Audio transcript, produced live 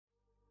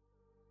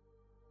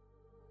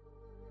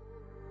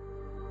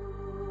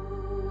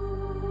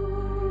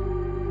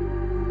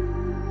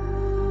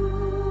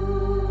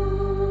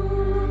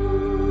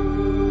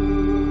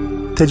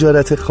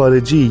تجارت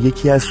خارجی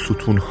یکی از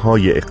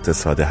ستونهای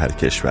اقتصاد هر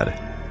کشوره.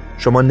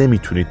 شما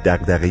نمیتونید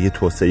دغدغه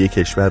توسعه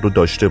کشور رو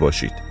داشته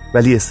باشید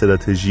ولی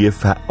استراتژی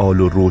فعال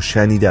و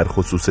روشنی در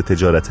خصوص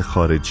تجارت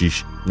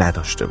خارجیش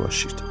نداشته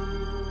باشید.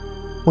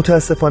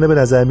 متاسفانه به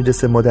نظر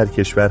میرسه ما در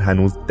کشور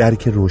هنوز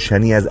درک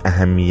روشنی از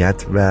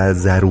اهمیت و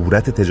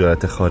ضرورت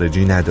تجارت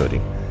خارجی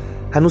نداریم.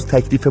 هنوز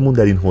تکلیفمون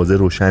در این حوزه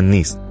روشن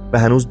نیست و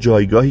هنوز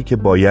جایگاهی که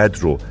باید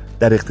رو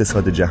در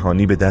اقتصاد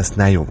جهانی به دست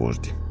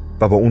نیاوردیم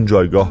و با اون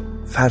جایگاه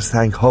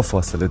فرسنگ ها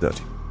فاصله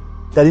داریم.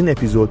 در این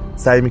اپیزود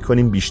سعی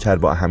میکنیم بیشتر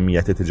با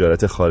اهمیت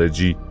تجارت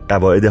خارجی،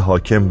 قواعد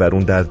حاکم بر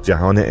اون در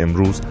جهان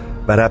امروز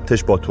و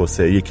ربطش با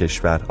توسعه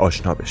کشور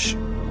آشنا بشیم.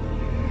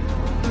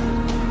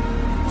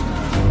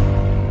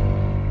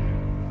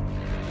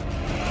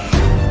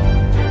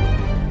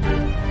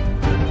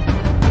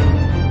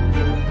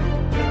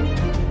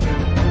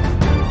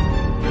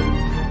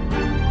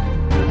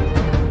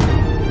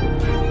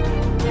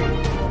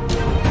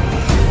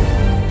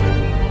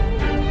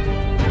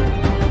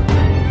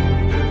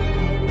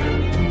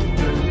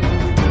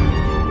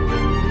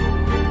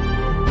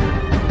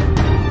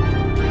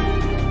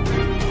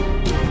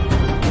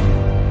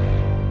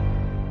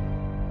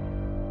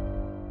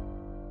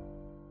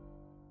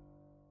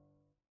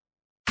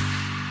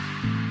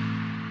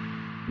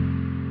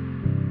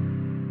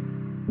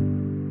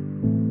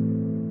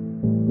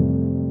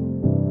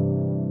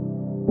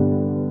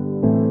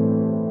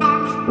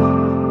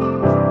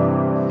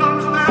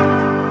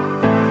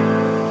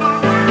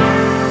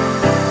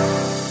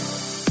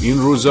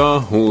 این روزا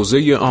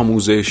حوزه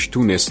آموزش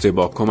تونسته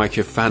با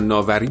کمک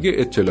فناوری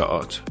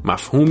اطلاعات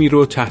مفهومی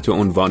رو تحت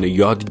عنوان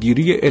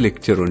یادگیری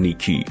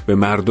الکترونیکی به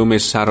مردم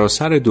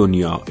سراسر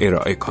دنیا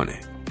ارائه کنه.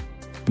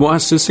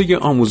 مؤسسه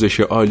آموزش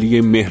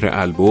عالی مهر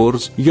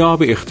البرز یا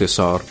به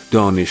اختصار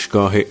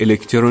دانشگاه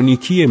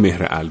الکترونیکی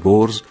مهر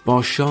البرز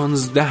با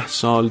 16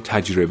 سال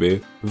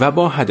تجربه و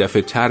با هدف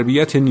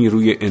تربیت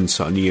نیروی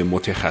انسانی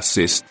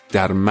متخصص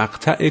در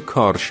مقطع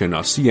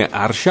کارشناسی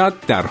ارشد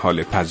در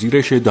حال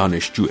پذیرش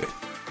دانشجوه.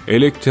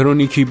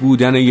 الکترونیکی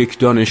بودن یک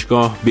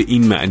دانشگاه به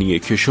این معنیه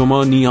که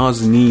شما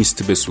نیاز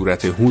نیست به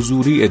صورت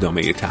حضوری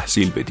ادامه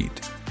تحصیل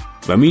بدید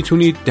و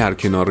میتونید در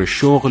کنار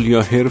شغل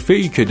یا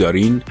حرفه‌ای که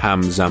دارین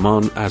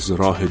همزمان از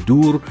راه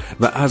دور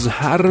و از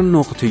هر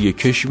نقطه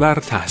کشور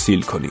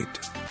تحصیل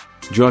کنید.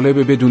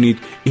 جالبه بدونید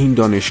این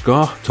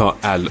دانشگاه تا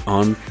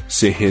الان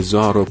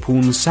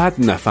 3500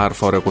 نفر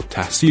فارغ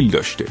التحصیل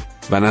داشته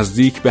و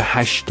نزدیک به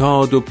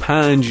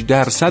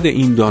 85%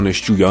 این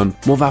دانشجویان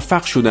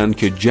موفق شدند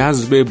که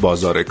جذب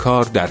بازار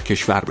کار در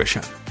کشور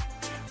بشن.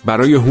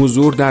 برای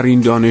حضور در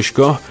این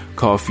دانشگاه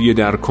کافیه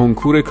در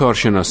کنکور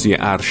کارشناسی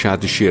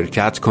ارشد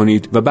شرکت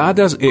کنید و بعد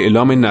از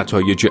اعلام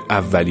نتایج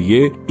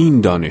اولیه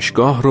این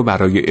دانشگاه رو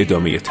برای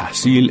ادامه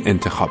تحصیل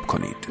انتخاب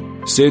کنید.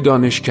 3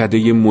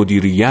 دانشکده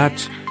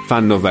مدیریت،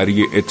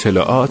 فناوری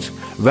اطلاعات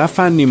و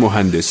فنی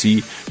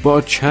مهندسی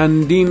با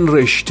چندین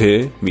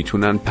رشته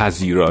میتونن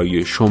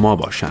پذیرای شما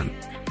باشن.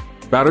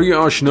 برای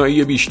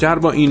آشنایی بیشتر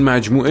با این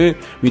مجموعه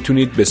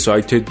میتونید به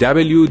سایت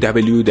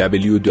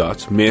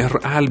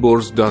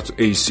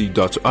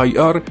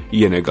www.mehralborz.ac.ir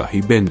یه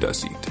نگاهی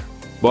بندازید.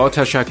 با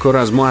تشکر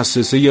از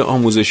مؤسسه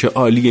آموزش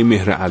عالی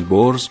مهر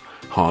البرز،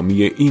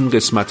 حامی این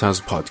قسمت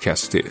از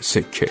پادکست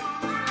سکه.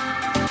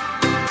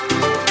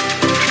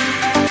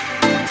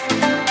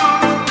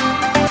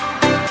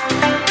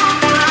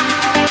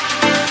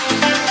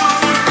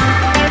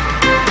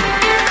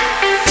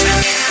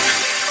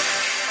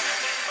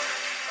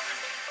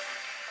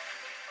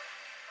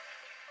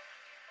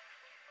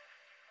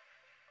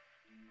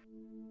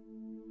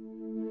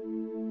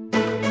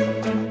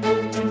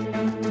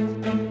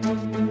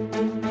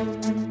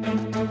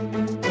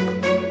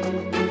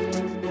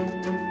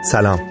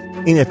 سلام،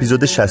 این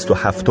اپیزود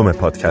 67م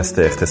پادکست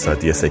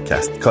اقتصادی سکه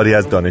است، کاری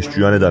از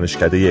دانشجویان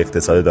دانشکده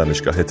اقتصاد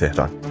دانشگاه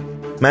تهران.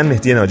 من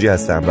مهدی ناجی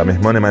هستم و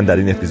مهمان من در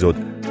این اپیزود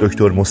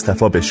دکتر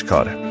مصطفی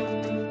بشکاره.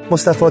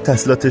 مصطفی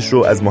تحصیلاتش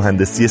رو از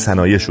مهندسی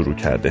صنایع شروع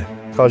کرده،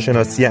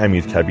 کارشناسی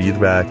امیرکبیر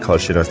و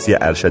کارشناسی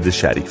ارشد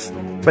شریف،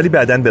 ولی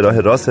بعداً به راه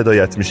راست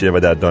هدایت میشه و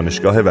در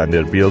دانشگاه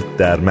وندربیلت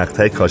در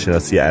مقطع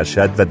کارشناسی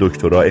ارشد و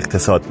دکترا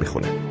اقتصاد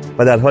میخونه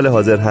و در حال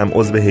حاضر هم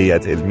عضو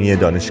هیئت علمی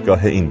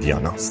دانشگاه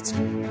ایندیانا است.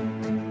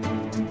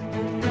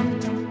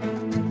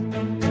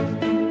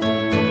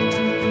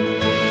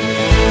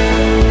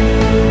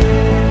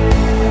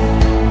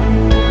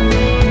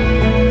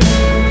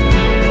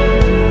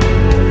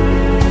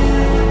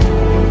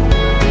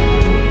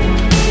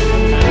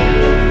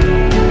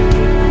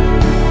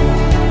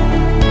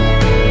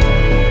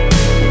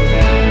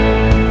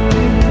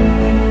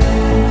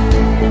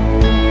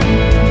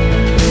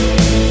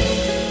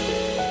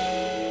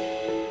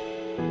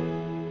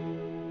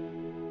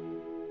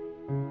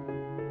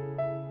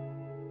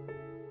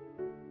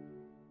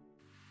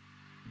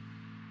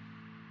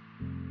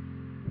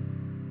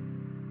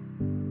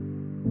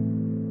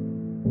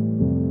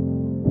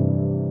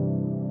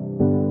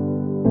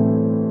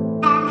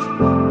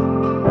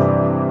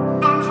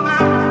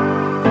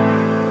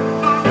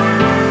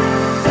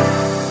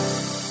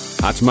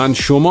 حتما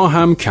شما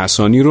هم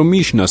کسانی رو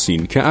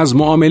میشناسین که از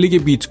معامله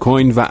بیت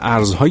کوین و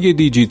ارزهای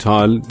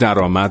دیجیتال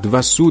درآمد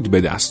و سود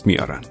به دست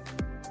میارن.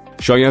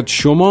 شاید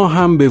شما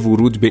هم به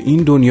ورود به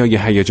این دنیای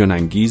هیجان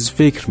انگیز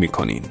فکر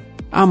میکنین،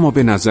 اما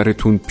به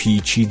نظرتون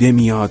پیچیده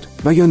میاد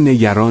و یا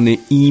نگران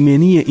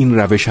ایمنی این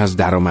روش از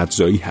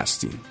درآمدزایی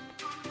هستین.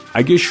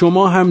 اگه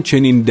شما هم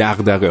چنین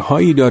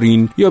دغدغه‌هایی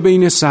دارین یا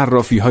بین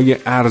صرافی‌های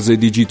ارز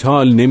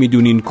دیجیتال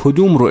نمیدونین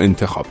کدوم رو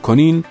انتخاب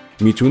کنین،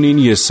 میتونین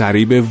یه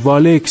سری به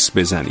والکس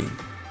بزنین.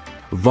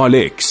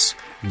 والکس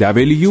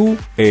WALEX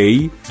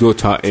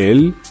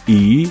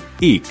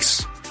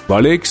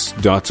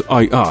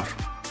Wallex.ir.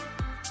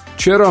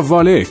 چرا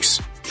والکس؟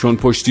 چون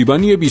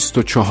پشتیبانی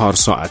 24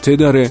 ساعته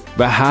داره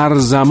و هر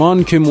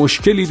زمان که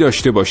مشکلی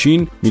داشته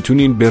باشین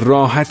میتونین به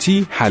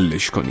راحتی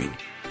حلش کنین.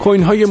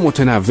 کوین های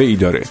متنوعی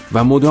داره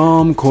و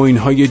مدام کوین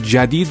های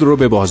جدید رو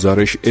به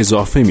بازارش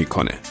اضافه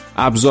میکنه.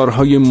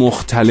 ابزارهای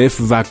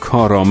مختلف و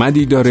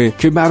کارآمدی داره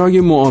که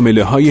برای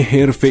معامله های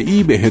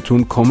حرفه‌ای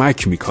بهتون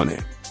کمک میکنه.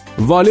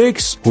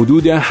 والکس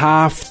حدود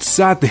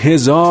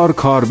 700,000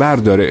 کاربر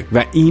داره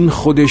و این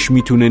خودش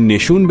میتونه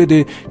نشون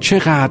بده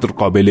چقدر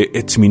قابل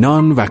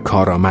اطمینان و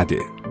کارآمده.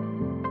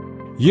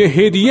 یه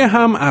هدیه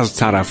هم از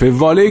طرف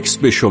والکس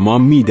به شما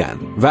میدن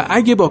و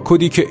اگه با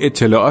کدی که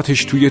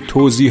اطلاعاتش توی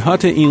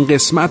توضیحات این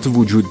قسمت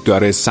وجود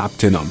داره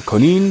ثبت نام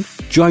کنین،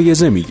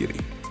 جایزه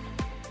میگیرین.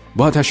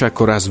 با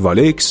تشکر از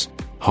والکس،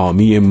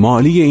 حامی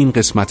مالی این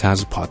قسمت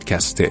از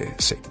پادکست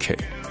سکه.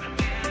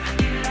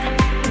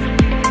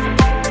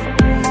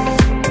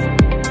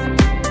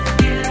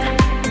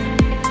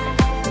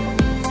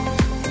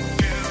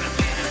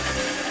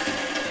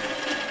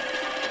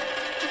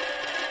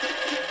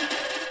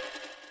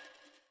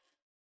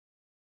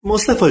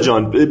 مصطفی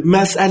جان،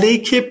 مسئله‌ای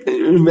که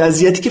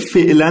وضعیتی که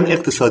فعلا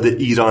اقتصاد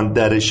ایران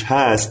درش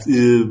هست،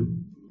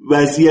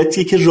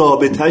 وضعیتی که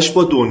رابطش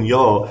با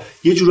دنیا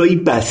یه جورایی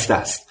بسته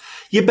است.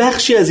 یه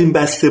بخشی از این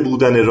بسته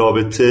بودن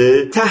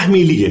رابطه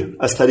تحمیلیه،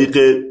 از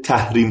طریق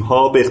تحریم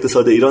ها به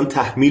اقتصاد ایران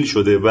تحمیل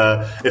شده و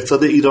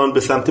اقتصاد ایران به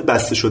سمت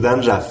بسته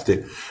شدن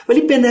رفته.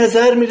 ولی به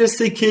نظر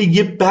میرسه که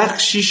یه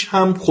بخشیش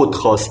هم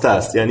خودخواسته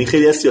است. یعنی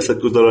خیلی از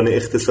سیاستگزاران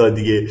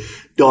اقتصادی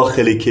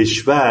داخل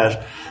کشور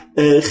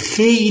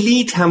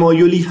خیلی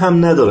تمایلی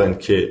هم ندارن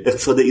که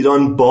اقتصاد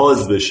ایران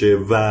باز بشه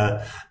و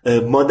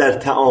ما در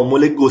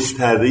تعامل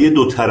گسترده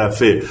دو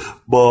طرفه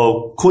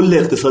با کل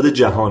اقتصاد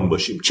جهان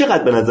باشیم.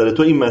 چقدر به نظر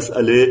تو این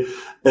مسئله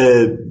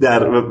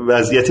در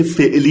وضعیت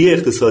فعلی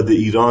اقتصاد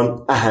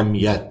ایران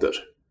اهمیت داره؟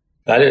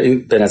 بله،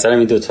 این به نظرم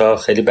این دوتا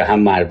خیلی به هم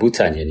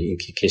مربوطن. یعنی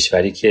اینکه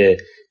کشوری که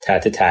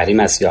تحت تحریم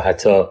است یا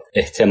حتی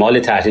احتمال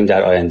تحریم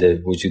در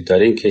آینده وجود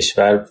داره، این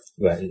کشور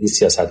و این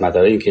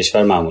سیاستمدارای این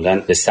کشور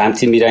معمولاً به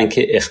سمتی میرن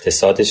که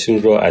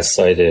اقتصادشون رو از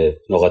سایر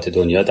نقاط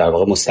دنیا در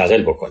واقع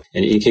مستقل بکنن.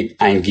 یعنی اینکه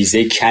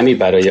انگیزه کمی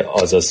برای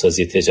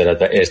آزادسازی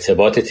تجارت و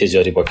ارتباط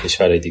تجاری با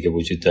کشورهای دیگه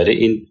وجود داره،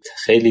 این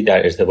خیلی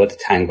در ارتباط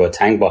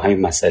تنگاتنگ با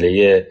همین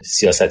مسئله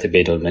سیاست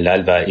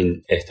بین‌الملل و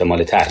این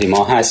احتمال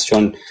تحریم‌ها هست.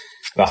 چون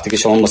وقتی که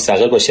شما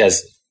مستقل باشی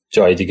از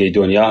جای دیگه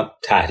دنیا،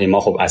 تحریم‌ها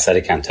خب اثر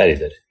کمتری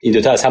داره. این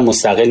دوتا از هم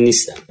مستقل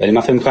نیستن. ولی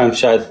من فکر می‌کنم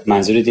شاید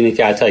منظور اینه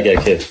که حتی اگر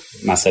که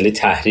مسئله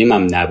تحریم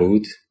هم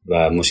نبود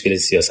و مشکل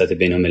سیاست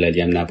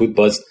بین‌المللی هم نبود،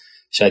 باز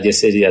شاید یه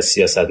سری از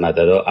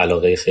سیاستمدارا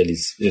علاقه خیلی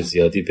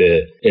زیادی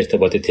به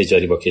ارتباط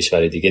تجاری با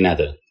کشور دیگه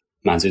ندارن.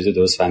 منظورت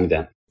درست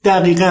فهمیدم؟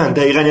 دقیقاً.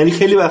 یعنی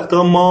خیلی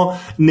وقتا ما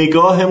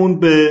نگاهمون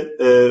به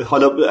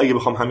حالا اگه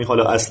بخوام همین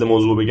حالا اصل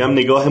موضوع بگم،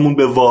 نگاهمون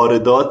به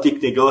واردات یک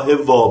نگاه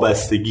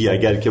وابستگی.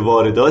 اگر که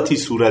وارداتی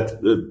صورت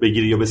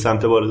بگیره یا به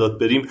سمت واردات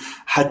بریم،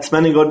 حتما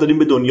انگار داریم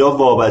به دنیا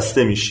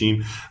وابسته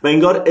میشیم و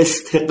انگار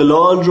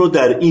استقلال رو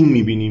در این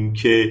میبینیم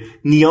که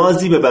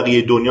نیازی به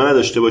بقیه دنیا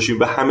نداشته باشیم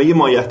و همه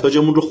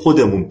مایحتاجمون رو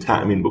خودمون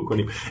تأمین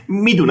بکنیم.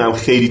 میدونم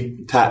خیلی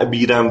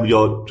تعبیرم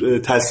یا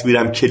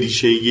تصویرم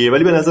کلیشه‌ایه،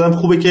 ولی به نظرم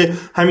خوبه که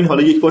همین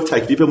حالا یک بار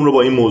تکلیفمون رو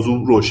با این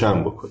موضوع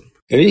روشن بکنیم.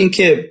 ببین، این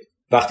که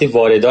وقتی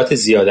واردات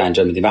زیاد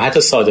انجام میدیم و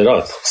حتی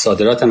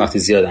صادرات هم وقتی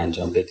زیاد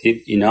انجام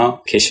بدیم،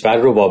 اینا کشور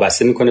رو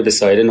وابسته میکنه به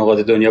سایر نقاط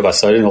دنیا و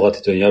سایر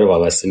نقاط دنیا رو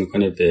وابسته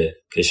میکنه به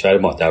کشور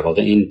ما. در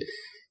واقع این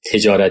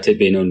تجارت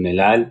بین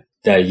الملل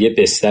در یه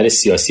بستر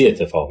سیاسی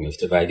اتفاق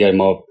میفته و اگر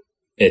ما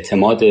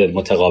اعتماد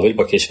متقابل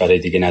با کشورهای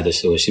دیگه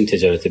نداشته باشیم،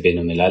 تجارت بین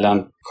الملل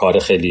هم کار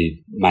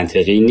خیلی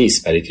منطقی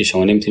نیست، برای که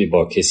شما نمیتونی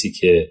با کسی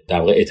که در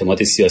واقع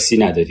اعتماد سیاسی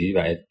نداری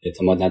و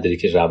اعتماد نداری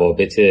که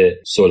روابط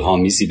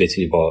صلح‌آمیزی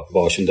بتونی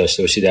باهاشون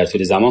داشته باشی در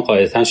طول زمان،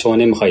 قاعدتاً شما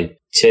نمیخوای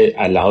چه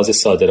از لحاظ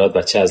صادرات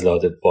و چه از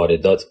لحاظ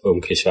واردات به اون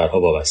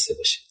کشورها وابسته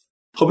باشی.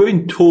 خب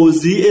ببین،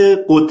 توزیع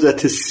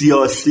قدرت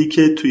سیاسی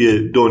که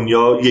توی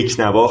دنیا یک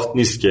نواخت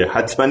نیست که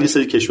حتما یه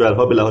سری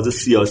کشورها به لحاظ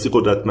سیاسی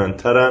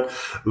قدرتمندترن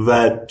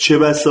و چه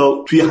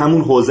بسا توی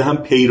همون حوزه هم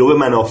پیرو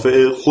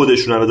منافع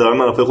خودشونن و دارن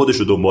منافع خودش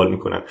رو دنبال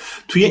میکنن.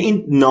 توی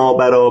این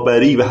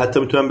نابرابری و حتی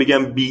میتونم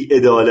بگم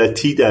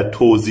بی‌عدالتی در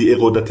توزیع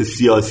قدرت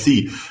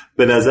سیاسی،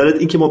 به نظرت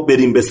این که ما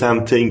بریم به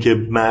سمت اینکه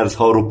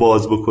مرزها رو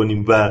باز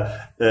بکنیم و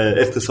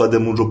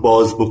اقتصادمون رو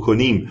باز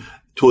بکنیم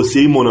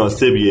توصیه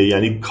مناسبیه؟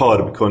 یعنی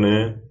کار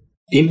میکنه؟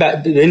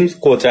 این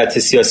قدرت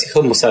سیاسی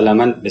خب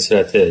مسلماً به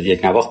صورت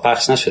یک نواخت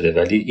پخش نشده،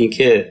 ولی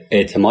اینکه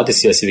اعتماد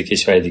سیاسی به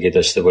کشور دیگه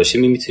داشته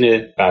باشیم این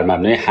میتونه بر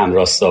مبنای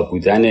همراستا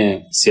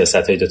بودن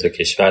سیاست‌های دو تا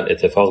کشور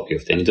اتفاق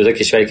بیفته. یعنی دو تا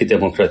کشوری که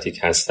دموکراتیک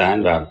هستن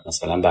و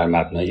مثلا بر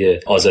مبنای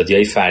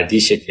آزادی‌های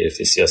فردی شکل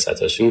گرفته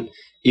سیاستاشون،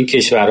 این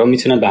کشورها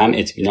میتونن به هم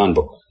اطمینان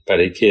بکنن،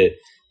 برای که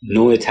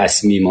نوع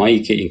تصمیمایی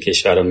که این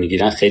کشورها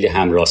میگیرن خیلی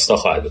همراستا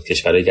خواهد بود.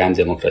 کشورهایی که هم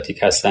دموکراتیک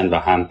هستن و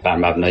هم بر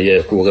مبنای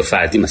حقوق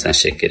فردی مثلا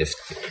شکل گرفته.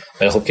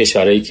 ولی خب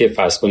کشورهایی که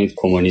فرض کنید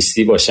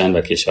کمونیستی باشن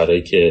و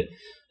کشورهایی که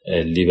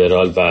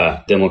لیبرال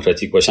و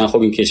دموکراتیک باشن،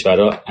 خب این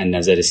کشورها از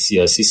نظر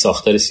سیاسی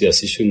ساختار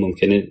سیاسیشون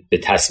ممکنه به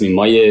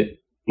تصمیمای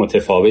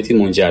متفاوتی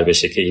منجر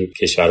بشه که این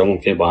کشورها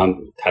ممکنه با هم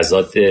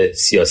تضاد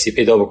سیاسی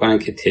پیدا بکنن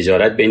که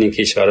تجارت بین این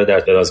کشورها در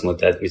دراز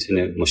مدت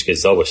میتونه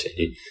مشکل‌زا باشه.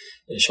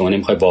 شما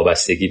نمیخوای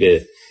وابستگی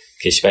به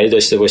کشوری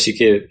داشته باشی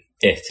که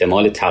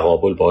احتمال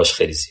تقابل باهاش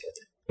خیلی زیاده.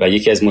 و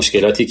یکی از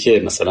مشکلاتی که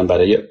مثلا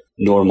برای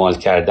نرمال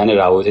کردن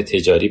روابط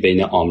تجاری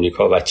بین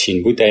آمریکا و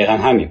چین بود دقیقاً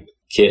همین،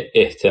 که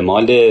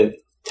احتمال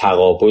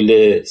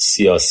تقابل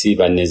سیاسی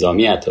و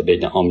نظامی حتی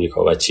بین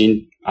آمریکا و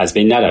چین از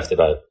بین نرفته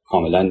و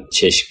کاملا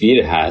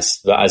چشمگیر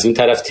هست و از اون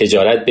طرف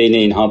تجارت بین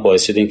اینها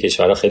باعث شده این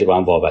کشورها خیلی با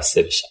هم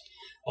وابسته بشن.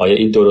 آیا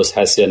این درست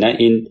هست یا نه؟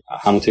 این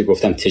همونطور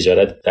گفتم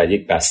تجارت در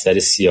یک بستر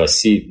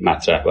سیاسی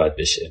مطرح باید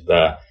بشه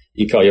و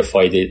اینکه آیا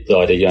فایده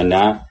داره یا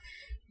نه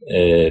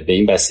به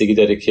این بستگی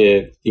داره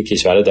که این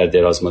کشورها در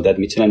دراز مدت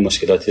میتونن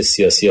مشکلات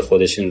سیاسی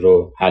خودشون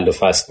رو حل و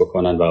فصل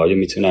بکنن و آیا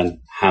میتونن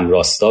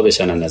همراستا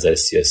بشن از نظر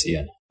سیاسی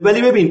یا نه.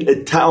 ولی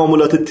ببین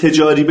تعاملات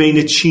تجاری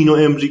بین چین و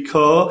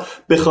امریکا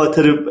به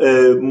خاطر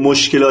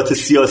مشکلات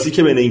سیاسی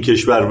که بین این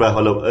کشور و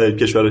حالا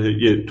کشور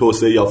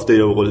توسعه یافته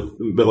یا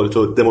به قول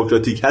تو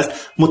دموکراتیک هست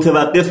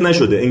متوقف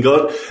نشده.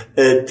 انگار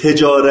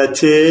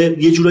تجارت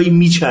یه جورایی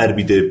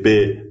میچربیده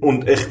به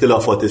اون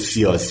اختلافات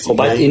سیاسی. خب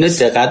باید اینو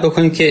دقت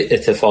بکنیم که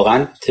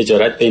اتفاقا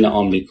تجارت بین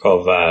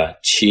آمریکا و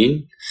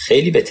چین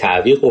خیلی به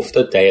تعویق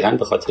افتاد دقیقاً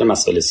به خاطر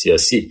مسائل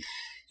سیاسی.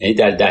 یعنی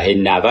در دهه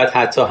 90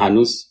 حتی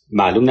هنوز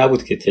معلوم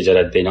نبود که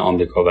تجارت بین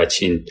آمریکا و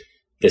چین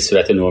به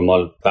صورت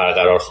نرمال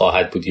برقرار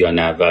خواهد بود یا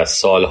نه و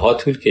سالها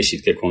طول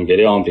کشید که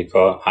کنگره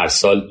آمریکا هر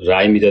سال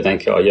رأی میدادن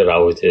که آیا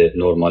روابط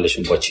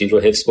نرمالشون با چین رو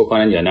حفظ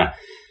بکنن یا نه.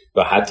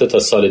 و حتی تا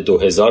سال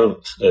 2000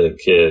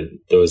 که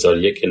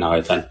 2001 که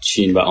نهایتاً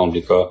چین و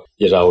آمریکا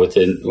یه روابط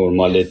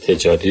نرمال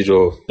تجاری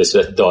رو به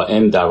صورت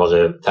دائم در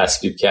واقع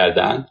تصویب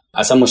کردن،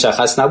 اصلا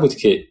مشخص نبود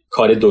که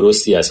کار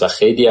درستی است و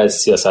خیلی از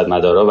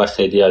سیاستمدارا و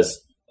خیلی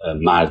از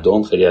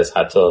مردم، خیلی از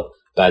حتی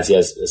بعضی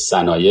از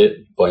صنایع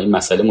با این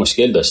مسئله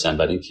مشکل داشتن،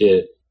 برای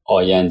اینکه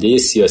آینده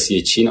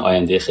سیاسی چین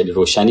آینده خیلی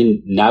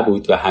روشنی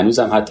نبود و هنوز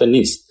هم حتی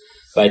نیست.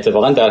 و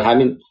اتفاقا در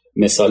همین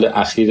مثال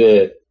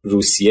اخیر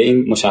روسیه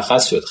این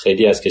مشخص شد.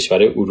 خیلی از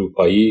کشورهای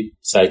اروپایی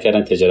سعی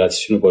کردن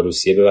تجارتشون رو با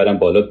روسیه ببرن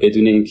بالا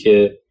بدون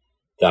اینکه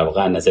در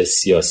واقع از نظر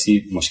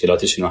سیاسی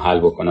مشکلاتشون رو حل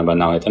بکنن و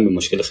نهایتاً به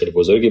مشکل خیلی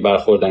بزرگی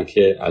برخوردن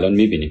که الان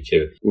می‌بینیم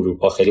که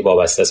اروپا خیلی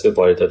وابسته است به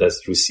واردات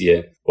از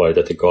روسیه،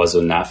 واردات گاز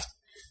و نفت،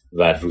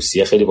 و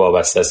روسیه خیلی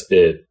وابسته است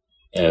به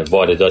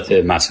واردات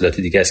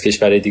محصولات دیگه از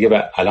کشورهای دیگه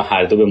و الان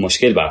هر دو به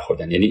مشکل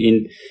برخوردن. یعنی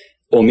این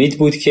امید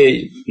بود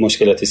که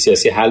مشکلات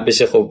سیاسی حل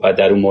بشه، خب و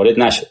در اون مورد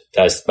نشد.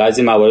 در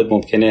بعضی موارد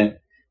ممکنه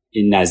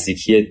این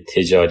نزدیکی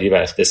تجاری و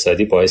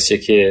اقتصادی باعث شه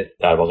که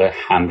در واقع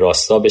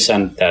همراستا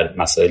بشن در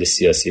مسائل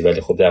سیاسی،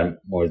 ولی خب در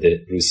مورد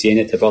روسیه این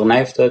اتفاق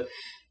نیفتاد.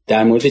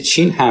 در مورد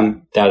چین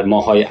هم در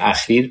ماه‌های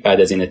اخیر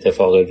بعد از این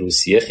اتفاق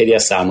روسیه خیلی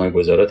از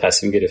سرمایه‌گذارا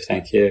تصمیم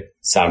گرفتن که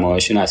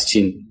سرمایه‌شون از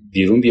چین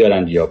بیرون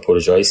بیارن یا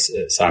پروژه‌های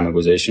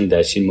سرمایه‌گذاریشون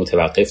در چین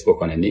متوقف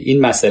بکنن. این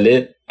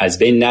مسئله از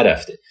بین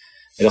نرفته.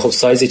 ولی خب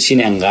سایز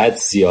چین انقدر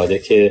زیاده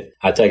که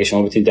حتی اگه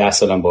شما بتونید 10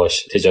 سال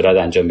باش تجارت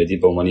انجام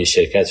بدید به عنوان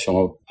شرکت،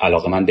 شما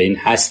علاقه‌مند به این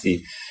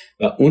هستی.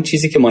 و اون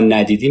چیزی که ما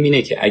ندیدیم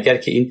اینه که اگر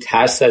که این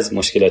ترس از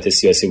مشکلات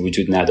سیاسی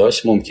وجود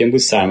نداشت، ممکن بود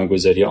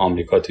سرمایه‌گذاری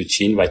آمریکا تو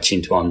چین و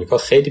چین تو آمریکا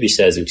خیلی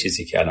بیشتر از اون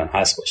چیزی که الان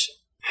هست باشه.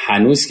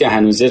 هنوز که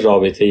هنوز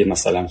رابطه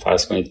مثلا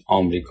فرض کنید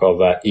آمریکا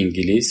و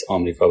انگلیس،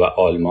 آمریکا و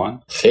آلمان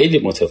خیلی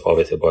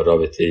متفاوته با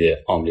رابطه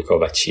آمریکا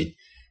و چین.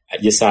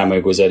 یه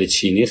سرمایه‌گذار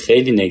چینی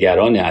خیلی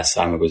نگران از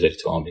سرمایه‌گذاری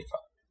تو آمریکا.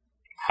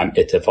 هم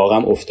اتفاق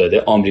هم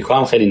افتاده. آمریکا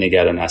هم خیلی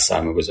نگران از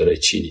سرمایه‌گذاری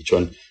چینی،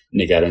 چون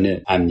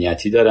نگران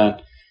امنیتی دارن،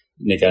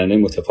 نگرانی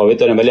متفاوت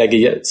دارن. ولی اگه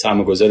یه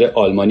سرمایه‌گذار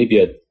آلمانی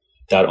بیاد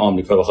در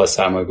آمریکا بخواد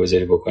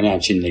سرمایه‌گذاری بکنه،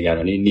 همچین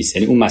نگرانی نیست.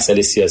 یعنی اون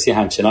مسئله سیاسی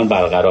همچنان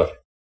برقرار.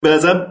 به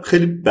نظرم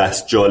خیلی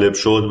بحث جالب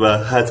شد و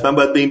حتما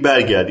باید به این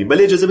برگردیم،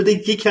 ولی اجازه بده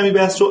یک کمی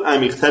بحث رو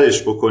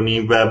عمیق‌ترش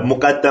بکنیم و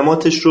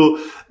مقدماتش رو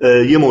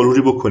یه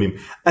مروری بکنیم.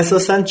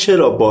 اساساً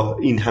چرا با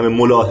این همه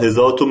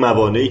ملاحظات و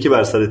موانعی که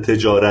بر سر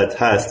تجارت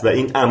هست و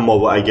این اما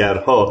و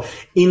اگرها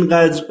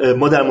اینقدر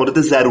ما در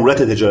مورد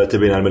ضرورت تجارت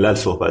بین الملل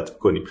صحبت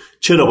کنیم؟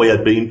 چرا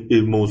باید به این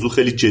موضوع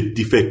خیلی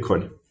جدی فکر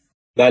کنیم؟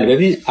 بله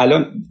ببین،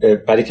 الان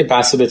برای که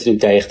بحث رو بتونیم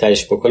دقیق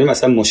ترش بکنیم،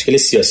 مثلا مشکل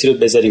سیاسی رو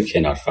بذاریم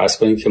کنار. فرض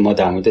کنیم که ما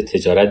در مورد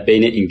تجارت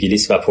بین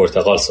انگلیس و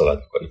پرتغال صحبت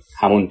بکنیم،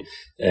 همون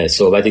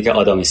صحبتی که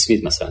آدام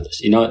اسمیت مثلا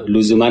داشت. اینا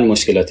لزوما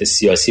مشکلات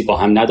سیاسی با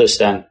هم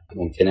نداشتن،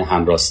 ممکنه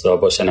همراستا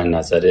باشن از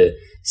نظر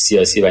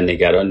سیاسی و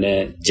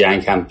نگران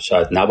جنگ هم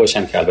شاید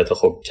نباشن، که البته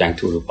خب جنگ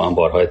تو اروپا هم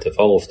بارها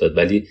اتفاق افتاد،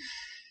 ولی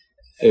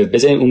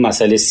بذاریم اون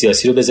مسئله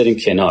سیاسی رو بذاریم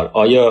کنار.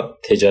 آیا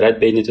تجارت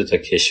بین دو تا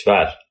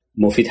کشور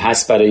مفید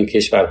هست برای این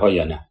کشورها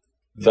یا نه؟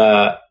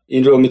 و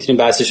این رو میتونیم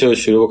بحثش رو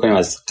شروع بکنیم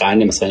از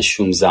قرن مثلا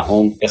 16.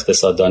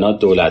 اقتصاددانا،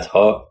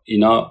 دولت‌ها،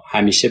 اینا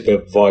همیشه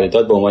به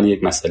واردات به عنوان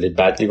یک مسئله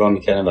بد نگاه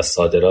میکردن و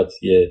صادرات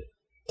یه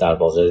در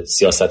واقع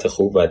سیاست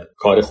خوب و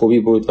کار خوبی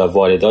بود و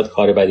واردات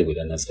کار بدی بود.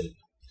 نظری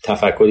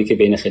تفکری که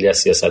بین خیلی از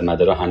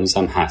سیاستمدارا هنوز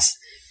هم هست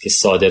که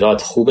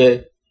صادرات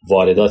خوبه،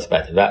 واردات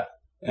بده، و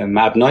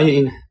مبنای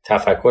این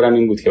تفکر هم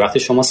این بود که وقتی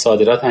شما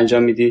صادرات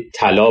انجام میدی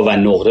طلا و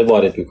نقره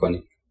وارد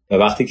میکنی و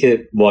وقتی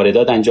که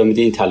واردات انجام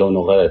میدی این طلا و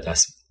نقره رو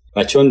دست میدی.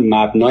 و چون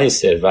مبنای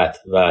ثروت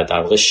و در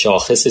واقع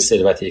شاخص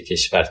ثروت یک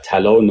کشور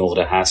طلا و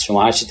نقره هست،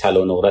 شما هرچی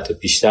طلا و نقره رو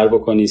بیشتر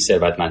بکنی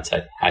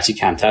ثروتمندتری، هرچی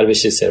کمتر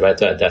بشه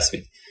ثروت رو از دست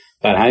میدی.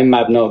 بر همین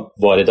مبنا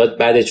واردات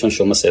بده چون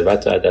شما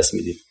ثروت رو از دست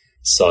میدی،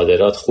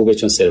 صادرات خوبه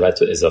چون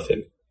ثروت رو اضافه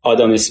میدی.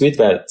 آدام اسمیت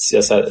و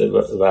سیاست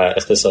و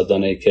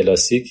اقتصاددانای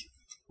کلاسیک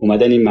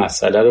اومدن این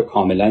مسئله رو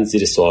کاملا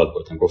زیر سوال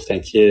بردن. گفتن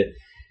که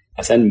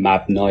اصلا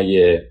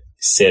مبنای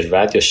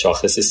ثروت یا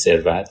شاخص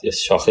ثروت یا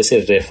شاخص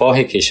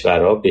رفاه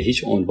کشورها به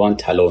هیچ عنوان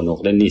طلا و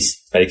نقره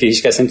نیست، برای که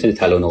هیچ کس نمیتونه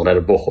طلا و نقره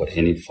رو بخوره،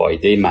 یعنی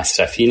فایده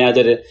مصرفی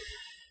نداره.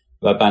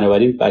 و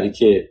بنابراین برای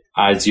که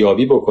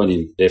ارزیابی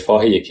بکنیم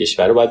رفاه یک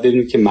کشور رو باید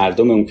ببینیم که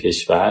مردم اون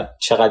کشور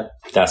چقدر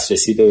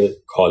دسترسی به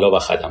کالا و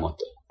خدمات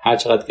داره. هر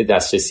چقدر که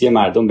دسترسی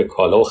مردم به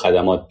کالا و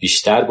خدمات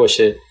بیشتر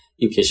باشه،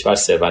 این کشور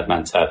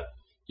ثروتمندتر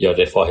یا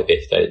رفاه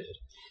بهتری داره.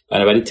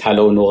 بنابراین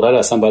طلا و نقره رو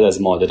اصلا باید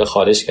از معادله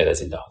خارج کرد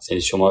از این لحاظ.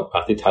 یعنی شما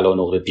وقتی طلا و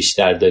نقره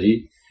بیشتر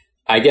داری،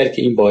 اگر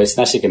که این باعث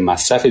نشه که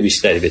مصرف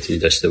بیشتری بتونی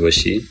داشته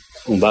باشی،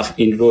 اون وقت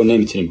این رو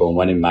نمیتونیم به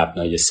عنوان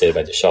مبنای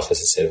ثروت،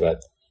 شاخص ثروت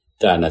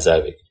در نظر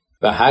بگیریم.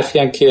 و حرفی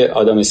هم که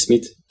آدام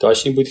اسمیت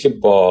داشت این بود که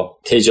با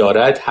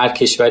تجارت هر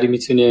کشوری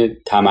میتونه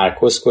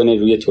تمرکز کنه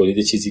روی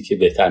تولید چیزی که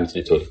بهتر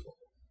میتونه تولید کنه.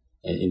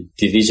 این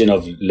division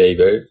of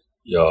labor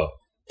یا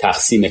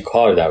تقسیم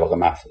کار، در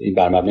واقع این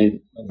بر مبنای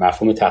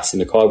مفهوم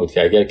تقسیم کار بود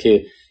که اگر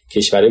که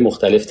کشورهای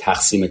مختلف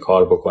تقسیم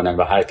کار بکنن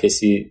و هر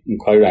کسی اون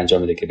کاری رو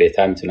انجام بده که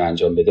بهتر میتونه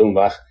انجام بده، اون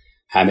وقت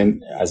همه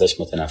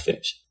ازش متنفع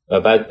میشن.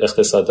 و بعد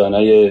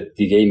اقتصاددانای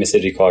دیگه‌ای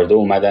مثل ریکاردو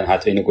اومدن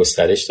حتی اینو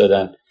گسترش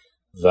دادن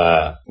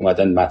و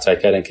اومدن مطرح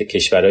کردن که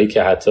کشورهایی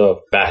که حتی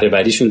بهره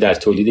وریشون در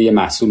تولید یه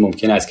محصول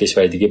ممکنه از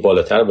کشور دیگه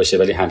بالاتر باشه،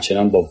 ولی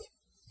همچنان با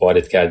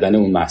وارد کردن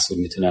اون محصول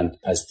میتونن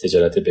از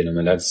تجارت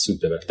بین‌الملل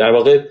سود ببرن. در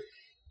واقع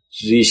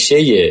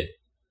ریشه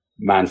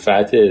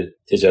منفعت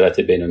تجارت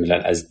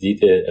بین‌الملل از دید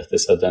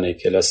اقتصاددان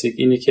کلاسیک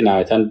اینه که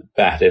نهایتاً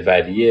بهره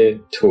وری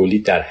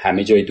تولید در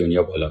همه جای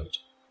دنیا بالا میره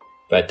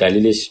و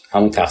دلیلش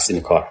همون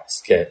تقسیم کار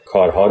هست که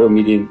کارها رو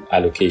میدیم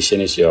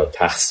الوکیشنش یا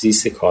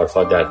تخصیص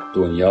کارها در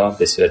دنیا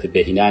به صورت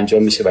بهینه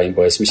انجام میشه و این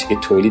باعث میشه که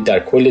تولید در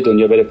کل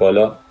دنیا بره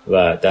بالا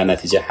و در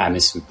نتیجه همه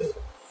سود ببرن.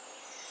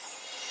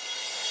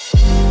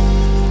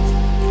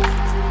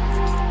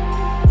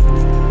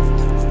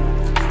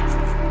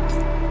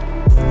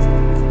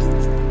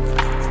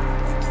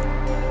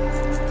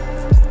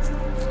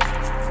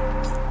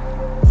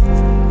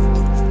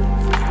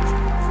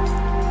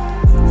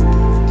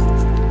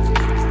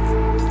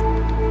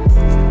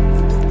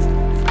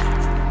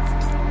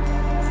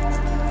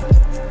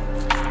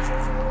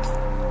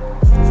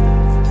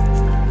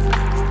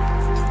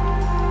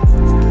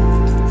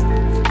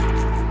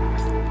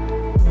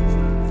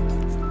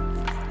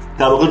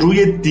 در واقع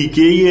روی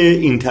دیگه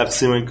این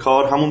تقسیم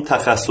کار همون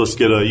تخصص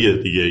گراییه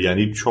دیگه.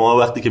 یعنی شما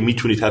وقتی که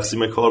میتونی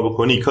تقسیم کار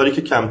بکنی، کاری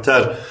که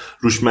کمتر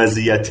روش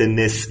مزیت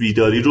نسبی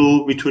داری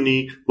رو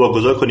میتونی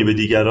واگذار کنی به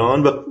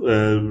دیگران و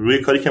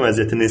روی کاری که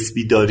مزیت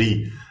نسبی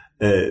داری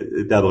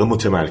در واقع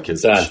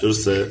متمرکز بشی.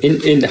 درسته؟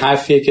 این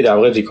حرفیه که در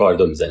واقع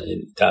ریکاردو میزنه.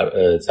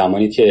 در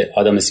زمانی که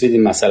آدام اسمیت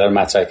این مسئله رو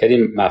مطرح کرد،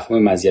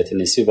 مفهوم مزیت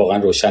نسبی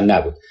واقعا روشن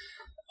نبود.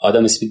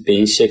 آدام اسمیت به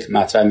این شکل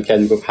مطرح میکرد،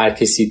 میگفت هر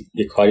کسی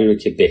یه کاری رو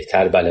که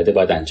بهتر بلده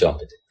باید انجام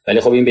بده. ولی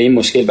خب این به این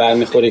مشکل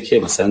برمیخوره که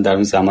مثلا در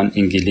اون زمان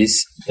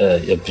انگلیس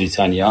یا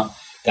بریتانیا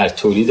در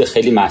تولید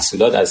خیلی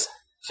محصولات از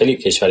خیلی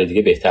کشور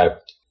دیگه بهتر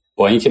بود.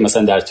 با اینکه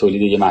مثلا در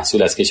تولید یه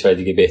محصول از کشور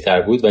دیگه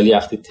بهتر بود، ولی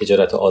وقتی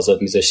تجارت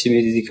آزاد میذاشتی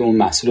میدیدی که اون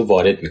محصول رو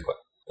وارد میکنه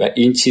و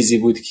این چیزی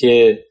بود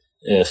که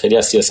خیلی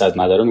از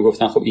سیاستمدارا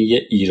میگفتن خب این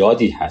یه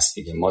ایرادی هست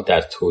دیگه، ما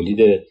در تولید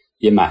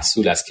یه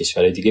محصول از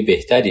کشور دیگه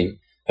بهتریم،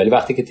 ولی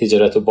وقتی که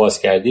تجارت رو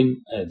باز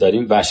کردیم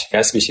داریم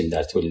ورشکست میشیم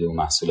در تولید اون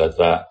محصولات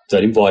و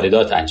داریم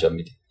واردات انجام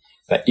میدیم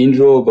و این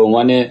رو به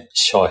عنوان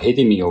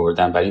شاهدی می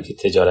آوردن برای اینکه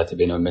تجارت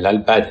بین‌الملل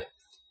بده،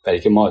 برای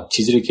که ما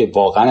چیزی رو که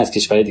واقعا از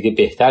کشور دیگه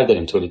بهتر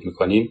داریم تولید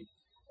میکنیم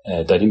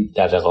داریم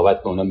در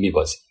رقابت با اونا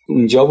میبازیم.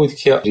 اونجا بود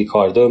که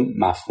ریکاردو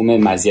مفهوم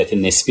مزیت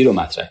نسبی رو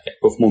مطرح کرد.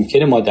 گفت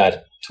ممکنه ما در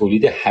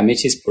تولید همه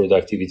چیز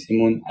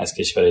پروداکتیویتیمون از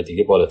کشور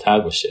دیگه بالاتر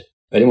باشه،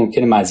 ولی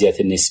ممکنه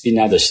مزیت نسبی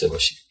نداشته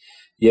باشیم.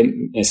 یه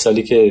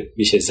مثالی که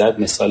میشه زد،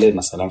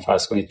 مثلا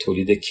فرض کنید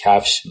تولید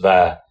کفش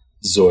و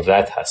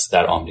ذرت هست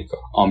در آمریکا.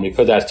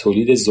 آمریکا در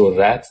تولید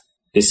ذرت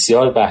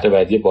بسیار بهره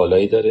وری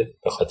بالایی داره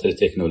به خاطر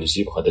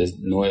تکنولوژی، به خاطر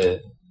نوع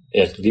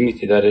اقلیمی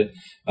که داره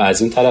و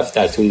از اون طرف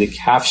در تولید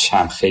کفش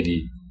هم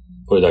خیلی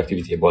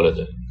پروداکتیویتی بالا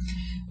داره.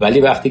 ولی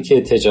وقتی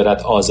که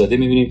تجارت آزاده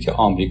می‌بینیم که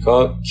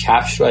آمریکا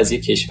کفش رو از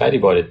یک کشوری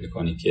وارد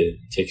می‌کنه که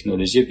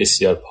تکنولوژی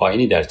بسیار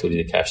پایینی در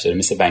تولید کفش داره،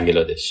 مثل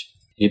بنگلادش.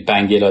 این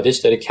بنگلادش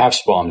داره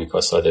کفش با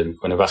آمریکا صادر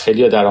می‌کنه و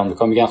خیلی‌ها در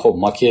آمریکا میگن خب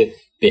ما که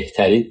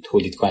بهترین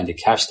تولید کننده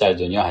کفش در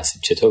دنیا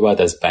هستیم، چطور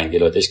باید از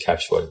بنگلادش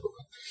کفش وارد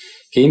بکنیم؟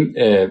 که این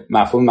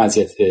مفهوم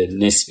مزیت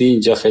نسبی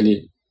اینجا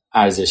خیلی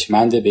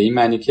ارزشمنده، به این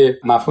معنی که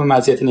مفهوم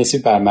مزیت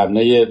نسبی بر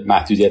مبنای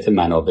محدودیت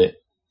منابع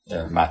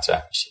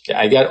مطرح میشه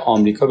که اگر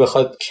آمریکا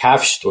بخواد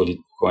کفش تولید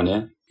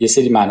کنه یه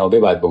سری منابع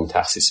باید به اون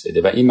تخصیص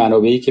بده و این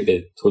منابعی که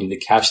به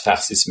تولید کفش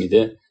تخصیص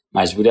میده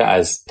مجبوره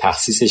از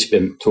تخصیصش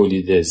به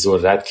تولید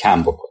ذرت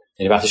کم بکنه.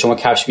 یعنی وقتی شما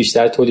کفش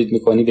بیشتر تولید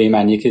میکنی به این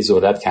معنیه که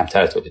ذرت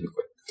کمتر تولید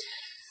میکنی.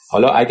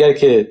 حالا اگر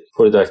که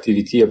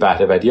پروداکتیویتی یا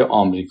بهره وری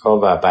آمریکا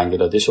و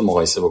بنگلادش رو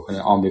مقایسه بکنید،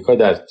 آمریکا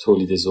در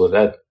تولید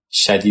ذرت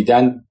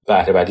شدیداً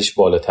بهره وریش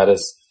بالاتر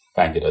از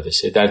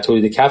بنگلادشه، در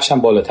تولید کفش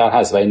هم بالاتر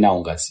هست ولی نه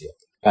اونقدر زیاد.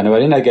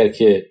 بنابراین اگر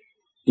که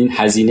این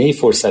هزینه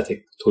فرصت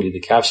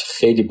تولید کفش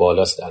خیلی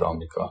بالاست در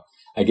آمریکا،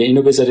 اگر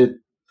اینو بذاره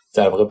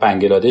در واقع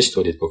بنگلادش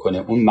تولید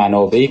بکنه، اون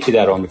منابعی که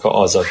در آمریکا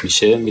آزاد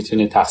میشه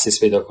میتونه تخصیص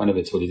پیدا کنه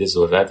به تولید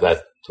ذرت و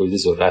تولید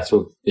ذرت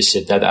رو به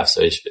شدت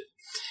افزایش بده.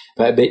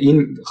 و به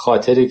این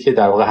خاطری که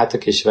در واقع حتی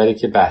کشوری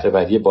که بهره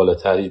وری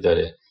بالاتری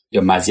داره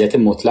یا مزیت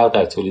مطلق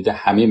در تولید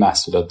همه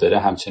محصولات داره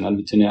همچنان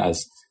میتونه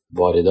از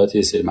واردات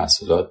یه سری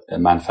محصولات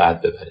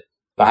منفعت ببره.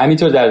 و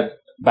همینطور در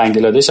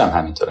بنگلادش هم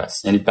همینطور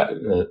است. یعنی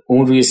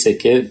اون روی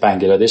سکه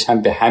بنگلادش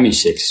هم به همین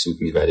شکل سود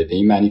میبره، به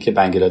این معنی که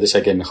بنگلادش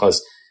اگر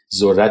میخواست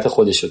ذرت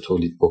خودش رو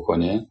تولید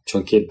بکنه،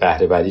 چون که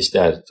بهره وریش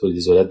در تولید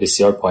ذرت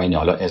بسیار پایینه،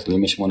 حالا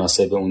اقلیمش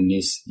مناسب اون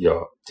نیست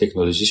یا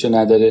تکنولوژیشو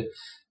نداره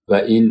و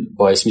این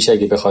باعث میشه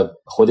اگه بخواد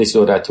خودش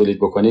ذرت تولید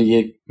بکنه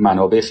یک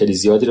منابع خیلی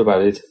زیادی رو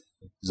برای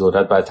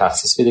ذرت باید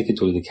تخصیص بده که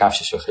تولید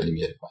کفشش رو خیلی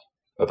میاره پایین.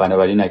 و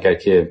بنابراین اگر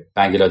که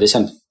بنگلادش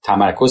هم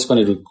تمرکز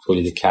کنه رو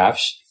تولید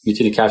کفش،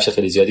 میتونه کفش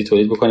خیلی زیادی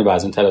تولید بکنه و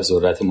از اون طرف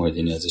ذرت مورد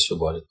نیازش رو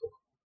وارد بکنه.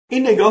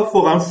 این نگاه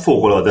واقعا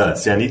فوق‌العاده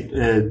است. یعنی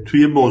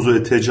توی موضوع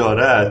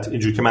تجارت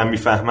اینجوری که من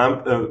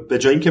میفهمم، به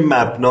جای اینکه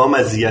مبنا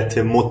مزیت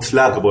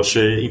مطلق باشه،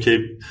 اینکه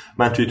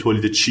من توی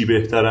تولید چی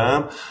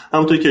بهترم،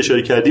 همونطوری که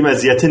اشاره کردی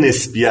مزیت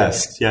نسبی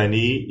است.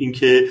 یعنی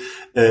اینکه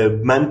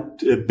من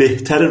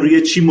بهتر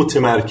روی چی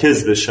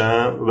متمرکز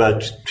بشم و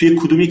توی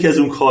کدوم یک از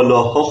اون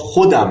کالاها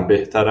خودم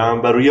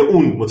بهترم و روی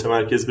اون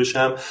متمرکز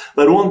بشم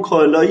و روی اون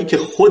کالایی که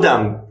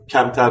خودم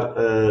کمتر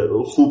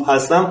خوب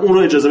هستم اون رو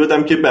اجازه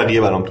بدم که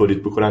بقیه برام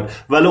تولید بکنن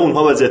ولی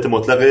اونها وضعیت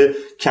مطلق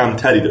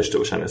کمتری داشته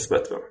باشن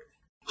نسبت به من.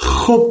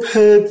 خب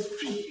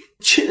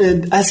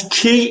از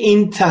کی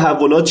این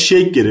تحولات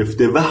شکل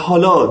گرفته و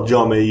حالا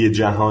جامعه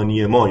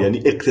جهانی ما،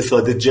 یعنی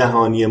اقتصاد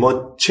جهانی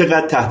ما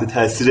چقدر تحت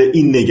تاثیر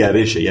این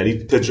نگرشه؟ یعنی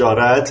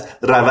تجارت،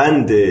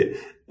 روند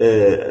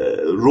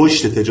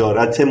رشد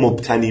تجارت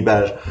مبتنی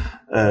بر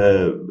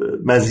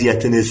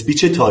مزیت نسبی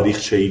چه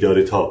تاریخچه‌ای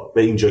داره تا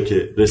به اینجا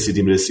که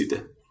رسیده؟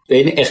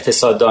 بین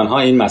اقتصاددان ها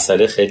این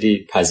مسئله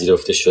خیلی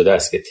پذیرفته شده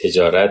است که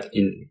تجارت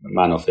این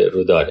منافع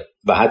رو داره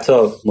و حتی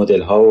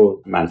مدل ها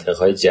و منطق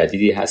های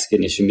جدیدی هست که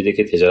نشون میده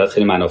که تجارت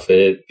خیلی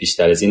منافع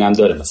بیشتر از این هم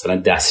داره. مثلا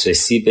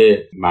دسترسی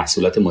به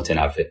محصولات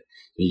متنوع،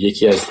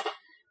 یکی از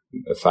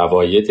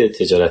فواید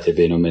تجارت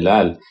بین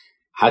الملل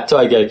حتی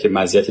اگر که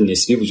مزیت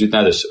نسبی وجود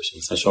نداشته باشه،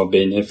 مثلا شما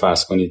بین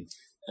فرض کنید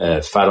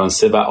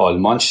فرانسه و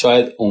آلمان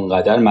شاید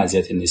اونقدر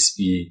مزیت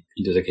نسبی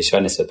این دو تا کشور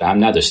نسبت به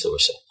هم نداشته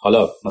باشه.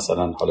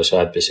 حالا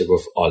شاید بشه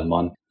گفت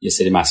آلمان یه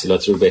سری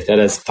محصولات رو بهتر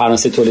از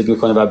فرانسه تولید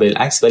میکنه و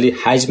بالعکس، ولی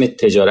حجم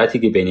تجارتی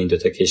که بین این دو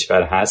تا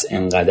کشور هست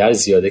انقدر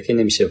زیاده که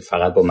نمیشه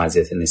فقط با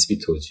مزیت نسبی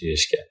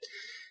توجیهش کرد.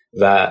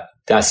 و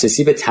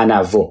دسترسی به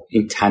تنوع،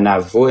 این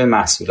تنوع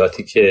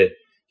محصولاتی که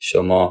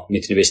شما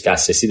میتونی بهش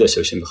دسترسی داشته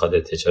باشین بخاطر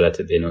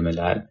تجارت بین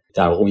الملل،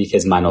 در واقع یکی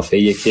از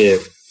منافعیه که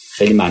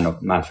خیلی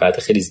منفعت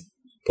خیلی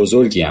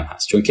بزرگی هم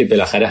هست، چون که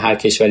بالاخره هر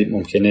کشوری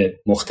ممکنه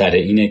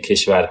مخترعین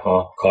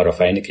کشورها،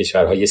 کارآفرین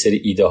کشورها یه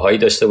سری ایده هایی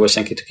داشته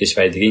باشن که تو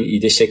کشور دیگه این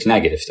ایده شکل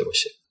نگرفته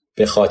باشه.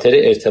 به خاطر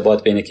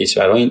ارتباط بین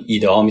کشورها این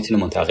ایده ها میتونه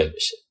منتقل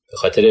بشه. به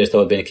خاطر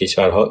ارتباط بین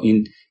کشورها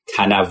این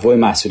تنوع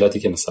محصولاتی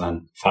که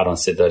مثلا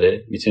فرانسه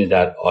داره میتونه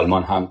در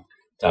آلمان هم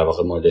در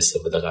واقع مورد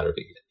استفاده قرار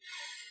بگیره.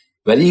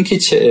 ولی اینکه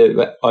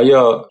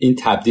آیا این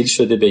تبدیل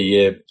شده به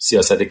یه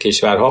سیاست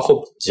کشورها؟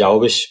 خب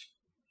جوابش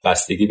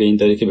بستگی به این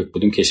داره که به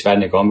کدوم کشور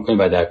نگاه میکنیم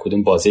و در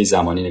کدوم بازه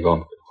زمانی نگاه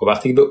میکنیم. خب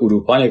وقتی که به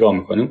اروپا نگاه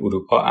میکنیم،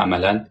 اروپا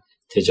عملاً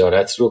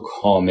تجارت رو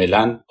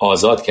کاملاً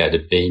آزاد کرده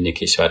بین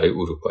کشورهای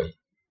اروپایی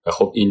و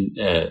خب این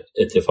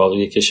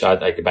اتفاقیه که شاید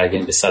اگه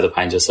برگردیم به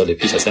 150 سال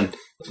پیش اصلا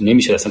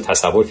نمیشه اصلا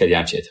تصور کرد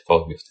همچین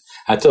اتفاق بیفته.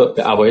 حتی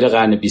به اوایل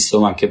قرن 20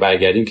 هم که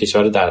برگردیم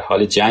کشورها در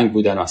حال جنگ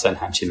بودن و اصلا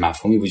همچین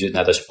مفهومی وجود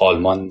نداشت.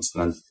 آلمان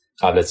مثلا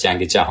قبل از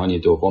جنگ جهانی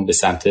دوم به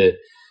سمت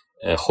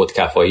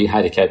خودکفایی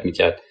حرکت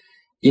میکرد.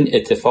 این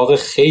اتفاق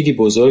خیلی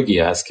بزرگی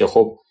است که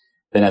خب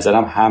به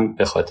نظرم هم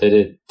به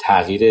خاطر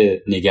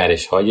تغییر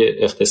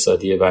نگرش‌های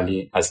اقتصادی،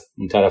 ولی از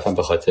اون طرف هم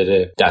به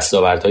خاطر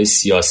دستاوردهای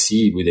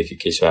سیاسی بوده که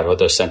کشورها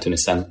داشتن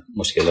تونستن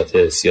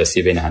مشکلات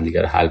سیاسی بین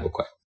همدیگر رو حل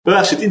بکنن.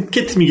 ببخشید این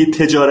که میگه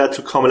تجارت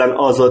رو کاملا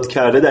آزاد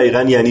کرده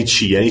دقیقاً یعنی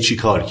چی؟ یعنی چی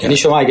کار کرد؟ یعنی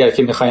شما اگر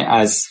که میخواین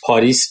از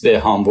پاریس به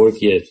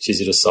هامبورگ یه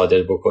چیزی رو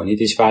صادر بکنید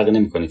هیچ فرقی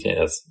نمیکنه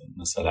که از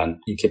مثلا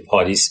اینکه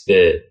پاریس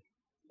به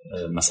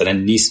مثلا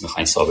نیس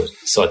میخواین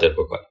صادر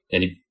بکنید.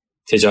 یعنی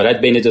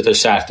تجارت بین دو تا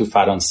شهر تو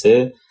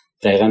فرانسه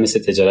دقیقاً مثل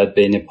تجارت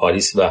بین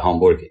پاریس و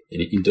هامبورگ،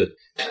 یعنی این دو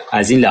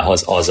از این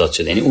لحاظ آزاد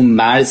شده. یعنی اون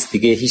مرز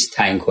دیگه هیچ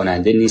تعیین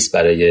کننده نیست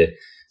برای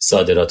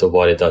صادرات و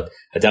واردات.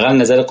 حداقل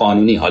نظر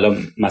قانونی. حالا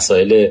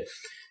مسائل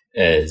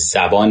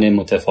زبان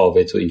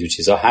متفاوت و اینجور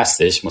چیزا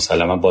هستش،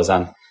 مسلما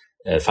بازم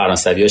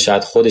فرانسوی‌ها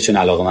شاید خودشون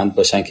علاقه‌مند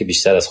باشن که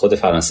بیشتر از خود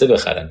فرانسه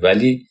بخرن،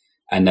 ولی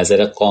از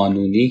نظر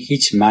قانونی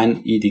هیچ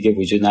منعی دیگه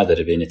وجود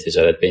نداره بین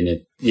تجارت بین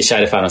یه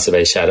شهر فرانسه و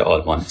یه شهر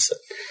آلمان مثلا.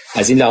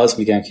 از این لحاظ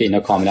میگم که اینا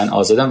کاملا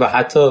آزادن و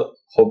حتی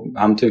خب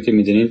همونطور که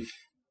میدونین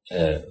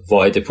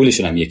واحد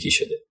پولشون هم یکی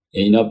شده.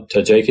 اینا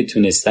تا جایی که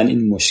تونستن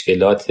این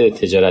مشکلات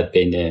تجارت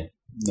بین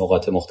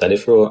نقاط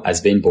مختلف رو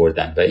از بین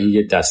بردن و این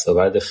یه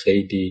دستاورد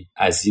خیلی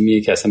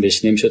عظیمیه که اصلا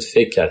بهش نمیشد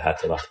فکر کرد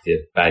حتی وقتی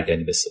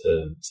برگردی به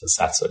مثلا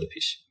 100 سال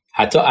پیش.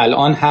 حتی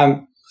الان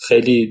هم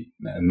خیلی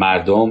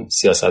مردم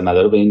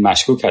سیاستمدارا به این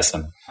مشکوک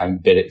هستن. همین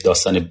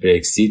داستان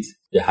برگزیت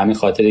به همین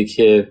خاطره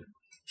که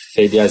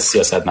خیلی از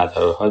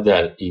سیاستمدارها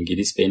در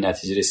انگلیس به این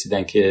نتیجه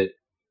رسیدن که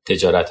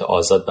تجارت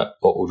آزاد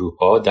با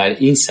اروپا در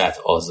این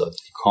سطح آزاد،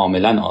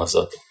 کاملا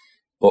آزاد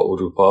با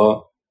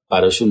اروپا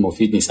براشون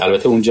مفید نیست.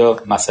 البته اونجا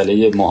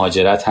مسئله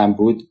مهاجرت هم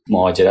بود،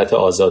 مهاجرت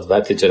آزاد و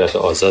تجارت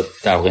آزاد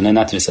در واقع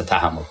نتونستن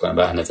تحمل کنن و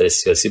از نظر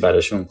سیاسی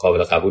براشون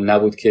قابل قبول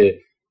نبود که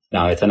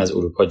نهایتاً از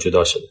اروپا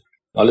جدا شده.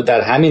 حالا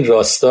در همین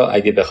راستا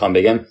اگه بخوام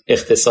بگم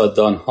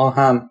اقتصاددان ها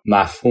هم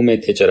مفهوم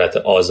تجارت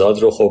آزاد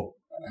رو خب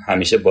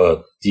همیشه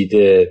با دید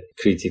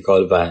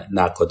کریتیکال و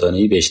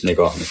نقادانه‌ای بهش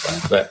نگاه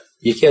میکنن و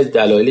یکی از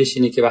دلایلش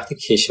اینه که وقتی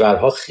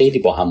کشورها خیلی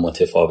با هم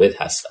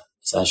متفاوت هستن،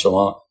 مثلا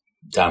شما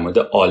در مورد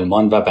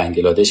آلمان و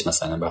بنگلادش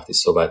مثلا وقتی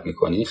صحبت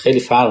میکنی خیلی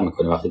فرق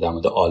میکنه وقتی در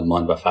مورد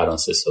آلمان و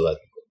فرانسه صحبت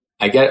میکنی.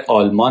 اگر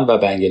آلمان و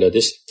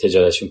بنگلادش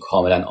تجارتشون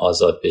کاملا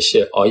آزاد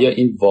بشه، آیا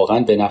این واقعا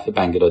به نفع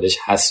بنگلادش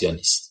هست یا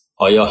نیست؟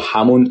 آیا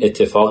همون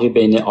اتفاقی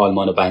بین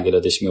آلمان و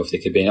بنگلادش میفته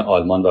که بین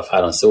آلمان و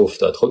فرانسه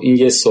افتاد؟ خب این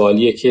یه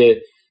سوالیه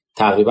که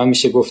تقریبا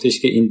میشه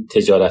گفتش که این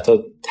تجارت‌ها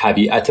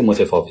طبیعت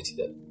متفاوتی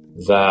داره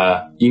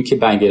و این که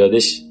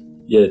بنگلادش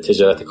یه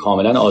تجارت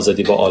کاملا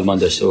آزادی با آلمان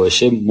داشته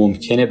باشه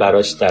ممکنه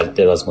براش در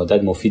دراز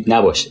مدت مفید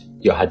نباشه،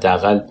 یا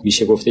حداقل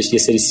میشه گفتش یه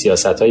سری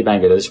سیاست‌های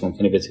بنگلادش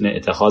ممکنه بتونه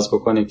اتخاذ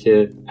بکنه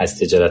که از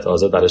تجارت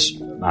آزاد براش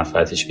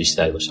منفعتش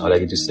بیشتر باشه. حالا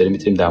اگه دوست داریم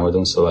میتونیم در مورد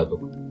اون صحبت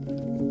بکنیم.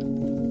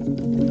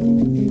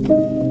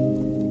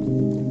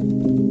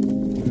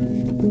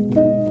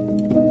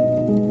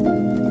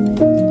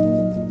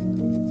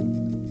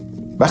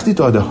 وقتی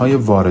داده‌های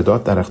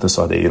واردات در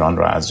اقتصاد ایران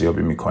را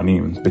ارزیابی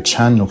می‌کنیم به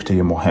چند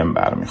نکته مهم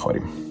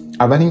برمی‌خوریم.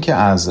 اول اینکه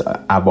از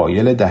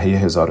اوایل دهه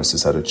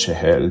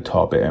 1340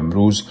 تا به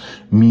امروز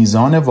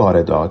میزان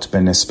واردات به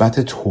نسبت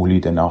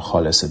تولید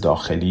ناخالص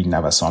داخلی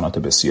نوسانات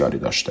بسیاری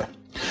داشته.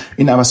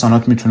 این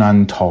نوسانات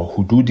میتونن تا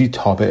حدودی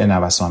تابع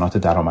نوسانات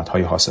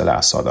درآمدهای حاصل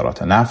از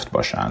صادرات نفت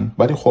باشن،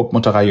 ولی خب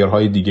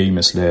متغیرهای دیگه‌ای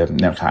مثل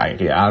نرخ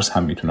حقیقی ارز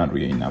هم میتونن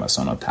روی این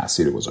نوسانات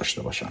تأثیر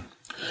گذاشته باشن.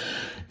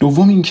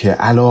 دوم اینکه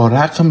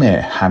علی‌رغم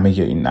همه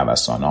این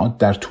نوسانات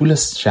در طول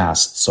 60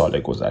 سال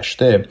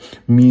گذشته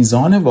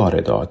میزان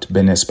واردات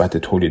به نسبت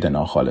تولید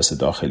ناخالص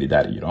داخلی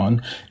در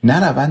ایران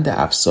نه روند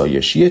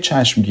افزایشی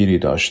چشمگیری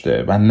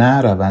داشته و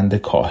نه روند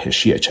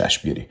کاهشی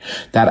چشمگیری.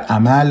 در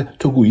عمل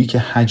تو گویی که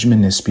حجم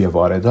نسبی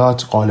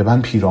واردات غالباً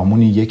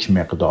پیرامون یک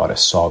مقدار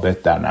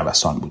ثابت در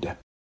نوسان بوده.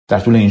 در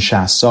طول این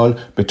 60 سال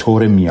به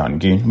طور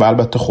میانگین و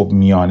البته خب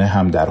میانه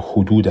هم در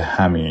حدود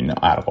همین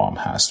ارقام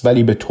هست،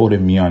 ولی به طور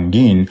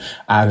میانگین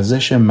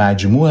ارزش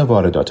مجموع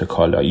واردات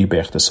کالایی به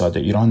اقتصاد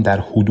ایران در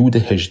حدود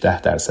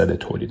 18%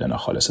 تولید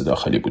ناخالص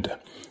داخلی بوده.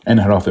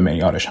 انحراف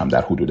معیارش هم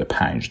در حدود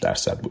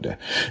 5% بوده.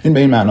 این به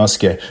این معناست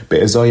که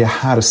به ازای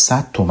هر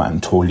 100 تومان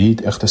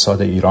تولید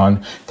اقتصاد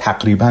ایران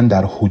تقریباً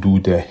در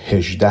حدود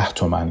 18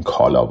 تومان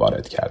کالا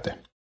وارد کرده.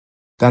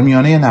 در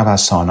میانه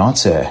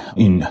نوسانات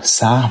این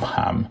سهم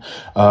هم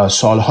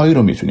سالهایی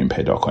رو میتونیم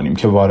پیدا کنیم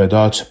که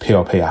واردات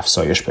پیاپی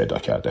افزایش پیدا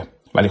کرده،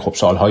 ولی خب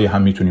سالهایی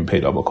هم میتونیم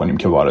پیدا بکنیم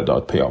که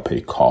واردات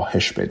پیاپی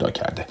کاهش پیدا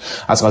کرده.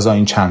 از قضا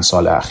این چند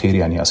سال اخیر،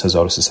 یعنی از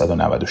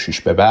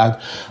 1396 به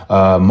بعد،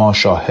 ما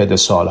شاهد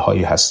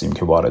سالهایی هستیم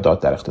که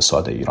واردات در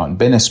اقتصاد ایران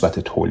به نسبت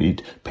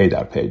تولید پی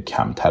در پی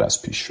کمتر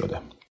از پیش شده.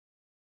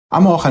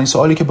 اما آخرین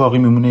سوالی که باقی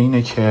میمونه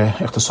اینه که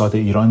اقتصاد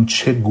ایران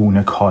چه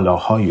گونه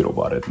کالاهایی رو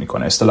وارد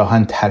میکنه؟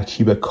 اصطلاحاً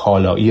ترکیب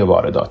کالایی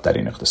واردات در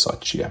این اقتصاد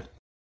چیه؟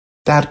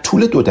 در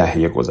طول 2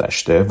 دهه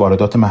گذشته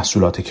واردات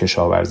محصولات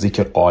کشاورزی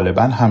که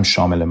غالباً هم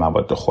شامل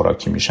مواد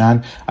خوراکی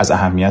میشن از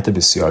اهمیت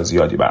بسیار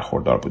زیادی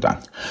برخوردار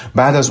بودند.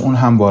 بعد از اون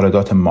هم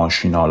واردات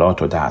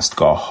ماشینالات و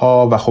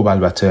دستگاه‌ها و خب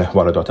البته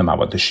واردات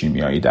مواد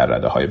شیمیایی در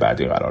رده‌های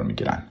بعدی قرار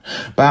میگیرن.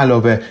 به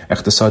علاوه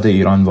اقتصاد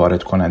ایران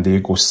وارد کننده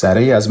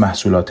گستره‌ای از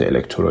محصولات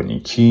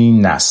الکترونیکی،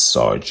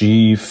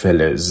 نساجی،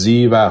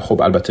 فلزی و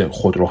خب البته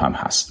خودرو هم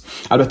هست.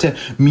 البته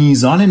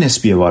میزان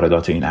نسبی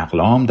واردات این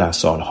اقلام در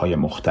سالهای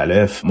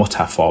مختلف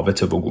متفاوت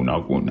متفاوته و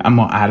گوناگون،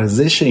 اما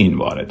ارزش این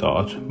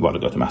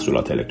واردات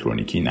محصولات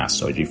الکترونیکی،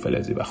 نساجی،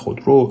 فلزی و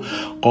خودرو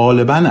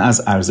غالباً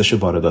از ارزش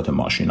واردات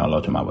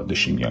ماشین‌آلات و مواد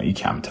شیمیایی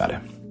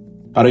کمتره.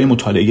 برای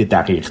مطالعه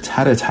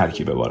دقیق‌تر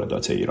ترکیب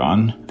واردات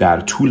ایران در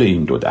طول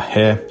این 2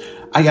 دهه،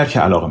 اگر که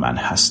علاقه‌مند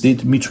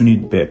هستید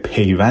میتونید به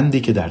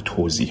پیوندی که در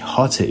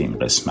توضیحات این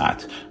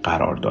قسمت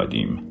قرار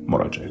دادیم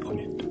مراجعه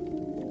کنید.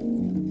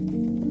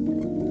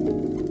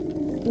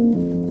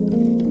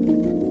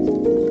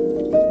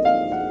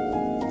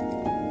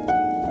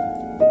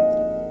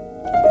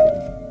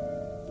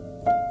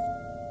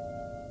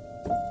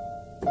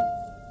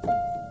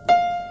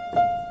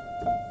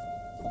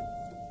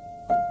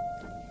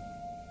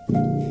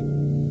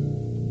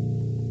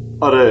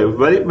 آره،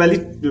 ولی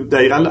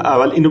دقیقاً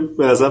اول اینو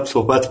به نظرم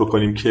صحبت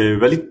بکنیم که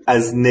ولی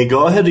از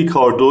نگاه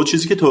ریکاردو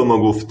چیزی که تو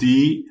ما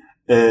گفتی،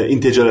 این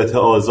تجارت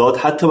آزاد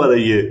حتی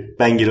برای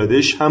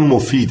بنگلادش هم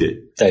مفیده.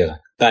 دقیقاً.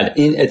 بله،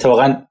 این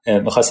اتفاقاً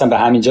می‌خواستم به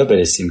همینجا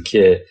برسیم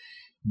که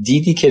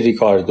دیدی که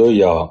ریکاردو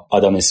یا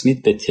آدام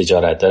اسمیت به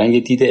تجارت دارن یه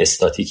دید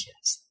استاتیکی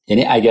هست.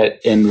 یعنی اگر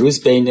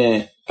امروز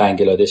بین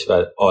بنگلادش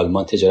و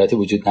آلمان تجارتی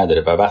وجود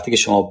نداره و وقتی که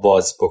شما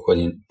باز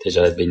بکنین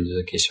تجارت بین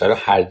دو کشورها،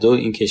 هر دو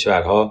این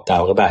کشورها در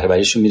واقع بهره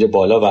وریشون میره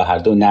بالا و هر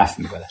دو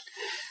نفع میبرن.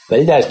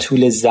 ولی در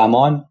طول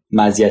زمان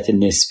مزیت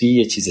نسبی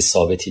یه چیز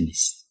ثابتی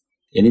نیست.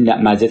 یعنی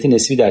مزیت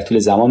نسبی در طول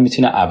زمان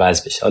میتونه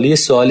عوض بشه. حالا یه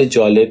سوال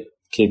جالب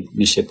که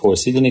میشه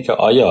پرسید اینه که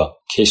آیا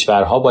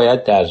کشورها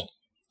باید در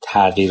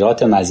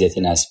تغییرات مزیت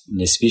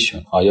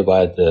نسبیشون آیا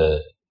باید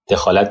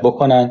دخالت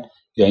بکنن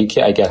یا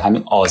اینکه اگر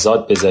همین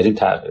آزاد بذاریم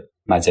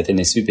مزیت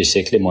نسبی به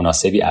شکل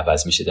مناسبی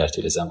عوض میشه در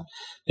طول زمان.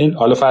 این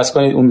حالا فرض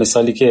کنید اون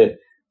مثالی که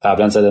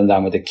قبلا زدم در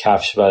مورد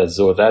کفش و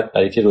ذرت،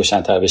 برای که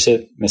روشن‌تر بشه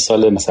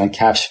مثلا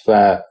کفش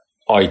و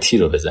آیتی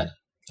رو بزنیم.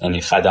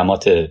 یعنی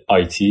خدمات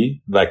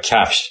آیتی و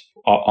کفش،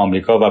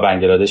 آمریکا و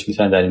بنگلادش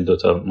میتونن در این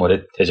دوتا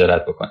مورد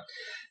تجارت بکنن.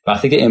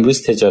 وقتی که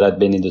امروز تجارت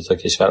بین این دوتا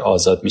کشور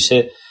آزاد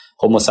میشه،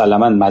 خب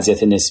مسلماً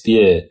مزیت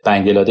نسبی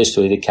بنگلادش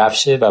تولید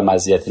کفشه و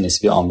مزیت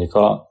نسبی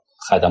آمریکا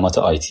خدمات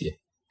آیتیه.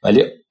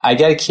 ولی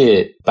اگر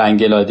که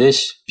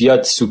بنگلادش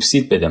بیاد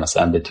سوبسید بده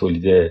مثلا به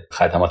تولید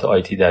خدمات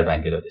آیتی در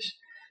بنگلادش،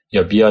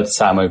 یا بیاد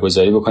سرمایه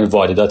گذاری بکنه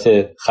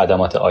واردات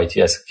خدمات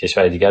آیتی از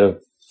کشور دیگر رو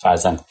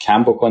فرضاً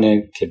کم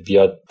بکنه، که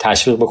بیاد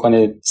تشویق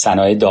بکنه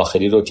صنایع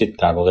داخلی رو که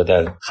در واقع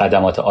در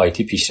خدمات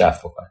آیتی پیشرفت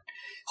بکنه،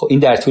 خب این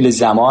در طول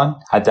زمان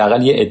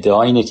حداقل یه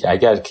ادعا اینه که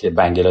اگر که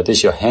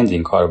بنگلادش یا هند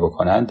این کار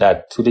بکنن،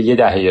 در طول 1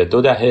 دهه یا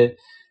 2 دهه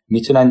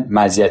میتونن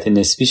مزیت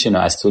نسبیشون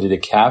رو از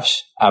تولید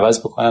کفش عوض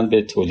بکنن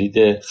به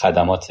تولید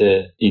خدمات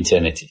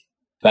اینترنتی.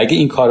 و اگه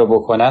این کار رو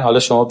بکنن، حالا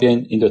شما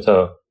بیاین این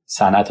دوتا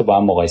صنعت رو با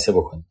هم مقایسه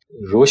بکنید.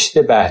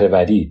 رشد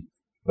بهره‌وری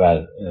و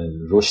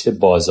رشد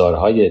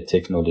بازارهای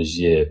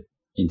تکنولوژی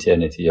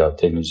اینترنتی یا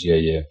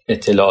تکنولوژی‌های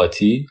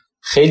اطلاعاتی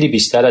خیلی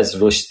بیشتر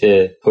از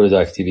رشد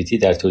پروداکتیویتی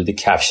در تولید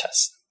کفش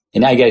هست.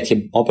 یعنی اگر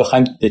که ما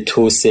بخوایم به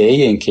توسعه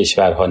این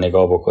کشورها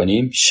نگاه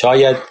بکنیم،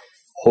 شاید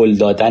هل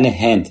دادن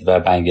هند و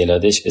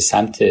بنگلادش به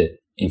سمت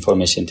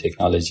اینفورمیشن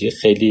تکنولوژی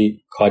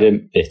خیلی کار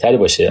بهتری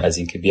باشه از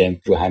اینکه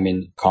بیایم رو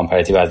همین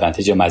کامپاراتیو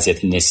ادوانتیج یا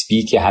مزیت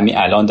نسبی که همین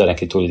الان دارن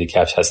که تولید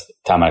کفش هست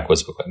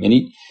تمرکز بکنیم.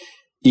 یعنی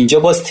اینجا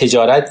باز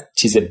تجارت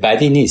چیز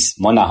بدی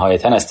نیست، ما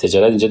نهایتا از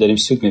تجارت اینجا داریم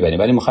سود میبریم،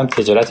 ولی میخوایم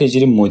تجارت رو یه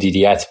جوری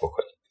مدیریت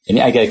بکنیم.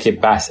 یعنی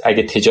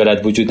اگه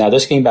تجارت وجود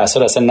نداشت که این بحثا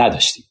رو اصلا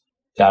نداشتیم.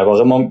 در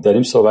واقع ما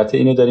داریم صحبت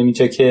اینو داریم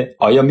اینجا که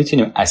آیا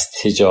میتونیم از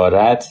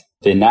تجارت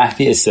به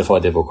نحوی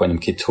استفاده بکنیم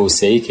که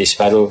توسعه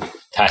کشور رو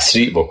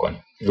تسریع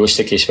بکنیم،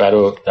 رشد کشور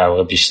رو در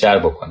واقع بیشتر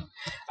بکنیم.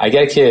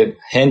 اگر که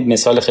هند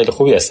مثال خیلی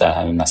خوبی است در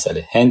همین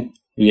مسئله. هند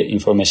روی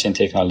اینفورمیشن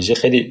تکنولوژی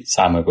خیلی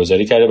سرمایه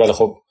گذاری کرده، ولی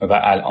خب و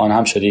الان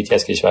هم شده یکی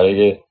از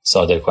کشورهای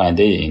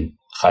صادرکننده این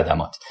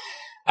خدمات.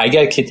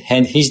 اگر که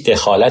هند هیچ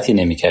دخالتی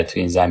نمی‌کرد تو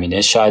این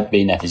زمینه، شاید به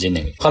این نتیجه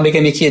نمی‌رسید. می‌خوام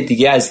بگم یکی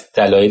دیگه از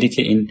دلایلی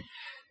که این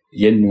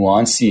یه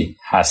نوانسی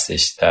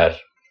هستش در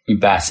این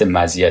بحث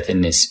مزیت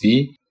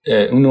نسبی،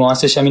 اون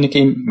نوانسش هم اینه که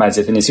این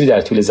مزیت نسبی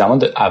در طول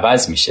زمان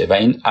عوض میشه و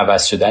این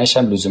عوض شدنش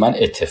هم لزوما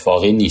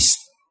اتفاقی نیست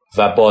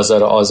و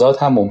بازار آزاد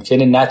هم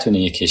ممکنه نتونه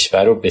یک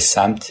کشور رو به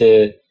سمت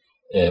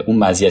اون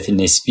مزیت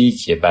نسبی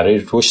که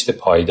برای رشد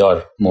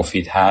پایدار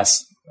مفید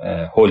هست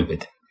هل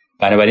بده.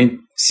 بنابراین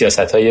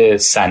سیاست‌های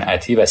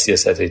صنعتی و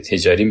سیاست‌های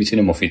تجاری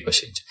میتونه مفید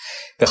باشه اینجا.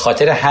 به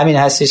خاطر همین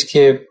هستش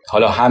که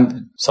حالا هم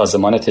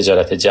سازمان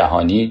تجارت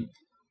جهانی،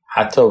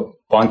 حتی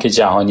بانک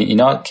جهانی،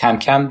 اینا کم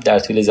کم در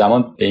طول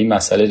زمان به این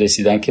مسئله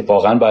رسیدن که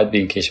واقعا باید به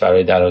این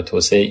کشورهای در حال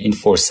توسعه این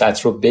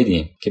فرصت رو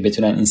بدیم که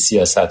بتونن این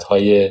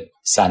سیاست‌های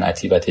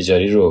صنعتی و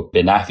تجاری رو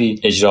به نحوی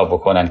اجرا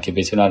بکنن که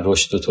بتونن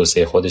رشد و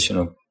توسعه خودشون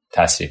رو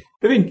تسریع.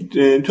 ببین،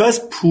 تو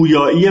از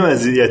پویایی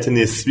مزیت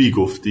نسبی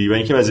گفتی و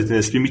اینکه مزیت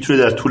نسبی میتونه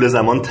در طول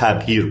زمان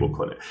تغییر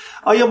بکنه.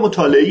 آیا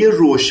مطالعه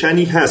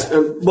روشنی هست؟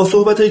 با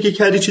صحبتایی که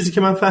کردی چیزی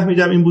که من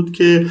فهمیدم این بود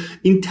که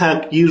این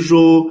تغییر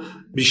رو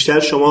بیشتر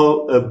شما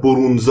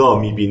برونزا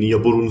میبینی یا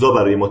برونزا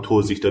برای ما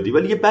توضیح دادی،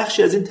 ولی یه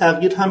بخشی از این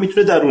تغییر هم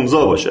میتونه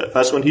درونزا باشه.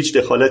 فرض کن هیچ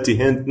دخالتی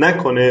هند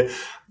نکنه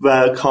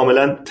و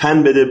کاملا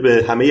تن بده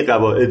به همه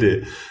قواعد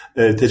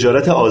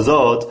تجارت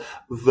آزاد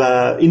و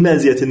این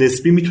مزیت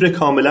نسبی میتونه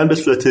کاملا به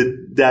صورت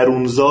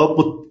درونزا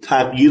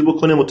تغییر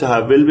بکنه،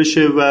 متحول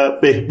بشه و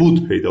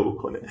بهبود پیدا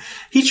بکنه.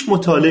 هیچ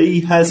مطالعه‌ای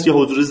هست یا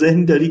حضور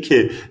ذهنی داری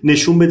که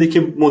نشون بده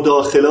که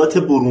مداخلات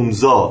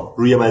برونزا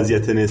روی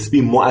مزیت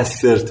نسبی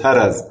مؤثرتر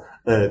از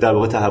در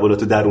واقع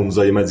تحولات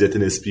درونزای مزیت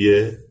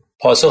نسبیه؟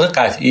 پاسخ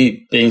قطعی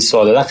به این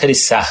سوال دادن خیلی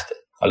سخته.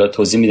 حالا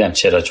توضیح میدم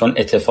چرا. چون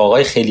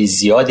اتفاقای خیلی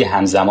زیادی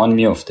همزمان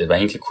میفته و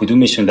اینکه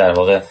کدومشون در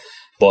واقع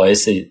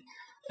باعث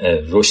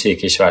رشد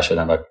کشور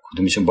شدن و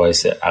کدومشون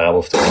باعث عقب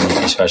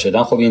افتادن کشور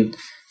شدن، خب این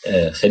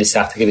خیلی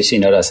سخته که بشه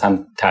اینا رو از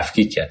هم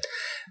تفکیک کرد.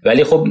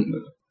 ولی خب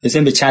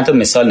بزنیم به چند تا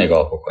مثال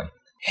نگاه بکنیم.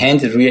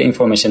 هند روی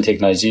اینفورمیشن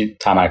تکنولوژی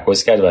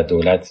تمرکز کرد و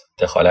دولت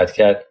دخالت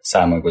کرد،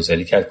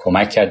 سرمایه‌گذاری کرد،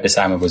 کمک کرد به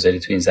سرمایه‌گذاری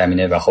تو این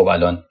زمینه و خب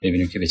الان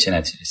می‌بینیم که به چه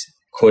نتیجه رسید.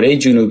 کره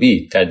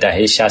جنوبی در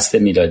دهه 60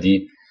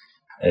 میلادی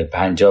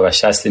 50 و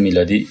 60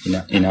 میلادی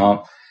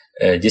اینا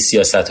یه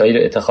سیاستایی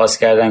رو اتخاذ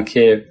کردن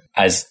که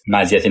از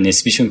مزیت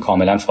نسبیشون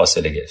کاملا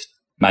فاصله گرفت.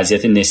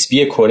 مزیت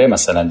نسبی کره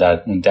مثلا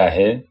در اون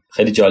دهه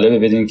خیلی جالبه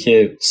بدونیم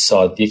که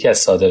یکی از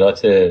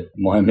صادرات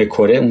مهم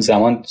کره اون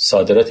زمان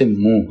صادرات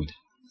مو بود،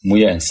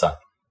 موی انسان.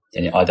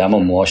 یعنی آدما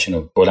موهاشون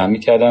رو بلند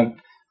می‌کردن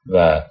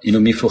و اینو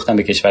می‌فروختن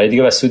به کشورهای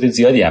دیگه و سود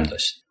زیادی هم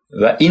داشت.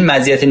 و این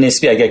مزیت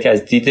نسبی اگر که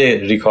از دید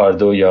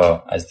ریکاردو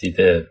یا از دید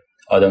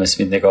آدم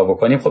اسمیت نگاه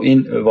بکنیم، خب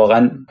این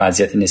واقعا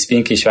مزیت نسبی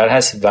این کشور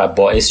هست و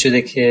باعث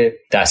شده که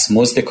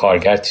دستمزد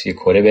کارگر توی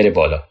کره بره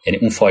بالا. یعنی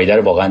اون فایده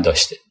رو واقعا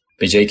داشته.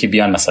 به جایی که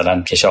بیان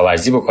مثلا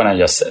کشاورزی بکنن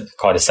یا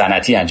کار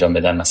صنعتی انجام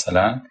بدن،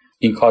 مثلا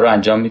این کار رو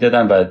انجام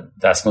میدادن و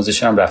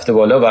دستمزدشون هم رفته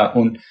بالا و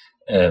اون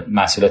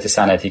محصولات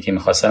صنعتی که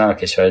می‌خواستن هم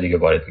کشور دیگه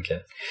وارد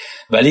می‌کرد.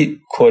 ولی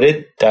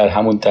کره در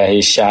همون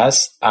دهه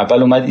 60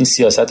 اول اومد این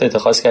سیاست رو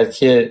اتخاذ کرد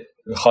که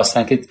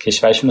خواستن که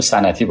کشورشون رو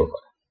صنعتی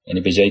بکنن.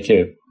 یعنی به جایی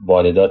که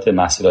واردات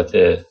محصولات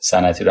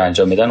صنعتی رو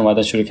انجام بدن،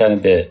 اومدن شروع کردن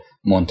به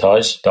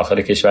مونتاژ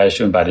داخل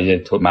کشورشون،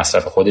 برای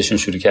مصرف خودشون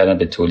شروع کردن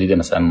به تولید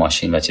مثلا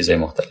ماشین و چیزهای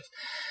مختلف.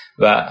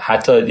 و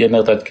حتی یه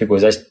مقدار که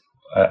گذشت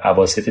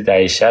اواسط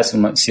دهه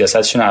 60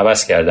 سیاستشون رو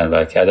عوض کردن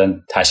و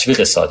کردن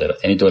تشویق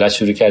صادرات. یعنی دولت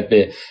شروع کرد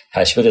به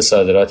تشویق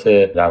صادرات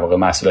در واقع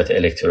محصولات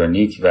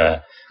الکترونیک و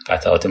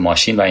قطعات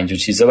ماشین و اینجور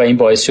چیزا و این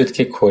باعث شد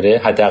که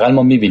کره، حداقل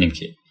ما می‌بینیم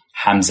که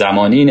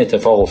همزمانی این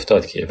اتفاق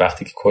افتاد که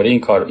وقتی که کره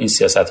این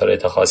سیاست‌ها رو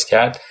اتخاذ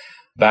کرد،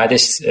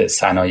 بعدش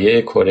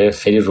صنایع کره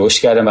خیلی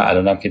رشد کردن و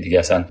الان هم که دیگه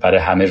اصلا برای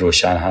همه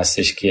روشن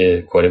هستش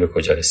که کره به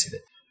کجا رسیده.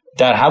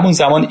 در همون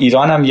زمان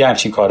ایران هم یه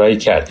همچین کارهایی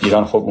کرد.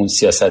 ایران خب اون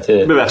سیاست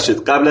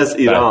قبل از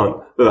ایران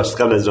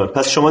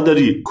پس شما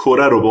داری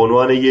کره رو به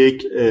عنوان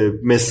یک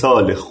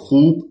مثال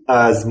خوب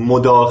از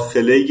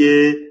مداخله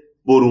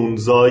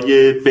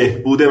برونزای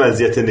بهبود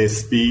مزیت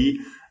نسبی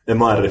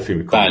معرفی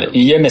میکنی. بله،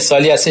 این یه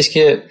مثالی هستش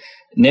که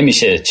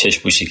نمیشه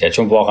چشم‌پوشی کرد،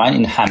 چون واقعا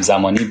این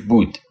همزمانی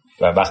بود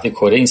و وقتی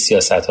کره این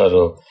سیاست‌ها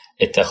رو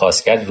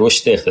اتخاذ کرد،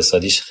 رشد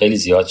اقتصادیش خیلی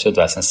زیاد شد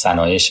و اصلا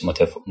صنایعش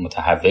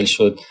متحول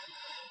شد.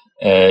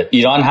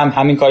 ایران هم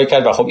همین کاری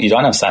کرد و خب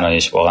ایران هم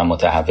صنایعش واقعا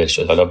متحول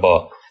شد. حالا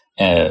با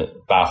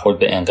برخورد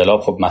به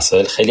انقلاب خب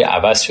مسائل خیلی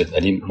عوض شد،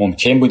 ولی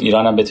ممکن بود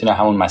ایران هم بتونه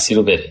همون مسیر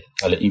رو بره.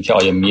 حالا اینکه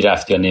آیا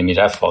میرفت یا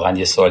نمیرفت واقعا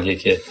یه سوالیه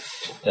که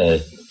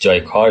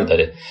جای کار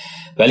داره.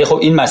 ولی خب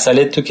این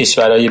مسئله تو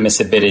کشورهای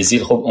مثل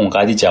برزیل خب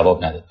اونقدی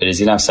جواب نداد.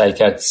 برزیل هم سعی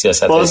کرد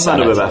سیاست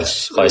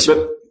صنعتی.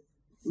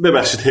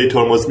 ببخشید هی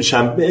ترمز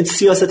میشم.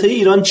 سیاست‌های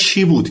ایران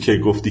چی بود که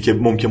گفتی که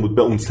ممکن بود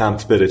به اون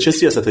سمت بره؟ چه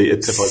سیاست‌هایی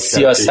اتخاذ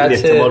کرد؟ این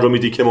احتمال رو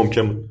میدی که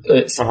ممکن بود.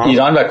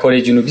 ایران و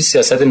کره جنوبی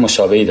سیاست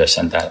مشابهی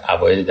داشتن در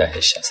اوایل دهه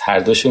 60. هر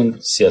دوشون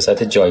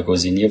سیاست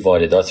جایگزینی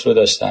واردات رو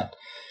داشتن.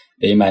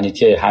 به این معنی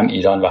که هم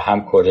ایران و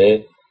هم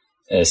کره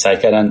سعی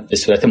کردن به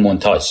صورت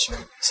مونتاژ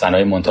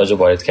صنایع مونتاژ رو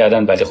وارد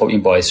کردن، ولی خب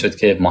این باعث شد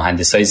که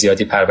مهندسای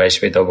زیادی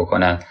پرورش پیدا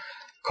بکنن،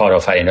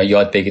 کارآفرینا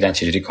یاد بگیرن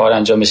چجوری کار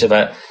انجام بشه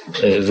و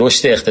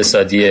رشد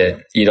اقتصادی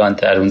ایران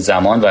در اون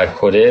زمان و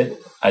کره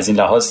از این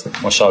لحاظ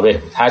مشابه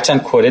بود.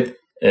 هرچند کره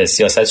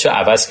سیاستشو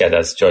عوض کرد،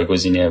 از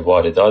جایگزینی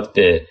واردات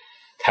به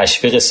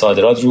تشویق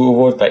صادرات رو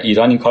آورد و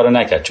ایران این کارو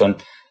نکرد، چون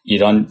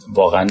ایران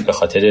واقعا به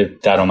خاطر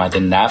درآمد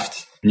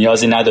نفت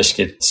نیازی نداشت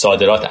که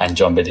صادرات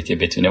انجام بده که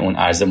بتونه اون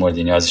ارز مورد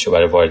نیازش رو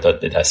برای واردات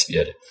به دست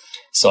بیاره.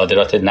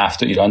 صادرات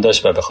نفت و ایران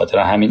داشت و به خاطر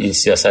همین این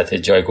سیاست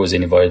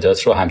جایگزینی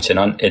واردات رو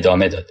همچنان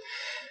ادامه داد.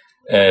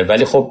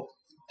 ولی خب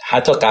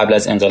حتی قبل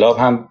از انقلاب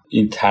هم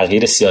این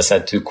تغییر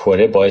سیاست توی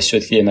کره باعث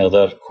شد که یه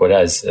مقدار کره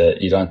از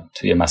ایران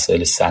توی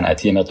مسائل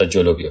صنعتی یه مقدار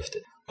جلو بیفته.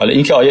 حالا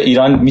اینکه آیا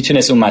ایران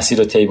میتونست اون مسیر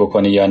رو طی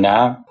بکنه یا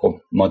نه، خب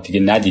ما دیگه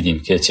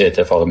ندیدیم که چه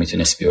اتفاقی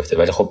میتونست بیفته،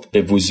 ولی خب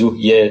به وضوح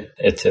یه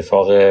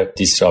اتفاق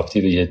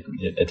دیسراپتیو، یه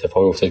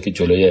اتفاقی افتاد که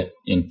جلوی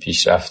این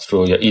پیشرفت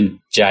رو یا این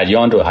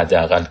جریان رو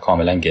حداقل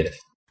کاملا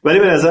گرفت. ولی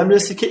به نظر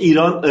میرسه که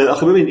ایران،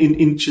 آخه ببین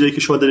این چیزایی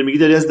که شما داری میگی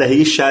داری از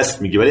دهه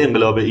 60 میگی، ولی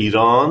انقلاب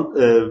ایران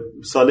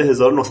سال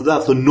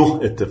 1979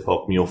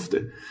 اتفاق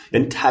میفته،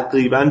 یعنی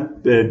تقریبا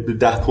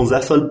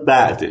 10-15 سال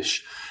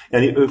بعدش.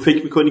 یعنی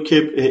فکر میکنی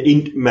که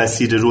این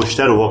مسیر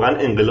رشد رو واقعا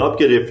انقلاب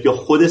گرفت یا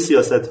خود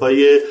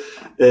سیاست‌های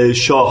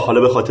شاه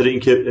حالا به خاطر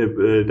اینکه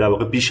در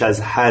واقع بیش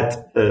از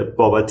حد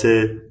بابت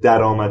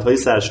درآمدهای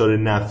سرشار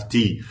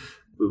نفتی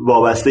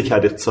وابسته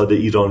کرد اقتصاد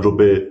ایران رو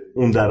به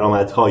اون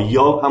درآمدها،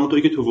 یا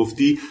همونطوری که تو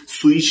گفتی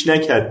سویچ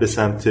نکرد به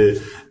سمت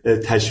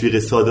تشویق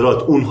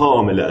صادرات، اونها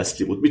عامل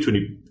اصلی بود. میتونی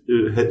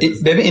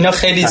ببین اینا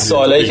خیلی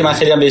سوالایی که من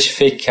خیلی هم بهش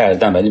فکر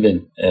کردم ولی به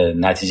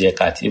نتیجه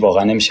قطعی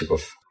واقعا نمیشه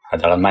گفت.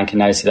 حداقل من که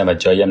نرسیدم و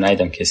جایی هم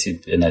ندیدم کسی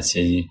به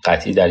نتیجه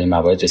قطعی در این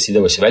موارد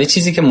رسیده باشه. ولی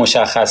چیزی که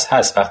مشخص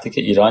هست وقتی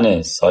که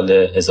ایران سال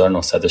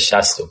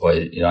 1960 رو با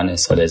ایران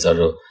سال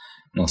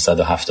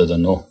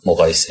 1979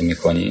 مقایسه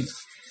می‌کنیم،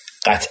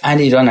 قطعا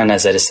ایران از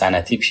نظر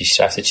صنعتی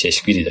پیشرفت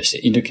چشمگیری داشته.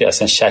 اینو که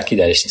اصلا شکی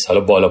درش نیست.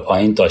 حالا بالا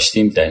پایین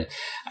داشتیم، در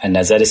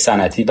نظر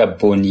صنعتی و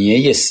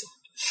بنیه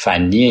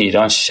فنی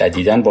ایران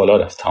شدیداً بالا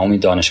رفت. تمام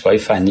دانشگاه‌های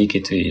فنی که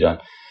توی ایران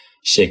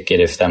شکل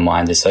گرفتن،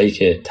 مهندسایی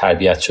که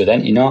تربیت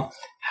شدن، اینا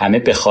همه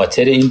به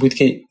خاطر این بود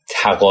که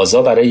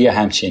تقاضا برای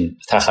همچین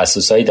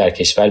تخصصایی در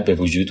کشور به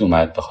وجود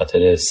اومد، به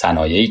خاطر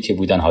صنایعی که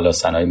بودن، حالا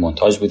صنایع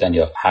مونتاژ بودن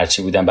یا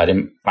هرچی بودن،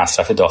 برای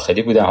مصرف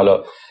داخلی بودن،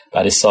 حالا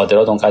برای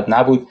صادرات اونقدر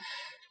نبود.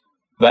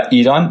 و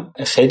ایران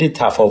خیلی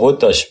تفاوت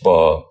داشت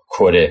با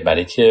کره،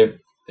 برای که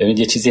ببینید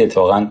یه چیزی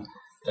اتفاقا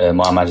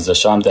محمد رضا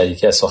شاه هم در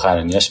یکی از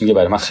سخنرانیاش میگه،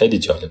 برای من خیلی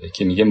جالبه،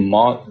 که میگه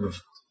ما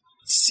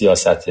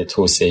سیاست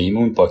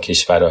توسعه‌ایمون با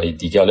کشورهای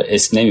دیگه، حالا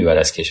اسم نمیبره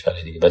از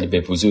کشورهای دیگه، ولی به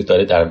وضوح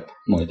داره در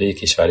مورد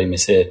کشورهای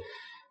مثل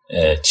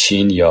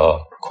چین یا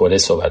کره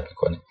صحبت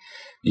میکنه.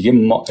 میگه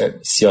ما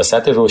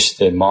سیاست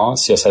رشد ما،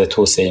 سیاست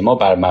توسعه ما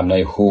بر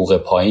مبنای حقوق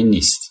پایین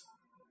نیست.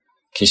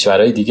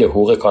 کشورهای دیگه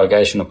حقوق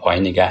کارگرشون رو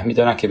پایین نگه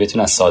میدارن که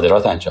بتونن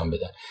صادرات انجام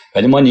بدن،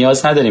 ولی ما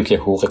نیاز نداریم که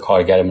حقوق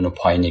کارگرمون رو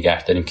پایین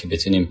نگه داریم که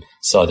بتونیم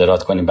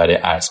صادرات کنیم برای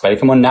ارز، برای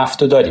که ما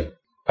نفت رو داریم.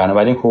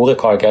 بنابراین حقوق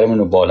کارگرمون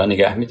رو بالا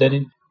نگه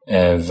میداریم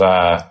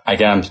و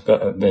اگر هم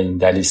به این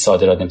دلیل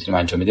صادرات نمیتونیم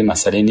انجام بدیم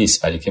مسئله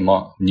نیست، ولی که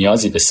ما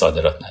نیازی به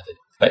صادرات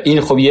نداریم. و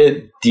این خب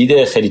یه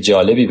دید خیلی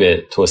جالبی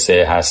به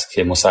توسعه هست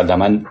که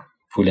مسلماً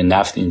پول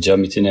نفت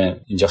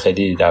اینجا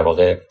خیلی در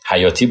واقع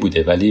حیاتی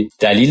بوده، ولی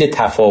دلیل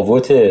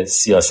تفاوت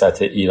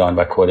سیاست ایران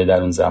و کره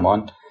در اون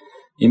زمان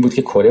این بود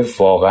که کره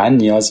واقعا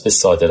نیاز به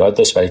صادرات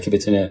داشت برای که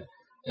بتونه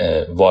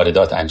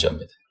واردات انجام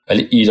بده،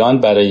 ولی ایران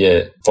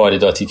برای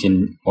وارداتی که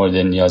مورد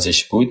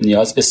نیازش بود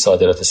نیاز به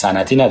صادرات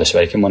صنعتی نداشت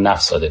برای که ما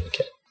نفت صادر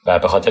می‌کرد و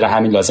به خاطر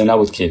همین لازم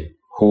نبود که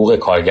حقوق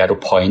کارگر رو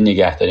پایین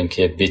نگه داریم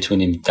که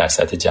بتونیم در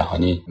سطح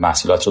جهانی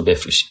محصولات رو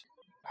بفروشیم.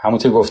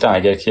 همونطور گفتم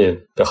اگر که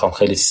بخوام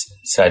خیلی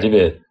سریع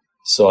به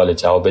سوال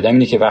جواب بدم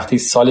اینه که وقتی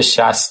سال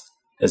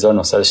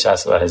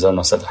 1960 و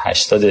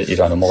 1980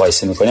 ایران رو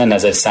مقایسه می‌کنی، از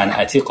نظر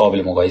صنعتی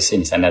قابل مقایسه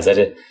نیست، از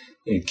نظر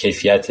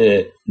کیفیت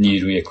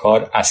نیروی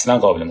کار اصلا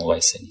قابل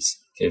مقایسه نیست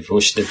که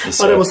رشد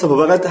بسیار. آره مصطفی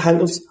فقط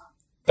هنوز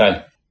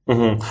بله.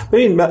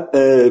 ببین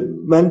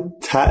من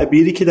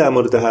تعبیری که در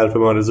مورد حرف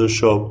رضا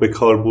شاه به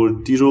کار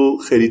بردی رو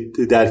خیلی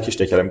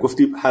درکش نکردم.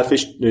 گفتی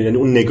حرفش یعنی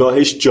اون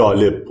نگاهش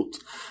جالب بود.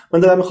 من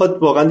دارم میخواد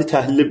واقعا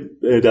تحلیل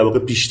در واقع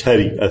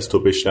بیشتری از تو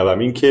بشنوم،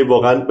 این که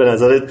واقعا به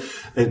نظرت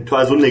تو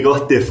از اون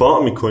نگاه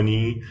دفاع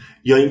میکنی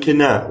یا اینکه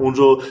نه اون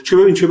رو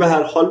چون به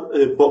هر حال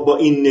با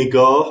این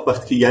نگاه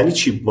وقتی یعنی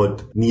چی ما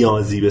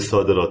نیازی به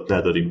صادرات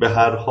نداریم، به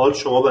هر حال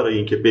شما برای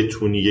اینکه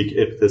بتونی یک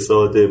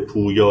اقتصاد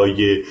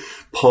پویای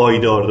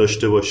پایدار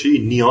داشته باشی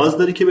نیاز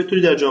داری که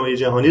بتونی در جامعه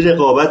جهانی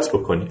رقابت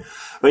بکنی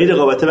و این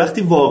رقابت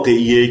وقتی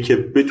واقعیه که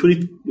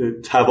بتونی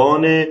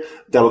توان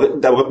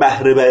در واقع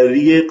بهره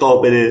بری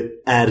قابل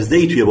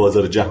عرضه‌ای توی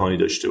بازار جهانی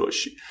داشته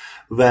باشی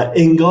و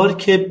انگار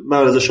که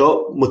رضا شاه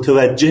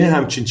متوجه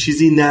همچین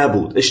چیزی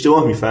نبود.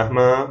 اشتباه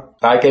میفهمم؟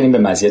 برگردیم به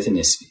مزیت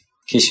نسبی.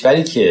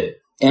 کشوری که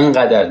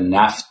اینقدر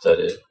نفت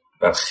داره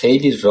و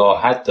خیلی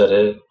راحت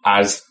داره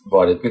ارز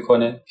وارد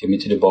میکنه که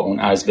میتونه با اون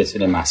ارز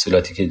بتونه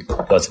محصولاتی که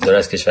لازم داره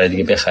از کشور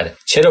دیگه بخره،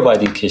 چرا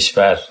باید این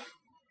کشور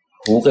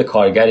حقوق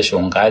کارگرش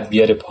اونقدر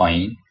بیاره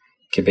پایین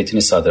که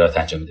بتونه صادرات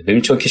انجام بده؟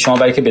 ببین چون که شما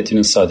برای که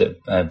بتونین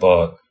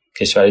با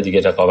کشور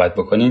دیگه رقابت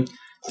بکنین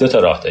دو تا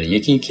راه داره.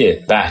 یکی این که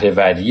بهره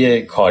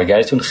وری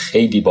کارگرتون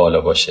خیلی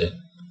بالا باشه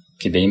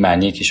که به این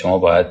معنیه که شما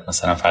باید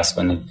مثلا فرض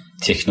کنید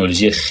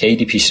تکنولوژی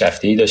خیلی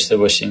پیشرفته‌ای داشته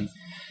باشین،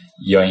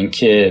 یا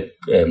اینکه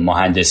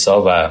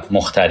مهندسا و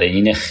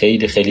مخترعین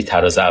خیلی خیلی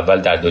تراز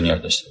اول در دنیا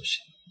داشته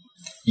باشین،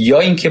 یا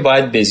اینکه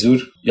باید به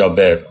زور یا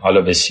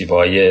به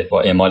شیوه‌های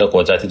با اعمال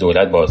قدرت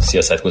دولت، با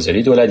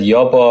سیاست‌گذاری دولت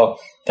یا با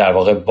در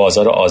واقع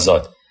بازار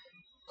آزاد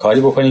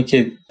کاری بکنین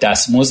که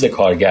دستمزد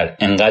کارگر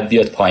انقدر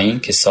بیاد پایین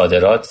که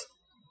صادرات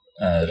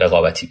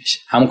رقابتی بشه.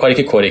 همون کاری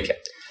که کره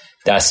کرد.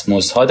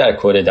 دستمزدها در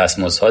کره،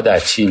 دستمزدها در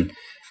چین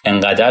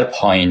انقدر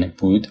پایین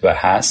بود و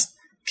هست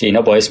که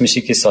اینا باعث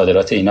میشه که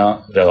صادرات اینا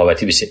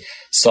رقابتی بشه.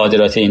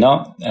 صادرات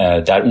اینا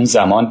در اون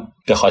زمان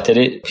به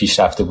خاطر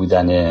پیشرفته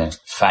بودن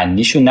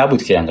فنیشون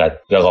نبود که انقدر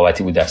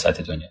رقابتی بود در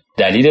سطح دنیا.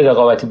 دلیل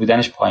رقابتی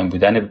بودنش پایین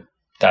بودن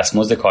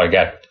دستمزد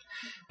کارگر بود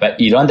و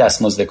ایران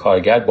دستمزد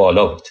کارگر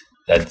بالا بود.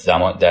 در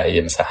زمان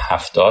دهه مثلا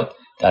 70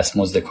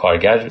 دستمزد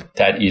کارگر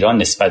در ایران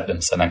نسبت به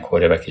مثلا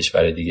کره و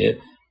کشور دیگه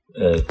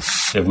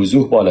به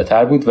وضوح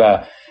بالاتر بود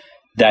و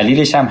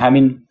دلیلش هم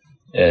همین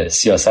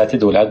سیاست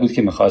دولت بود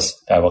که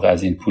میخواست در واقع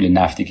از این پول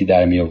نفتی که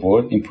در می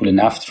آورد این پول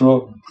نفت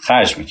رو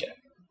خرج میکرد،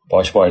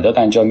 باهاش واردات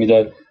انجام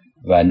میداد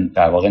و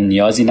در واقع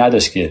نیازی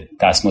نداشت که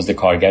دستمزد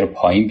کارگر رو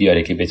پایین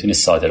بیاره که بتونه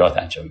صادرات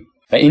انجام بده.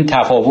 و این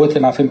تفاوت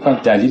من فکر می‌کنم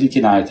دلیلی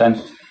که نهایتاً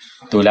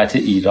دولت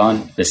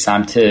ایران به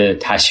سمت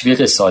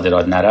تشویق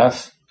صادرات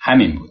نرفت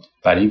همین بود،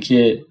 برای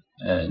اینکه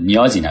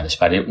نیازی نداشت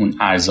برای اون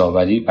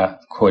ارزآوری و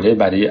کره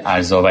برای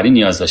ارزآوری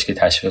نیاز داشت که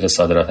تشویق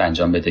صادرات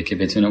انجام بده که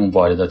بتونه اون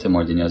واردات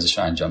مورد نیازش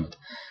رو انجام بده.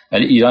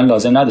 ولی ایران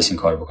لازم نداشت این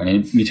کارو بکنه،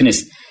 یعنی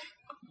میتونست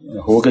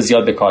حقوق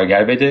زیاد به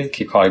کارگر بده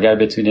که کارگر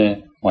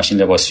بتونه ماشین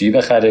لباسشویی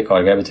بخره،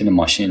 کارگر بتونه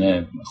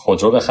ماشین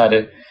خودرو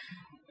بخره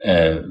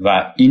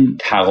و این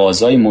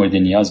تقاضای مورد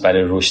نیاز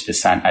برای رشد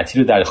صنعتی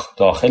رو در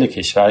داخل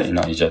کشور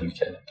اینا ایجاد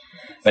می‌کرد.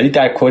 ولی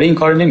در کره این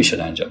کارو نمی‌شد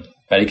انجام داد،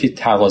 برای که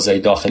تقاضای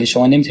داخلی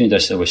شما نمیتونی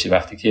داشته باشی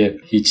وقتی که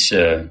هیچ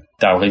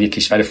در واقع یک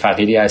کشور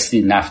فقیری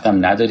هستی،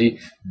 نفتم نداری،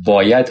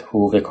 باید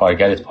حقوق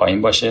کارگرت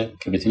پایین باشه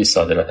که بتونی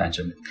صادرات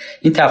انجام بدی.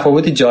 این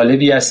تفاوت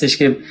جالبی هستش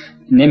که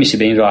نمیشه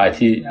به این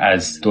راحتی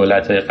از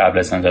دولت قبل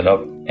از انقلاب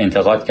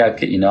انتقاد کرد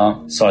که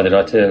اینا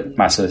صادرات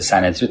محصولات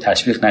صنعتی رو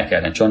تشویق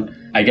نکردن، چون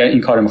اگر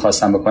این کارو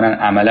می‌خواستن بکنن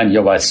عملاً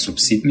یا باید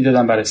سوبسید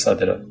میدادن برای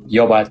صادرات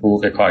یا باید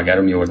حقوق کارگر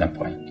رو میوردن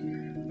پایین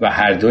و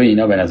هر دوی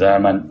اینا به نظر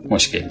من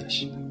مشکل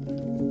داشت.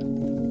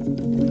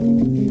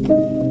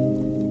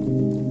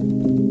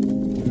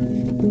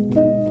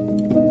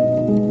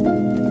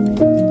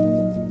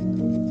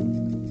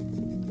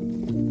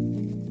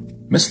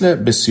 مثل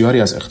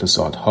بسیاری از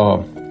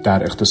اقتصادها،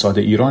 در اقتصاد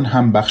ایران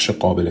هم بخش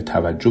قابل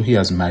توجهی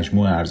از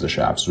مجموع ارزش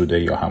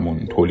افزوده یا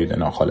همون تولید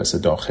ناخالص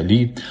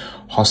داخلی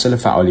حاصل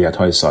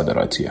فعالیت‌های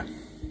صادراتیه.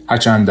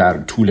 هرچند در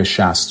طول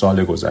 60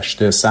 سال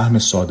گذشته سهم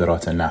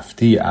صادرات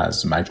نفتی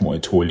از مجموع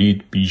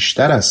تولید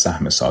بیشتر از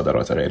سهم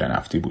صادرات غیر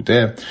نفتی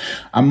بوده،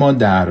 اما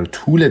در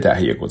طول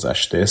دهه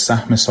گذشته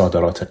سهم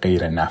صادرات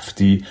غیر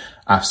نفتی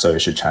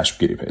افزایش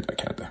چشمگیری پیدا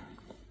کرده.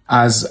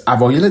 از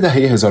اوایل دهه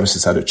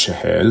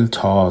 1340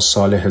 تا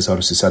سال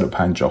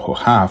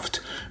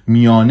 1357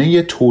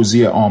 میانه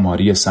توزیع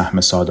آماری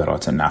سهم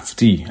صادرات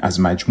نفتی از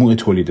مجموع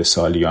تولید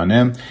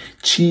سالیانه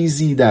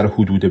چیزی در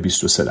حدود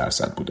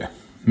 23% بوده.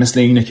 مثل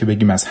اینه که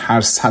بگیم از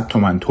هر 100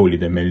 تومن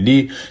تولید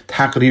ملی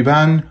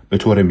تقریباً به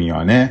طور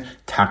میانه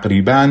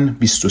تقریباً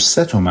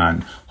 23 تومن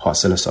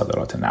حاصل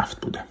صادرات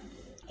نفت بوده.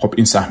 خب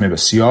این سهم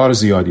بسیار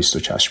زیادی است و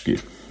چشمگیر.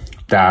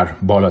 در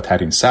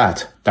بالاترین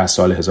سطح در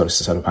سال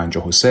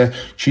 1353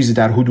 چیزی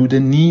در حدود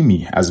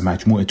نیمی از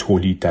مجموع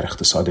تولید در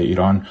اقتصاد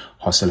ایران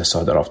حاصل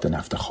صادرات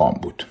نفت خام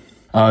بود.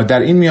 در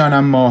این میان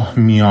اما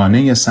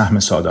میانه سهم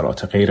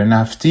صادرات غیر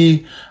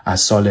نفتی از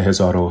سال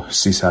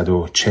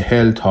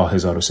 1340 تا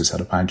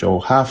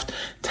 1357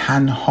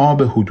 تنها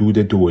به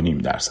حدود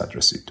 2.5%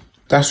 رسید.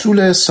 در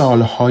طول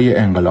سالهای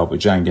انقلاب و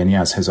جنگ، یعنی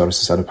از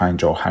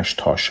 1358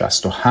 تا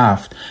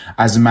 67،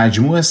 از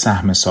مجموع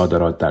سهم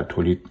صادرات در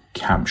تولید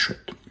کم شد.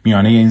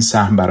 میانه این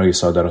سهم برای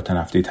صادرات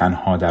نفتی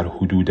تنها در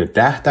حدود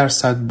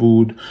 10%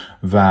 بود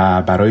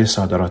و برای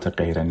صادرات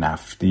غیر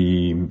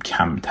نفتی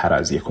کمتر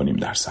از 1.5%.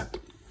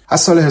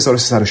 از سال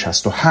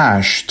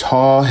 1368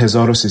 تا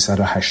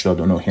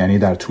 1389، یعنی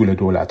در طول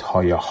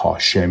دولت‌های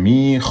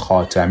هاشمی،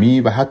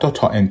 خاتمی و حتی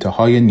تا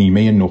انتهای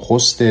نیمه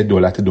نخست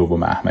دولت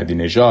دوم احمدی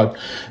نژاد،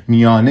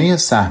 میانه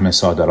سهم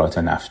صادرات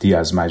نفتی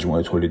از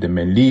مجموع تولید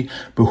ملی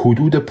به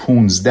حدود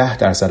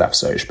 15%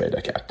 افزایش پیدا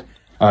کرد.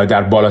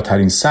 در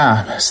بالاترین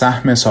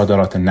سهم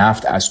صادرات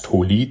نفت از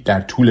تولید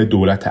در طول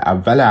دولت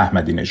اول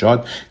احمدی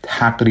نژاد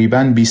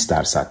تقریباً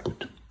 20%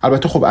 بود.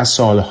 البته خب از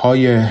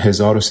سالهای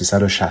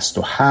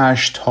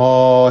 1368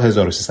 تا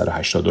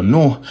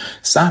 1389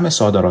 سهم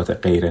صادرات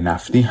غیر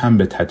نفتی هم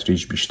به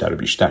تدریج بیشتر و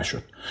بیشتر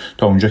شد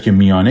تا اونجا که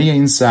میانه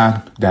این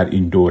سهم در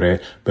این دوره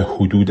به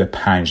حدود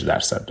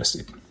 5%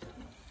 رسید.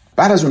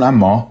 بعد از اون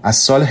اما از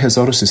سال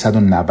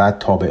 1390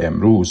 تا به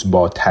امروز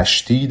با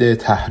تشدید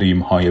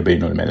تحریم‌های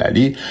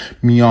بین‌المللی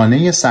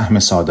میانه سهم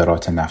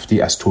صادرات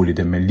نفتی از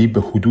تولید ملی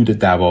به حدود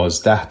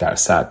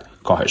 12%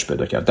 کاهش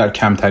پیدا کرد. در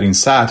کمترین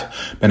سطح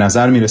به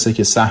نظر میرسه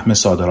که سهم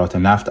صادرات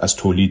نفت از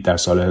تولید در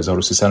سال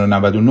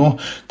 1399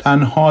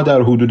 تنها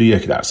در حدود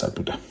 1%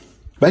 بوده.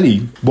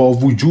 ولی با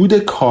وجود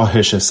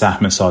کاهش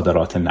سهم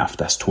صادرات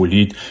نفت از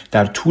تولید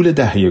در طول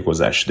دهه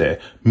گذشته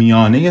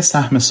میانه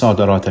سهم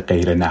صادرات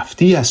غیر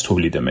نفتی از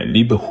تولید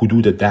ملی به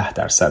حدود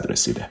 10%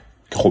 رسیده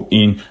که خب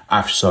این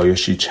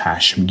افزایشی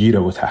چشمگیر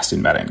و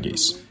تحسین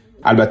برانگیز.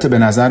 البته به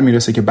نظر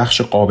میرسه که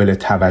بخش قابل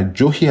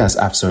توجهی از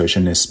افزایش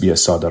نسبی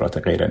صادرات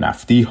غیر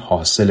نفتی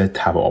حاصل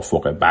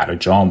توافق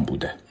برجام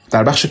بوده.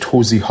 در بخش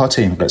توضیحات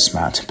این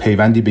قسمت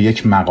پیوندی به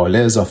یک مقاله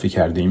اضافه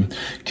کردیم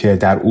که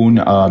در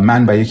اون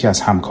من و یکی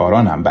از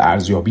همکارانم به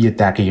ارزیابی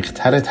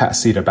دقیق‌تر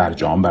تأثیر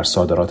برجام بر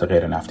صادرات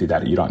غیر نفتی در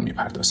ایران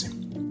میپردازیم.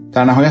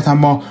 در نهایت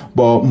اما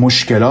با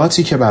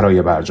مشکلاتی که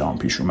برای برجام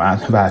پیش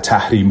اومد و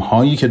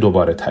تحریم‌هایی که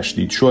دوباره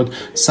تشدید شد،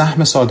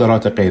 سهم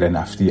صادرات غیر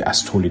نفتی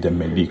از تولید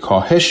ملی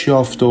کاهش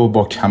یافت و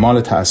با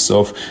کمال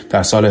تأسف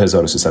در سال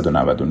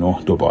 1399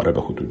 دوباره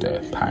به حدود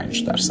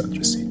 5%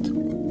 رسید.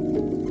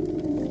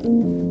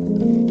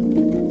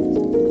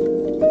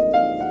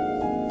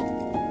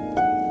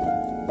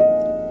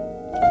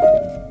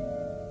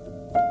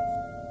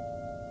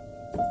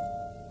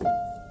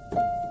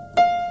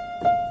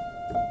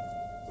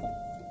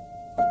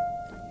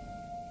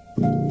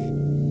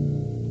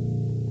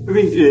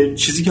 ببین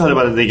چیزی که حالا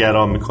من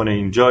نگران میکنه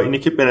اینجا اینه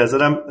که به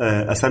نظرم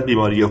اصلا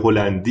بیماری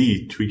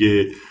هلندی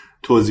توی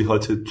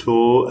توضیحات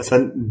تو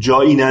اصلا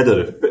جایی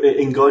نداره،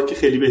 انگار که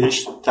خیلی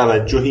بهش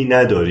توجهی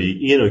نداری.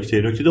 این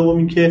نکته دوم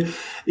این که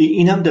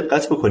اینم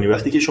دقت بکنی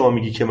وقتی که شما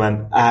میگی که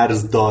من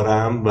ارز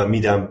دارم و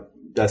میدم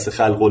دست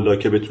خلق الله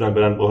که بتونن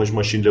برن باهاش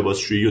ماشین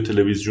لباسشویی و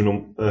تلویزیون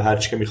و هر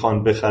چی که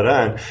میخوان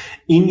بخرن،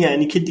 این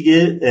یعنی که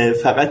دیگه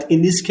فقط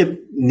این نیست که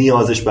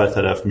نیازش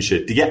برطرف میشه،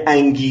 دیگه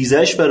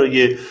انگیزش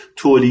برای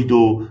تولید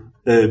و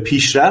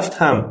پیشرفت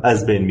هم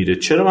از بین میره.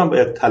 چرا من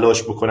باید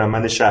تلاش بکنم،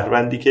 من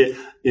شهروندی که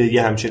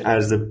یه همچین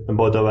ارز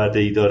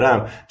بادآورده‌ای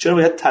دارم، چرا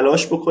باید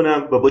تلاش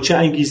بکنم و با چه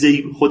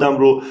انگیزه‌ای خودم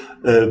رو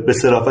به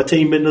صرافت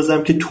این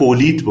بندازم که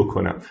تولید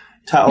بکنم؟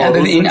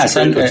 این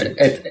اصلا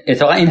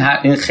اتفاقا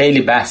این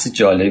خیلی بحث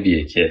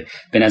جالبیه که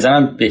به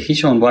نظرم به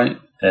هیچ عنوان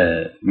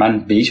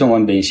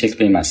به این شکل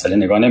به این مسئله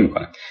نگاه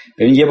نمی‌کنم.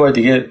 ببین یه بار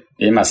دیگه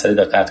به این مسئله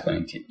دقت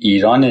کنیم که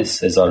ایران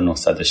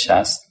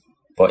 1960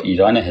 با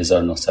ایران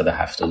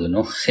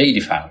 1979 خیلی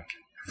فرق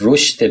کرد.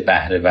 رشد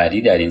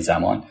بهره‌وری در این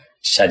زمان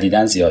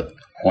شدیداً زیاد بود.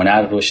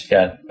 هنر رشد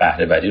کرد،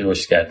 بهره‌وری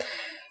رشد کرد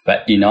و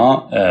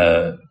اینا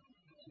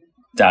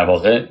در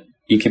واقع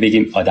این که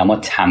بگیم آدما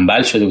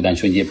تنبل شده بودن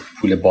چون یه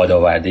پول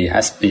بادآورده‌ای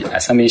هست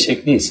اصلا به این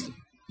شکل نیست.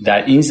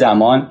 در این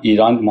زمان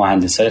ایران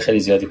مهندسای خیلی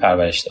زیادی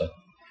پرورش داد،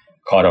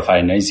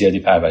 کارآفرینای زیادی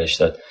پرورش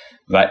داد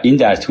و این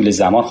در طول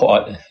زمان خب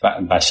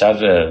بشر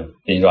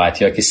به این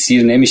راحتی‌ها که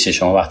سیر نمیشه.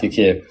 شما وقتی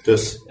که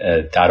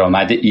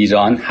درآمد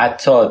ایران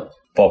حتی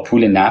با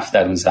پول نفت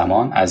در اون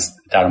زمان از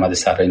درآمد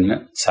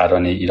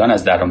سرانه ایران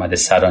از درآمد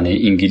سرانه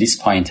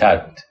انگلیس پایین‌تر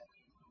بود.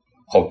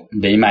 خب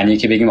به این معنیه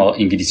که بگیم آقا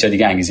انگلیسی‌ها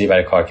دیگه انگیزه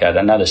برای کار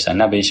کردن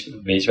نداشتن، نه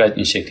به هیچ وجه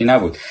این شکلی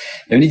نبود.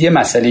 ببینید یه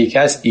مسئله‌ای که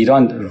از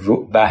ایران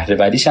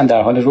بهره‌وریش هم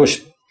در حال رشد،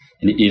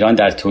 یعنی ایران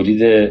در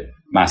تولید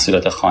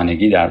محصولات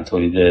خانگی، در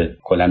تولید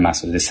کلا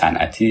محصولات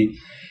صنعتی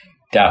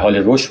در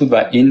حال رشد بود و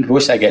این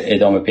رشد اگر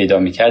ادامه پیدا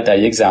می‌کرد در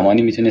یک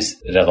زمانی میتونست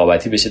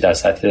رقابتی بشه در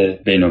سطح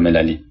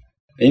بین‌المللی.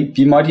 این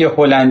بیماری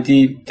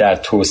هلندی در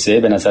توسعه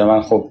به نظر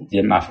من خب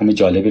یه مفهوم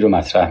جالبی رو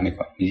مطرح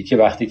می‌کنه. میگه که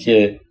وقتی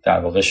که در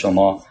واقع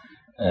شما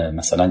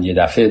مثلا یه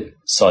دفعه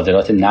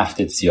صادرات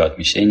نفتت زیاد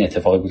میشه، این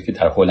اتفاقی بود که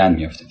در هلند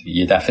میفته.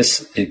 یه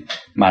دفعه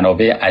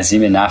منابع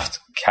عظیم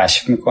نفت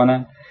کشف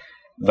میکنن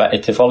و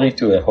اتفاقی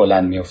تو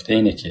هلند میفته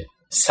اینه که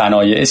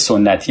صنایع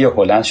سنتی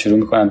هلند شروع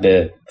میکنن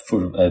به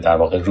در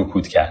واقع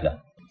رکود کردن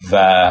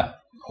و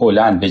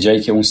هلند به جایی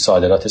که اون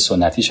صادرات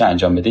سنتیشو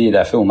انجام بده یه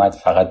دفعه اومد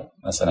فقط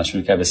مثلا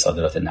شروع کرد به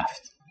صادرات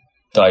نفت.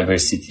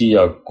 دایورسیتی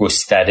یا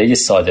گستره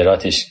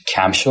صادراتش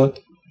کم شد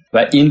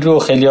و این رو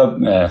خیلی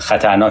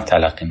خطرناک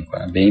تلقی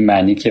میکنن، به این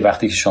معنی که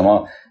وقتی که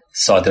شما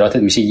صادراتت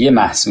میشه یه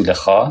محصول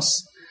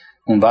خاص،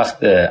 اون وقت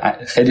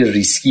خیلی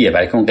ریسکیه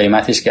برای که اون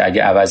قیمتش که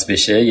اگه عوض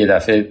بشه یه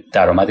دفعه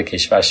درآمد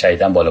کشور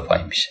شدیداً بالا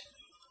پایین میشه.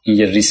 این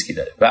یه ریسکی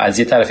داره و از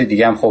یه طرف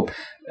دیگه هم خب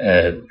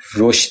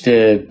رشد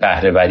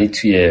بهره‌وری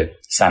توی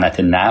صنعت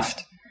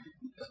نفت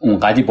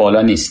اونقدی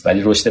بالا نیست،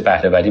 ولی رشد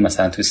بهره‌وری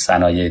مثلا توی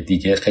صنایع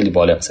دیگه خیلی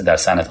بالا، مثلا در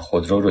صنعت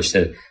خودرو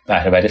رشد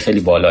بهره‌وری خیلی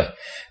بالاه.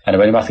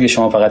 بنابراین وقتی که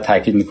شما فقط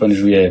تاکید میکنید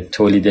روی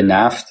تولید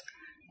نفت،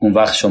 اون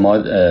وقت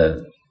شما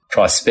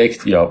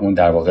پراسپکت یا اون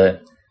در واقع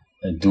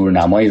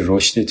دورنمای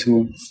رشد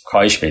تو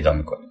کاهش پیدا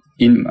میکنه.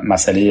 این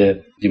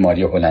مسئله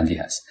بیماری هلندی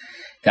هست.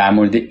 در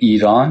مورد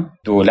ایران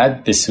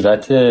دولت به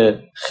صورت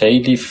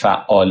خیلی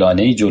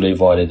فعالانه جلوی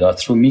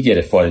واردات رو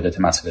میگرفت، واردات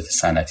محصولات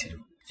صنعتی رو،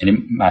 یعنی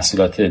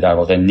محصولات در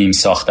واقع نیم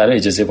ساخته رو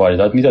اجازه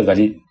واردات میداد،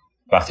 ولی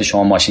وقتی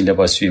شما ماشین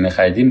لباسشویی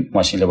می‌خریدیم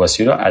ماشین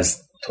لباسشویی رو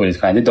از تولید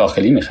کننده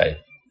داخلی می‌خرید،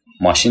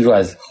 ماشین رو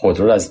از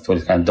خودرو رو از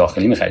تولید کننده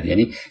داخلی می‌خرید.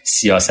 یعنی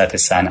سیاست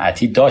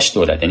صنعتی داشت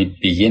دولت، یعنی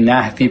به یه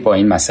نحوی با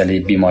این مسئله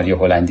بیماری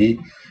هلندی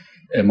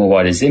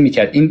مبارزه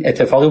می‌کرد. این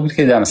اتفاقی بود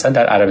که مثلا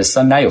در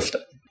عربستان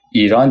نیفتاد.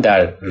 ایران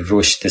در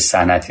رشد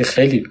صنعتی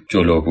خیلی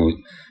جلو بود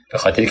به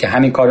خاطری که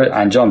همین کار رو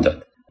انجام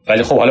داد،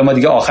 ولی خب حالا ما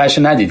دیگه آخرش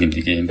رو ندیدیم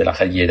دیگه، این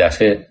بالاخره یه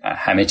دفعه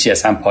همه چی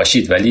از هم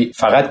پاشید. ولی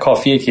فقط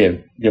کافیه که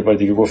یه بار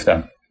دیگه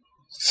گفتم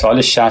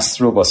سال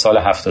 60 رو با سال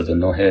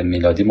 79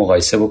 میلادی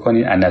مقایسه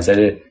بکنید، از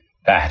نظر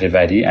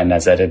بهره‌وری، از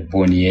نظر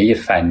بنیه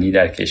فنی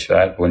در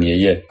کشور،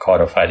 بنیه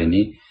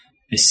کارآفرینی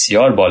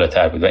بسیار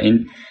بالاتر بود و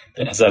این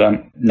به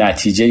نظرم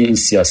نتیجه این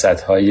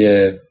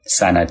سیاست‌های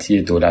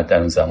صنعتی دولت در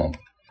اون زمان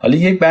بود. حالا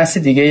یک بحث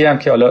دیگه هم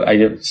که حالا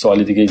اگه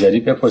سوال دیگه داری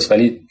بپرس،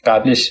 ولی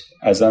قبلش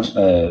ازم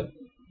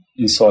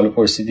این سوالو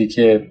پرسیدی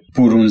که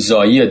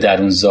برونزایی یا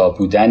درونزا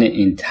بودن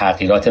این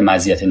تغییرات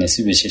مزیت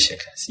نسبی به چه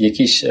شکل است.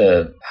 یکیش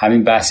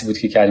همین بحثی بود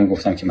که کردیم،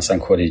 گفتم که مثلا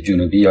کره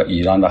جنوبی یا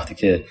ایران وقتی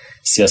که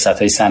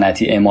سیاست‌های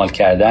صنعتی اعمال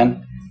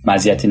کردن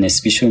مزیت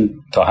نسبیشون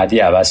تا حدی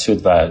عوض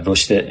شد و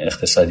رشد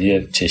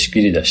اقتصادی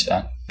چشمگیری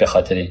داشتن به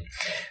خاطر این.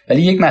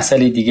 ولی یک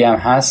مسئله دیگه هم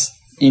هست،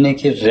 اینه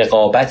که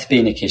رقابت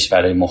بین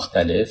کشورهای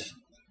مختلف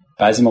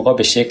بعضی موقع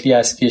به شکلی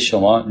است که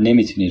شما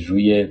نمیتونید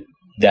روی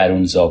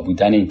درونزا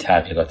بودن این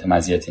تغییرات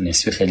مزیت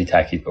نسبی خیلی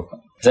تاکید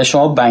بکنید. مثلا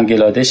شما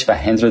بنگلادش و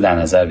هند رو در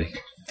نظر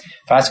بگیرید.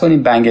 فرض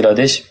کنید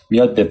بنگلادش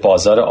میاد به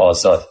بازار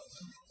آزاد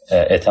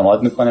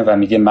اعتماد میکنه و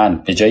میگه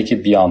من به جایی که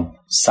بیام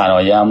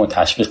صنایعمو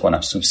تشویق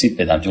کنم، سوبسید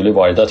بدم، جلوی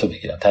وارداتو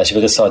بگیرم،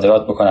 تشویق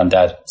صادرات بکنم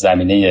در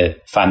زمینه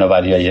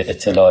فناوری‌های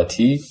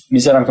اطلاعاتی،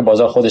 میذارم که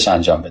بازار خودش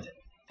انجام بده.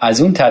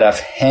 از اون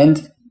طرف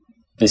هند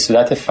به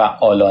صورت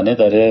فعالانه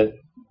داره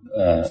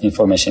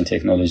اینفورمیشن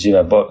تکنولوژی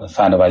و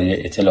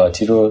فناوری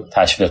اطلاعاتی رو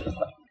تشویق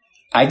میکنه.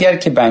 اگر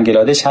که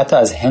بنگلادش حتی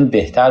از هند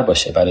بهتر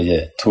باشه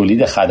برای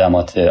تولید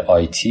خدمات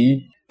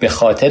آیتی، به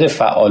خاطر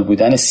فعال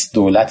بودن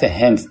دولت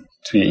هند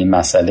توی این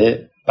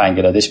مسئله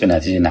بنگلادش به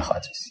نتیجه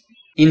نخواهد رسید.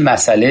 این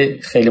مسئله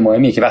خیلی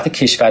مهمیه که وقتی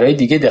کشورهای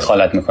دیگه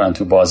دخالت میکنن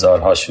تو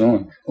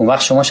بازارهاشون، اون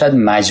وقت شما شاید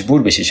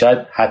مجبور بشی، شاید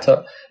حتی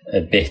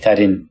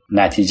بهترین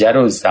نتیجه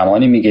رو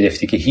زمانی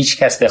میگرفتی که هیچ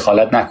کس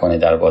دخالت نکنه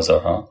در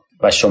بازارها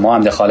و شما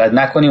هم دخالت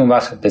نکنی. اون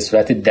وقت به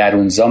صورت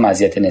درونزا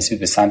مزیت نسبی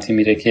به سمتی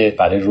میره که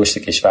برای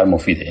رشد کشور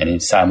مفیده. یعنی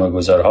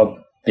سرمایه‌گذارها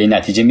به این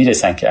نتیجه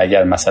میرسن که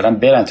اگر مثلا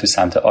برن تو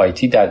سمت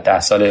آیتی، در 10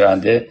 سال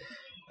آینده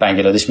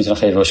بنگلادش میتونه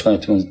خیلی رشد کنه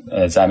تو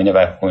زمینه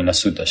و اینا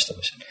سود داشته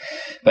باشه.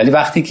 ولی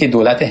وقتی که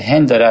دولت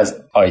هند داره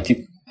از آیتی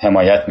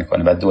حمایت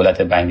میکنه و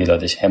دولت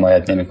بنگلادش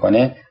حمایت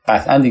نمیکنه،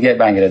 قطعا دیگه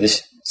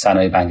بنگلادش،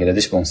 صنایع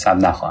بنگلادش به اون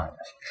سمت نخواهند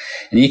رفت.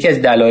 یعنی یکی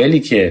از دلایلی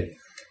که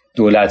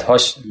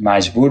دولت‌هاش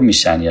مجبور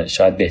میشن یا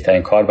شاید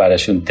بهترین کار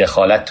براشون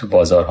دخالت تو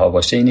بازارها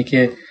باشه اینه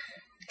که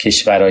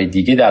کشورهای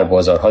دیگه در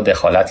بازارها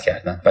دخالت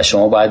کردن و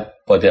شما باید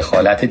با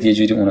دخالت یه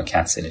جوری اونو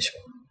کنسلش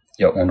بکنید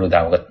یا اون رو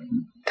در واقع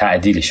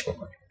تعدیلش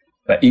بکنید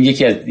و این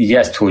یکی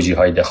از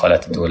توجیه‌های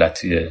دخالت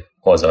دولت توی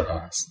بازارها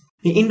هست.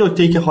 این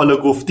نکته‌ای که حالا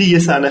گفتی یه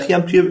سرنخی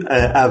هم توی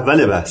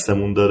اول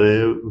بحثمون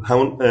داره،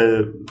 همون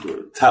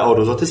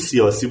تعارضات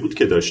سیاسی بود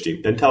که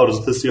داشتیم. یعنی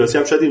تعارضات سیاسی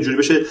هم شاید اینجوری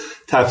بشه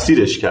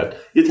تفسیرش کرد.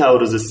 یه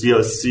تعارض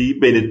سیاسی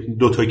بین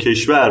دو تا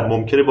کشور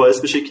ممکنه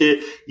باعث بشه که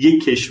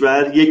یک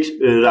کشور یک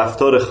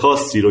رفتار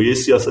خاصی رو، یه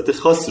سیاست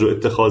خاصی رو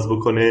اتخاذ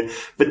بکنه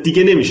و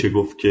دیگه نمیشه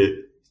گفت که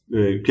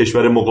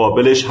کشور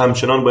مقابلش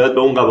همچنان باید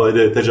به اون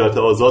قواعد تجارت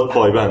آزاد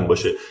پایبند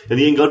باشه.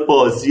 یعنی انگار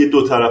بازی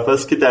دو طرفه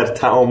است که در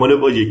تعامل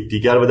با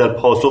یکدیگر و در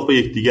پاسخ به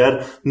یکدیگر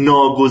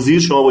ناگزیر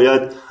شما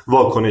باید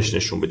واکنش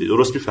نشون بدید.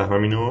 درست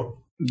میفهمم اینو؟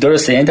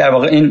 درسته. یعنی در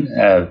واقع این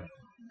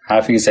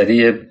حرفی که زدی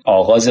یه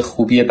آغاز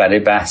خوبیه برای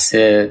بحث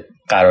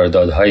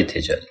قراردادهای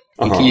تجاری.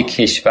 اینکه یک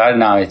کشور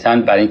نهایتاً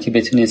برای اینکه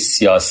بتونه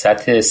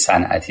سیاست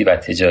صنعتی و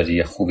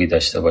تجاری خوبی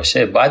داشته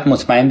باشه، باید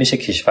مطمئن بشه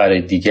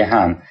کشورهای دیگه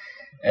هم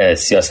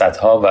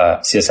سیاست‌ها و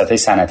سیاست‌های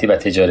صنعتی و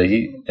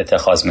تجاری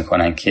اتخاذ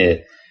می‌کنن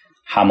که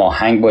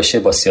هماهنگ باشه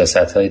با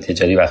سیاست‌های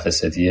تجاری و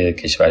اقتصادی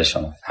کشور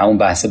شما. همون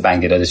بحث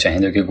بنگلادش و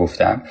هند رو که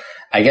گفتم،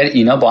 اگر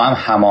اینا با هم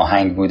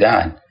هماهنگ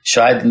بودن،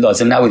 شاید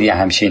لازم نبود یه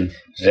همچین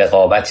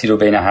رقابتی رو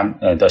بین هم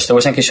داشته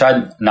باشن که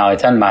شاید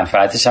نهایتاً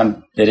منفعتش هم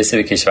برسه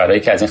به کشورهایی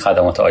که از این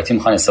خدمات آیتی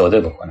می‌خوان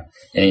استفاده بکنن.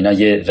 یعنی اینا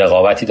یه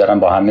رقابتی دارن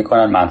با هم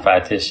می‌کنن،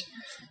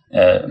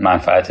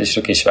 منفعتش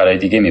رو کشورهای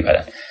دیگه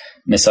میبرن.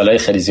 مثالای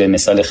خیلی زیاد،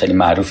 مثال خیلی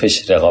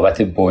معروفش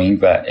رقابت بوئینگ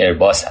و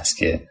ایرباس هست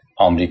که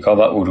آمریکا و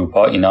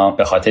اروپا اینا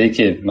به خاطری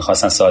که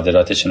می‌خواستن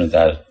صادراتشون رو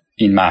در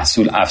این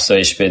محصول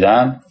افزایش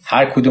بدن،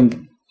 هر کدوم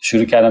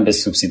شروع کردن به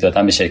سوبسید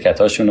دادن به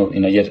شرکت‌هاشون و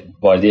اینا یه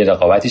وارد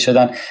رقابتی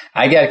شدن.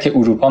 اگر که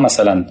اروپا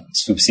مثلا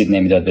سوبسید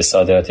نمیداد به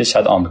صادراتش،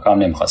 شاید آمریکا هم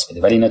نمی‌خواست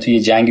بده. ولی اینا توی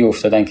جنگی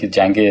افتادن که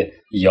جنگ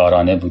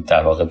یارانه بود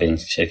در واقع بین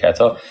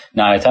شرکت‌ها.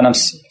 نهایتاً هم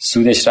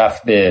سودش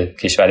رفت به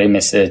کشورهای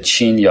مثل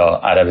چین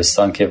یا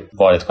عربستان که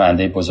وارد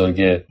کننده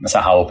بزرگ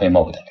مثلا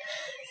هواپیما بودن.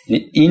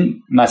 این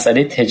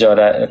مسئله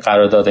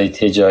قراردادهای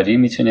تجاری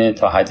میتونه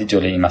تا حدی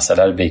جلوی این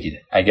مسئله رو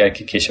بگیره. اگر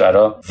که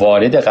کشورها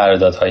وارد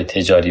قراردادهای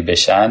تجاری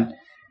بشن،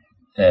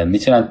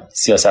 میتونن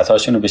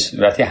سیاست‌هاشون رو به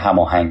صورتی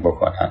هماهنگ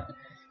بکنن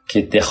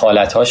که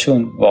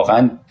دخالت‌هاشون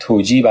واقعا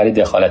توجیهی برای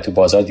دخالت تو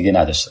بازار دیگه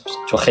نداشته باشه.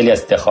 چون خیلی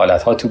از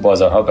دخالت‌ها تو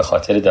بازارها به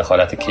خاطر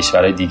دخالت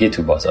کشورهای دیگه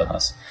تو بازار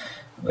هست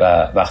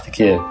و وقتی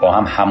که با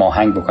هم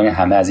هماهنگ بکنن،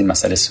 همه از این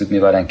مسئله سود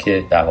میبرن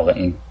که در واقع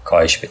این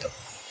کاهش پیدا کنه.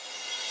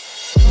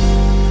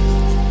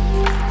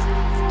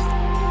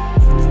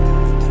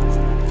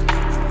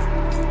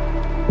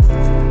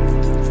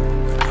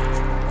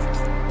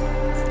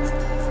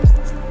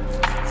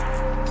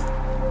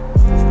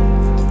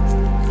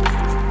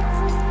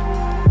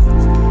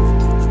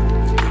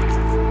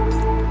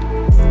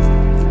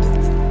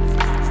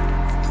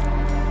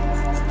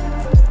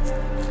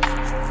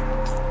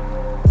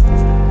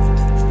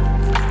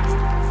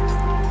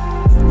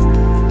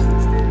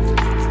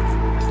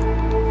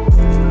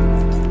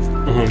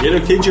 یه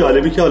نکته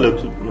جالبی که حالا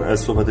از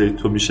صحبت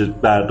تو میشه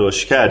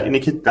برداشت کرد اینه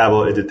که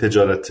قواعد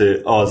تجارت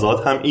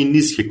آزاد هم این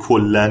نیست که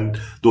کلن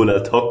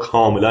دولت‌ها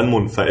کاملا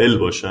منفعل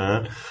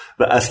باشن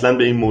و اصلا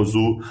به این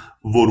موضوع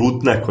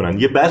ورود نکنن.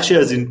 یه بخشی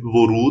از این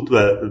ورود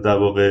و در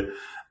واقع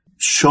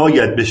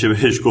شاید بشه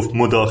بهش گفت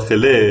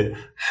مداخله،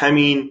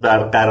 همین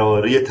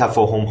برقراری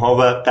تفاهم‌ها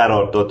و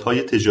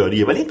قراردادهای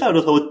تجاریه. ولی این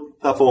قراردادها و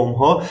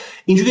تفاهم‌ها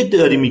اینجوری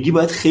داری میگی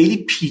باید خیلی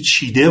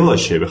پیچیده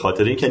باشه، به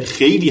خاطر اینکه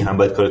خیلی هم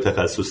باید کار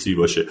تخصصی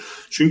باشه.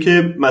 چون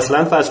که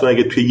مثلا فرض کن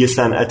اگه توی یه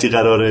صنعتی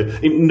قراره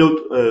این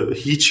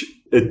هیچ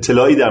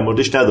اطلاعی در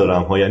موردش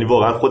ندارم ها، یعنی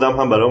واقعا خودم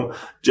هم برام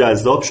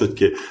جذاب شد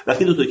که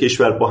وقتی دو تا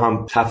کشور با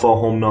هم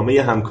تفاهم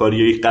نامه همکاری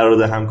یا یک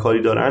قرارداد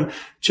همکاری دارن،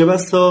 چه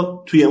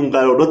بسا توی اون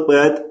قرارداد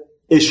باید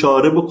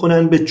اشاره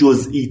بکنن به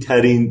جزئی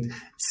ترین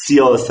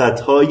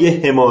سیاست‌های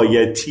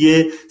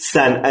حمایتی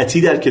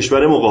صنعتی در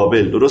کشور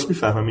مقابل. درست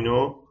میفهمم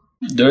اینو؟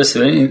 درسته.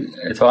 این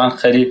اتفاقا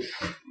خیلی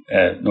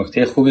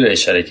نکته خوبی رو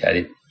اشاره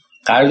کردید.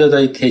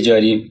 قراردادهای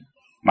تجاری،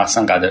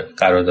 مثلا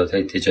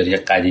قراردادهای تجاری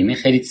قدیمی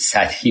خیلی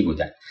سطحی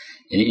بودن،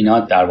 یعنی اینا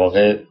در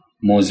واقع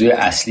موضوع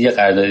اصلی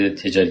قرارداد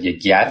تجاری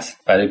گت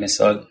برای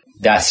مثال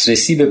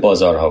دسترسی به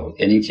بازارها بود،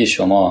 یعنی که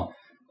شما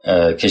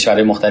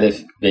کشورهای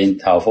مختلف به این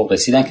توافق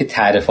رسیدن که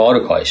تعرفه ها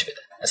رو کاهش بدن.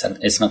 مثلا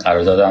اسم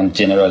قرارداد هم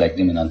General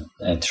Agreement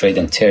on Trade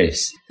and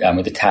Tariffs، در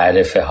مورد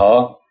تعرفه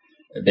ها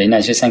به این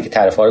نتیجه رسیدن که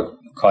تعرفه ها رو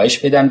کاهش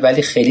بدن،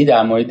 ولی خیلی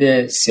در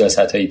مورد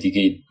سیاست‌های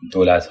دیگه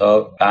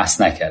دولت‌ها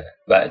بحث نکردن.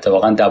 و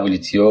اتفاقا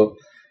WTO،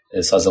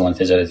 سازمان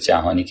تجارت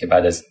جهانی که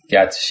بعد از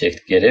گت شکل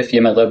گرفت،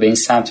 یه مقدار به این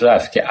سمت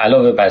رفت که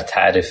علاوه بر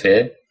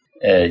تعرفه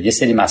یه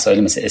سری مسائل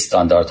مثل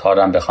استانداردها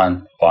رو هم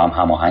بخوان با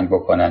هم هماهنگ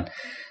بکنن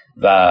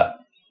و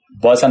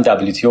باز هم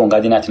WTO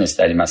اونقدی نتونست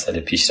در این مسئله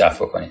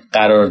پیشرفت بکنه.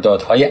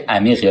 قراردادهای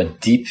عمیق یا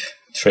دیپ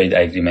ترید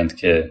اگریمنت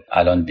که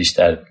الان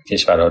بیشتر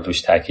کشورها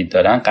روش تاکید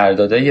دارن،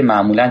 قراردادهای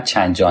معمولا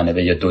چند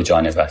جانبه یا دو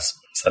جانبه است.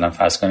 مثلا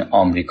فرض کنید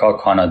آمریکا،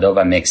 کانادا و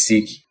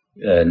مکزیک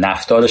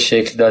نفتا رو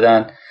شکل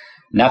دادن،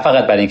 نه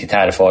فقط برای اینکه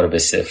تعرفه ها رو به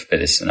صفر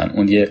برسونن،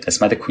 اون یه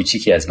قسمت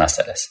کوچیکی از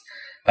مسئله است،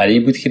 برای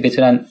این بود که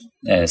بتونن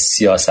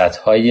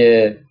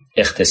سیاست‌های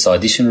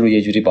اقتصادیشون رو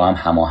یه جوری با هم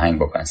هماهنگ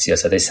بکنن،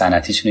 سیاست‌های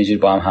صنعتیشون یه جوری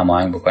با هم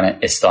هماهنگ بکنن،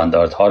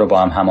 استانداردها رو با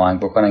هم هماهنگ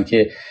بکنن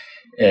که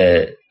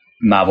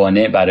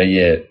موانع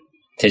برای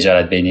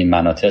تجارت بین این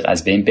مناطق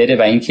از بین بره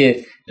و اینکه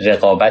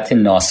رقابت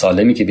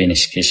ناسالمی که بین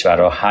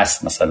کشورها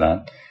هست،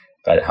 مثلا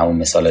برای همون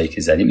مثالایی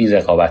که زدیم، این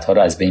رقابت‌ها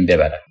رو از بین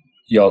ببرن.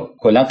 یا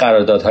کلا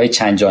قراردادهای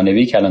چند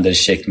جانبه‌ای که الان داره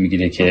شکل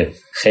میگیره که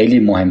خیلی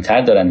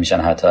مهمتر دارن میشن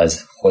حتی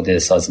از خود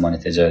سازمان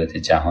تجارت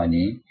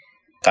جهانی،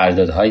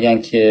 قراردادهایی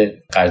هستند که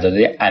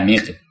قراردادهای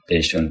عمیق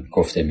بهشون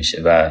گفته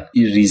میشه و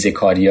این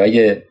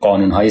ریزه‌کاری‌های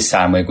قانون‌های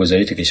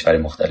سرمایه‌گذاری تو کشور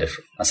مختلف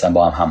رو مثلا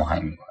با هم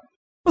هماهنگ میکنه.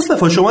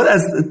 مصطفی، شما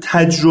از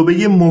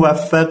تجربه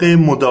موفق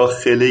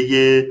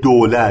مداخله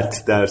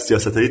دولت در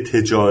سیاست‌های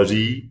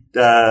تجاری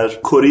در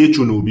کره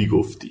جنوبی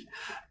گفتی.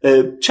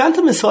 چند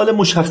تا مثال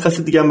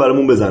مشخص دیگه هم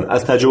برامون بزن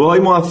از تجربه‌های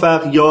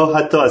موفق یا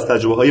حتی از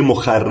تجربه‌های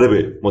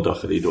مخرب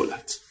مداخله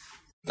دولت.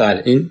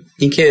 بله،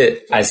 این که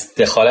از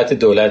دخالت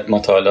دولت ما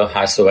تا حالا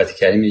هر صحبتی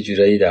کردیم یه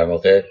جورایی در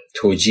واقع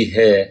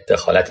توجیه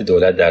دخالت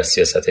دولت در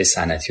سیاست‌های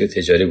صنعتی و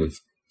تجاری بود.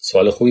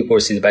 سوال خوبی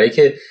پرسید، برای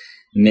که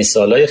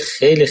مثالای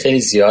خیلی خیلی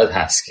زیاد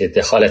هست که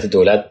دخالت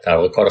دولت در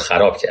واقع کارو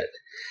خراب کرده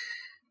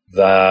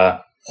و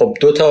خب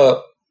دو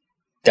تا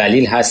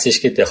دلیل هستش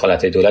که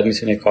دخالت دولت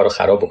میتونه کارو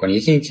خراب بکنه.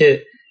 یکی این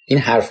که این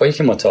حرفایی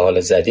که ما تا حالا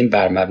زدیم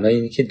بر مبنای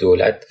اینه که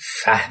دولت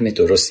فهم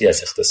درستی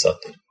از اقتصاد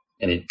داره،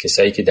 یعنی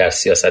کسایی که در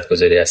سیاست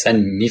گذاری هستن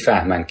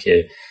میفهمن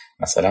که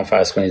مثلا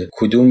فرض کنید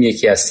کدوم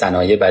یکی از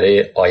صنایع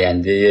برای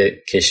آینده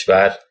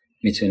کشور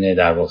میتونه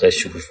در واقع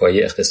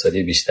شکوفایی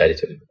اقتصادی بیشتری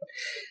تولید کنه.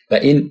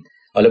 و این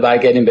حالا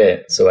برگردیم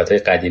به صحبت‌های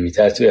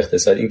قدیمی‌تر تو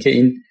اقتصاد، این که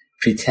این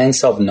pretense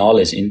of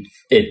knowledge، این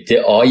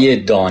ادعای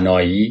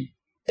دانایی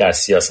در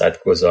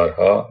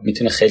سیاستگزارها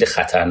میتونه خیلی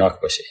خطرناک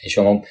باشه. یعنی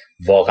شما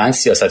واقعا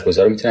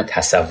سیاستگزارا میتونن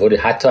تصور،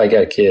 حتی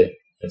اگر که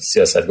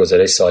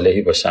سیاستگزارای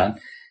صالحی باشن،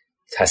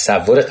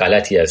 تصور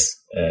غلطی از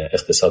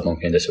اقتصاد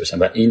ممکن داشته باشن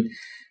و این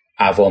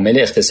عوامل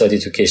اقتصادی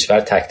تو کشور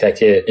تک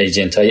تک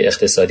ایجنت‌های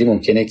اقتصادی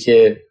ممکنه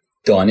که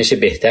دانش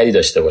بهتری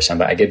داشته باشن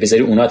و اگر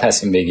بذاری اونا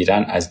تصمیم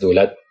بگیرن از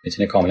دولت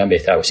میتونه کاملا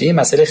بهتر باشه. این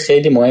مسئله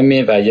خیلی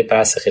مهمه و یه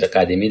بحث خیلی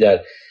قدیمی در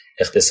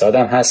اقتصاد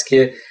هم هست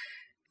که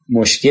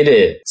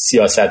مشکل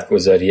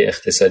سیاستگذاری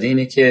اقتصادی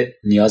اینه که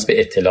نیاز به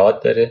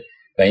اطلاعات داره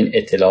و این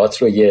اطلاعات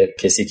رو یه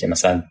کسی که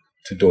مثلا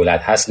تو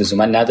دولت هست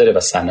لزوما نداره و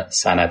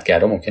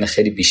صنعتگرا ممکنه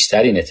خیلی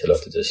بیشتر این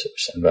اطلاعات داشته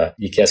باشن و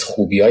یکی از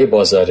خوبی‌های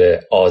بازار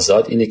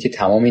آزاد اینه که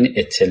تمام این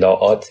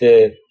اطلاعات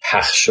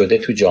پخش شده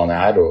تو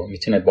جامعه رو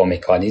میتونه با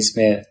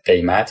مکانیزم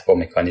قیمت، با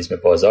مکانیزم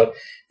بازار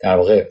در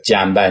واقع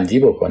جمع‌بندی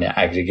بکنه،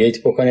 اگریگیت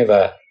بکنه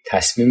و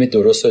تصمیم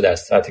درست رو در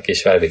سطح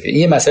کشور بگیره.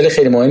 این مسئله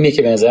خیلی مهمیه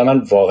که به نظر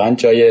من واقعا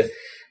جای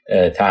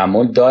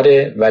تأمل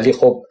داره، ولی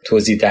خب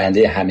توضیح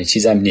دهنده همه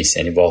چیزم نیست.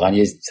 یعنی واقعا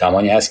یه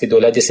زمانی هست که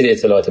دولت یه سری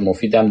اطلاعات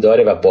مفیدم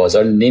داره و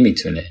بازار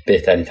نمیتونه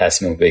بهترین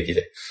تصمیم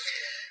بگیره.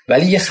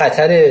 ولی یه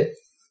خطر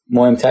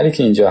مهمتری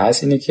که اینجا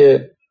هست اینه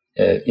که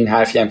این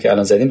حرفی هم که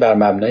الان زدیم بر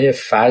مبنای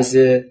فرض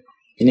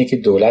اینه که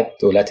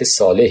دولت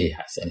صالحی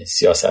هست، یعنی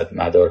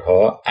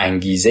سیاستمدارها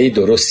انگیزه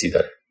درستی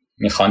داره،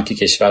 میخوان که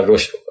کشور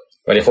رشد بکنه.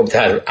 ولی خب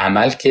در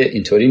عمل که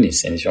اینطوری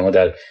نیست. یعنی شما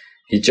در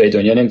هیچ جای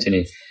دنیا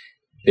نمیتونی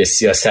به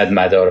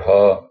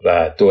سیاستمدارها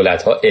و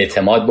دولت‌ها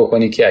اعتماد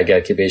بکنی که اگر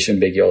که بهشون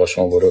بگی آقا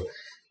شما برو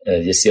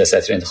یه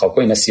سیاست رو انتخاب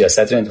کن، اینا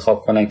سیاست رو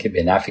انتخاب کنن که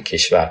به نفع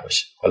کشور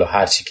باشه. حالا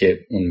هر چی که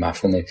اون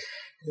مفهوم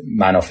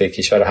منافع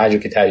کشور رو هر جور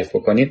که تعریف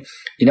بکنید،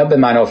 اینا به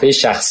منافع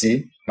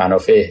شخصی،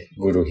 منافع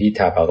گروهی،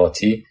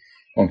 طبقاتی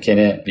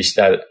ممکنه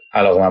بیشتر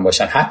علاقه‌مند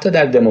باشن، حتی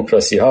در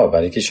دموکراسی ها.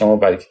 برای که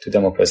شما تو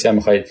دموکراسی هم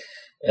می‌خواید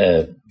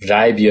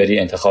رای بیاری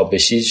انتخاب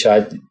بشی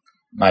شاید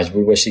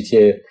مجبور باشی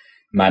که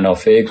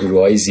منافع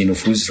گروه‌های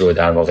ذی‌نفوذ رو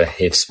در واقع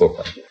حفظ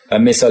بکنی. و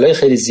مثالای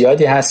خیلی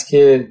زیادی هست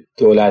که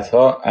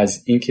دولت‌ها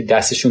از اینکه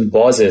دستشون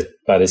بازه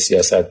برای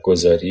سیاست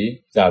گذاری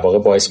در واقع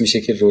باعث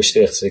میشه که رشد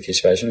اقتصادی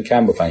کشورشون رو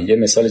کم بکنن. یه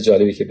مثال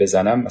جالبی که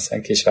بزنم، مثلا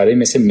کشورهای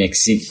مثل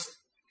مکزیک،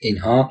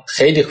 اینها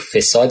خیلی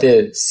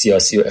فساد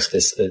سیاسی و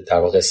در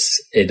واقع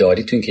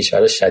اداری تو این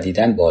کشورها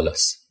شدیداً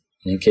بالاست.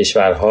 این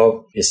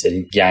کشورها یه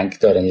سری گنگ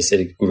دارن، یه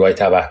سری گروه‌های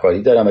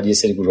تبهکاری دارن، ولی یه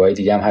سری گروه‌های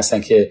دیگه هم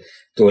هستن که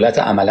دولت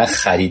عملا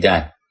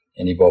خریدن،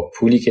 یعنی با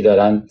پولی که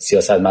دارن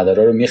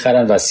سیاستمدارا رو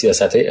میخرن و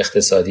سیاست‌های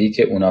اقتصادی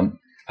که اونا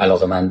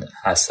علاقه‌مند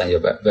هستن یا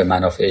به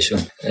منافعشون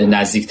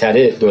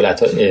نزدیک‌تر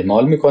دولت‌ها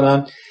اعمال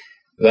میکنن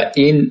و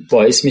این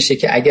باعث میشه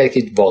که اگر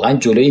که واقعا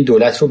جلوی این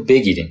دولت رو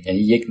بگیریم، یعنی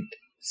یک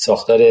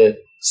ساختار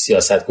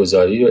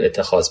سیاستگذاری رو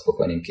اتخاذ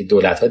بکنیم که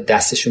دولت‌ها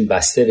دستشون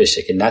بسته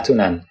بشه که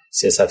نتونن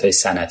سیاست‌های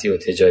صنعتی و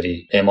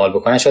تجاری اعمال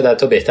بکنن، شاید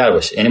حتی بهتر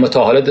باشه. یعنی ما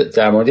تا حالا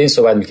در مورد این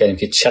صحبت می‌کردیم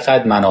که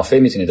چقدر منافع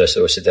میتونه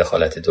داشته باشه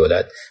دخالت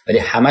دولت، ولی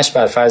همش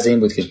بر فرض این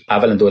بود که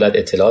اولا دولت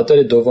اطلاعات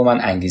داره، دوما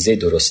انگیزه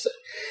درست داره.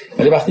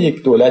 ولی وقتی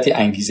یک دولتی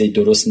انگیزه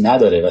درست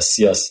نداره و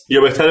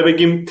یا بهتره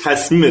بگیم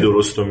تصمیم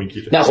درست رو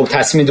میگیره. نه خب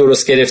تصمیم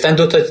درست گرفتن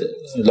دو تا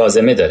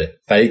لازمه داره.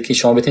 برای اینکه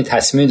شما بتونید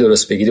تصمیم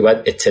درست بگیرید باید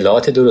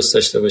اطلاعات درست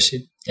داشته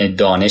باشید، یعنی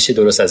دانش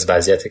درست از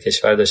وضعیت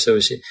کشور داشته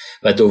باشید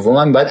و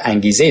دوما باید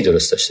انگیزه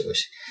درست داشته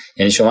باشید.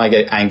 یعنی شما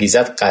اگر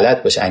انگیزت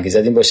غلط باشه،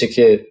 انگیزت این باشه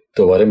که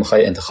دوباره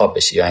میخوای انتخاب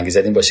بشی یا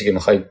انگیزت این باشه که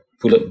میخوای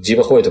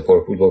جیب خودت رو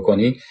پرپول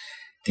بکنی،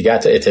 دیگه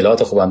حتی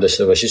اطلاعات خوبم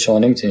داشته باشی شما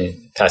نمیتونید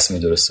تصمیم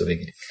درست رو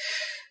بگیرید.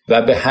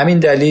 و به همین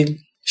دلیل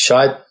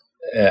شاید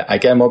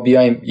اگر ما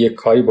بیایم یک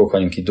کاری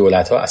بکنیم که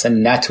دولت‌ها اصلا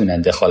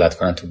نتونن دخالت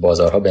کنن تو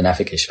بازارها به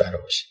نفع کشورها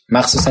باشه،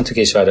 مخصوصا تو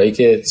کشورهایی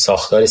که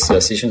ساختار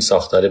سیاسیشون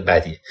ساختار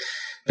بدیه.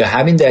 به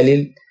همین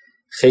دلیل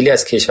خیلی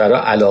از کشورها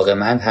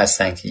علاقه‌مند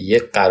هستن که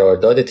یک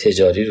قرارداد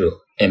تجاری رو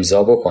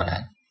امضا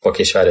بکنن با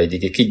کشورهای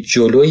دیگه که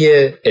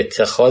جلوی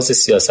اتخاذ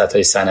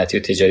سیاست‌های صنعتی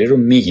و تجاری رو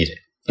میگیره.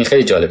 این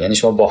خیلی جالبه. یعنی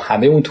شما با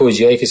همه اون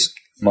توجیهایی که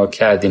ما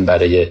کردیم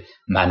برای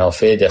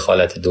منافع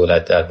دخالت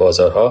دولت در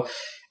بازارها،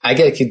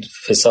 اگر که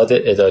فساد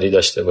اداری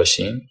داشته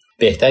باشیم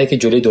بهتره که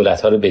جلوی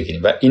دولت‌ها رو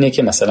بگیریم. و اینه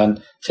که مثلا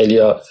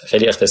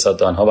خیلی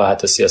اقتصاددان‌ها و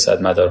حتی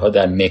سیاستمدارها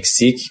در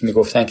مکزیک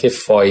میگفتن که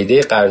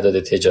فایده قرارداد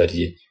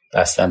تجاری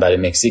بستن برای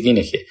مکزیک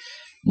اینه که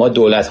ما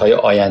دولت‌های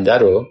آینده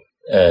رو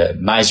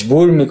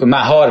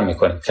مهار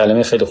میکنیم.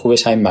 کلمه خیلی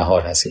خوبش همین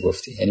مهار هست که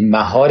گفتی، یعنی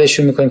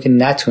مهارشون میکنیم که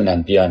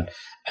نتونن بیان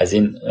از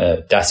این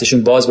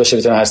دستشون باز باشه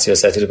بتونن هر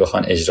سیاستی رو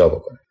بخوان اجرا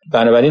بکنن.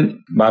 بنابراین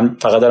من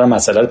فقط دارم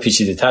مسئله رو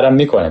پیچیده‌ترم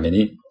میکنم،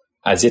 یعنی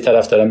از یه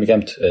طرف دارم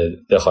میگم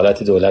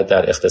دخالت دولت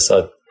در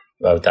اقتصاد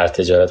و در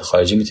تجارت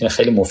خارجی میتونه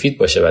خیلی مفید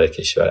باشه برای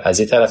کشور، از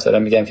یه طرف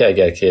دارم میگم که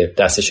اگر که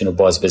دستشون رو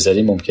باز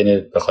بذاری ممکنه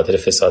به خاطر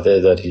فساد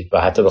اداری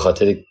و حتی به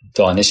خاطر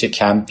دانش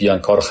کم بیان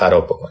کارو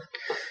خراب بکنن.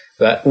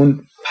 و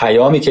اون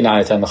پیامی که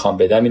نهایتا میخوام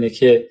بدم اینه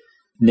که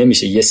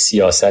نمیشه یه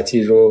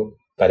سیاستی رو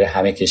برای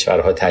همه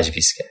کشورها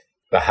تجویز کرد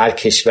و هر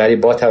کشوری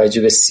با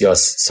توجه به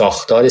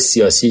ساختار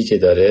سیاسی که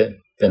داره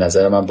به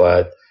نظر من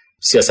باید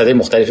سیاست‌های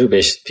مختلفی رو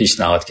بهش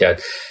پیشنهاد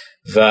کرد.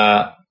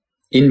 و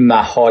این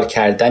مهار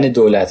کردن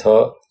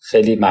دولت‌ها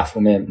خیلی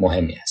مفهوم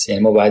مهمی است.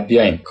 یعنی ما باید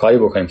بیایم کاری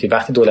بکنیم که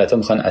وقتی دولت‌ها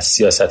میخوان از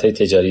سیاست‌های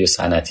تجاری و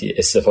صنعتی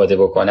استفاده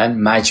بکنن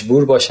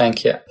مجبور باشن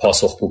که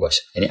پاسخگو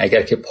باشن. یعنی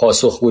اگر که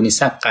پاسخگو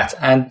نیستن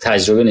قطعاً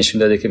تجربه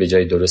نشون داده که به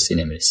جای درستی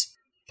نمیرسه.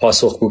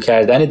 پاسخگو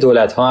کردن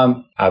دولت‌ها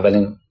هم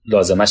اولین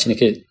لازمش اینه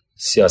که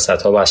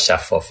سیاست‌ها باید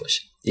شفاف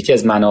باشه. یکی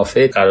از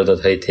منافع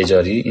قراردادهای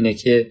تجاری اینه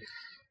که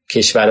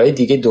کشورهای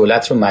دیگه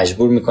دولت رو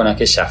مجبور میکنن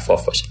که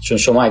شفاف باشه، چون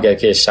شما اگر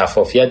که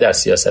شفافیت در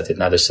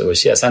سیاستت نداشته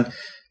باشی اصلا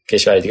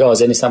کشورهای دیگه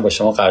حاضر نیستن با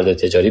شما قرارداد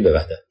تجاری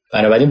ببندن.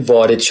 بنابراین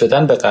وارد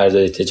شدن به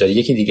قرارداد تجاری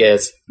یکی دیگه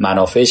از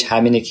منافعش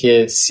همینه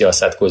که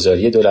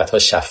سیاستگذاری دولت‌ها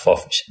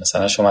شفاف میشه.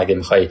 مثلا شما اگه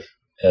میخوای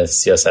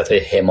سیاست‌های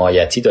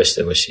حمایتی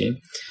داشته باشی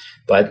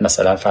باید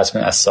مثلا فرض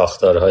کنید از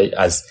ساختارهای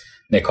از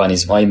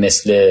مکانیزم‌های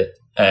مثل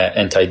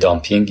انتای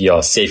دامپینگ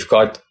یا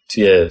سیفگارد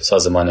توی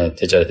سازمان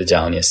تجارت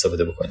جهانی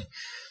استفاده بکنی.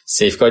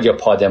 سیفگارد یا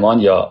پادمان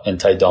یا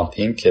انتای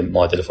دامپینگ که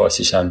معادل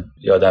فارسیش هم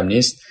یادم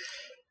نیست،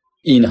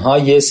 اینها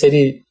یه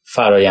سری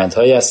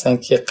فرآیندهایی هستن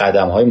که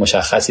قدم‌های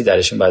مشخصی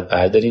درشون باید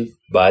بردارین،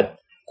 باید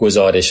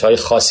گزارش‌های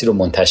خاصی رو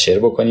منتشر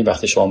بکنین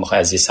وقتی شما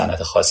می‌خواید از یه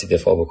صنعت خاصی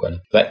دفاع بکنین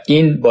و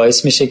این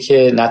باعث میشه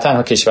که نه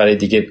تنها کشورهای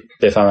دیگه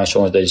بفهمن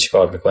شما دارید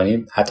چیکار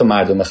می‌کنین، حتی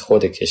مردم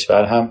خود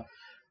کشور هم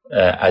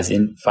از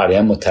این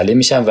فرآیند مطلع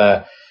میشن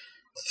و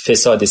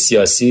فساد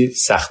سیاسی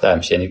سخت‌تر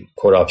میشه. یعنی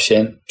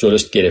کراپشن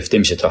جلوش گرفته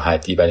میشه تا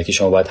حدی، برای که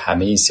شما باید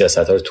همه این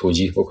سیاست‌ها رو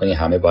توجیه بکنی،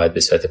 همه باید به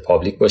صورت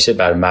پابلیک باشه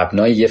بر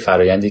مبنای یه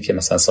فرآیندی که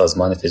مثلا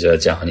سازمان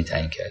تجارت جهانی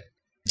تعیین کرده.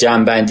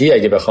 جمع‌بندی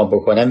اگه بخوام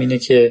بکنم اینه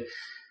که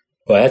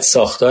باید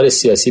ساختار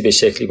سیاسی به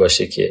شکلی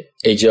باشه که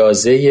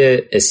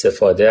اجازه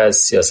استفاده از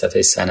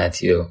سیاست‌های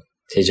صنعتی و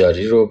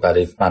تجاری رو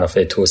برای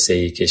منافع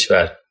توسعه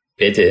کشور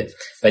بده،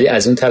 ولی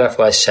از اون طرف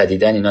باید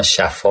شدیداً اینا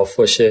شفاف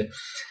باشه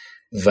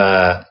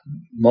و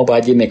ما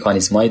باید یه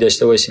مکانیزمایی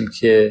داشته باشیم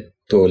که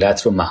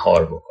دولت رو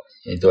مهار بکنه.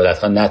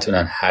 دولت‌ها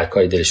نتونن هر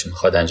کاری دلشون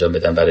میخواد انجام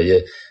بدن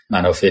برای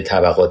منافع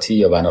طبقاتی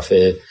یا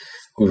منافع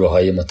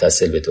گروه‌های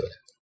متصل به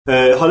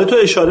دولت. حالا تو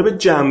اشاره به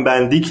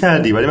جمع‌بندی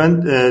کردی، ولی من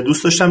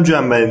دوست داشتم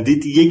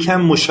جمع‌بندیت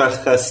یکم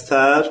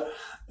مشخص‌تر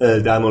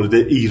در مورد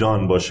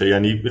ایران باشه.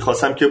 یعنی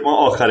میخواستم که ما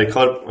آخر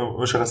کار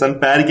مشخصا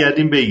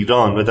برگردیم به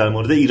ایران و در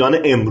مورد ایران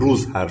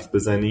امروز حرف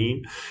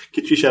بزنیم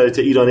که توی شرایط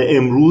ایران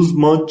امروز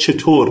ما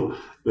چطور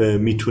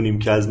میتونیم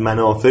که از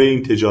منافع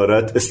این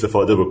تجارت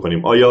استفاده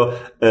بکنیم. آیا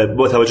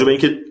با توجه به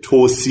اینکه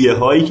توصیه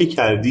هایی که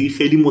کردی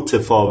خیلی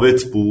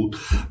متفاوت بود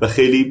و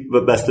خیلی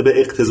بسته به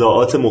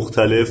اقتضاعات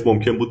مختلف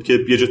ممکن بود که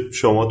یه جا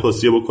شما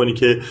توصیه بکنی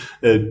که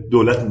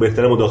دولت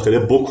بهتره مداخله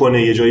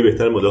بکنه، یه جایی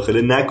بهتره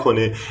مداخله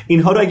نکنه،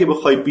 اینها رو اگه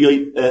بخوای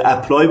بیای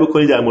اپلای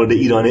بکنی در مورد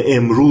ایران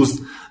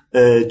امروز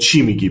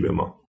چی میگی به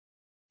ما؟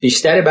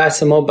 بیشتر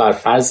بحث ما بر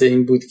فرض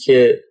این بود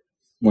که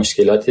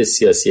مشکلات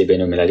سیاسی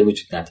بین‌المللی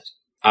وجود نداره.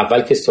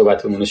 اول که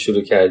صحبتمون رو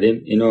شروع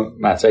کردیم اینو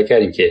مطرح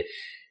کردیم که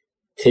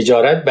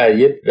تجارت بر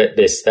یه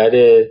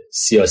بستر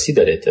سیاسی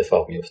داره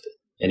اتفاق میفته.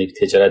 یعنی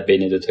تجارت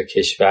بین دو تا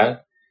کشور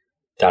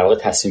در واقع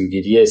تصمیم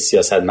گیری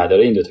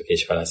سیاستمدارای این دو تا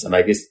کشور هستن و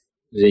اگه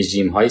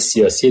رژیم‌های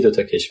سیاسی دو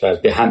تا کشور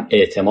به هم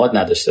اعتماد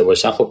نداشته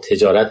باشن خب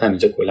تجارت هم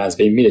اینجا کلا از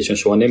بین میره، چون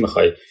شما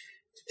نمیخوای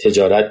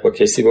تجارت با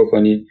کسی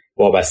بکنی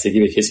وابستگی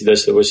به کسی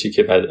داشته باشی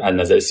که از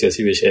نظر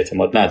سیاسی بهش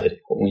اعتماد نداری.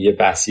 خب اون یه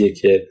بحثیه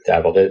که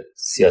در واقع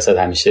سیاست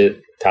همیشه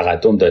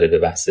تقدم داره به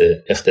بحث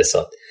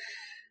اقتصاد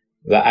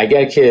و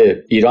اگر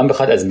که ایران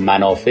بخواد از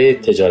منافع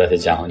تجارت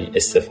جهانی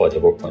استفاده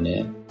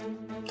بکنه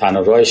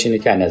تنها راهش اینه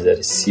که از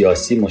نظر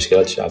سیاسی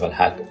مشکلاتش اول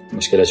حل کنه،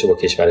 مشکلاتش با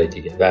کشورهای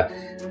دیگه و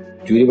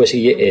جوری باشه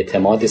یه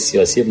اعتماد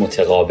سیاسی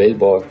متقابل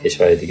با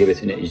کشورهای دیگه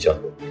بتونه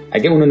ایجاد کنه.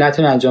 اگه اونو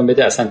نتونه انجام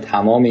بده اصلا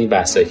تمام این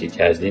بحثایی که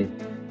کردیم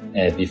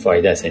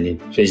بیفایده است. یعنی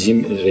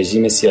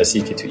رژیم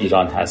سیاسی که تو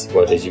ایران هست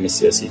با رژیم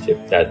سیاسی که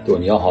در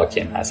دنیا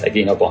حاکم هست اگه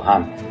اینا با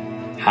هم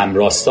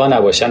همراستا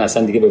نباشن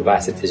اصلا دیگه به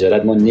بحث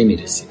تجارت ما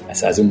نمیرسیم.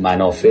 اصلا از اون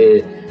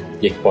منافع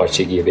یک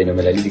پارچگی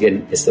بین‌المللی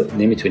دیگه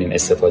نمیتونیم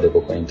استفاده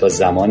بکنیم تا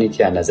زمانی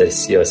که از نظر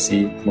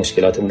سیاسی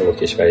مشکلاتمون رو با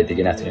کشور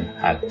دیگه نتونیم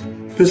حل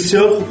کنیم.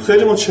 بسیار خوب،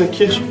 خیلی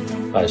متشکرم.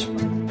 خواهش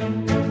می‌کنم.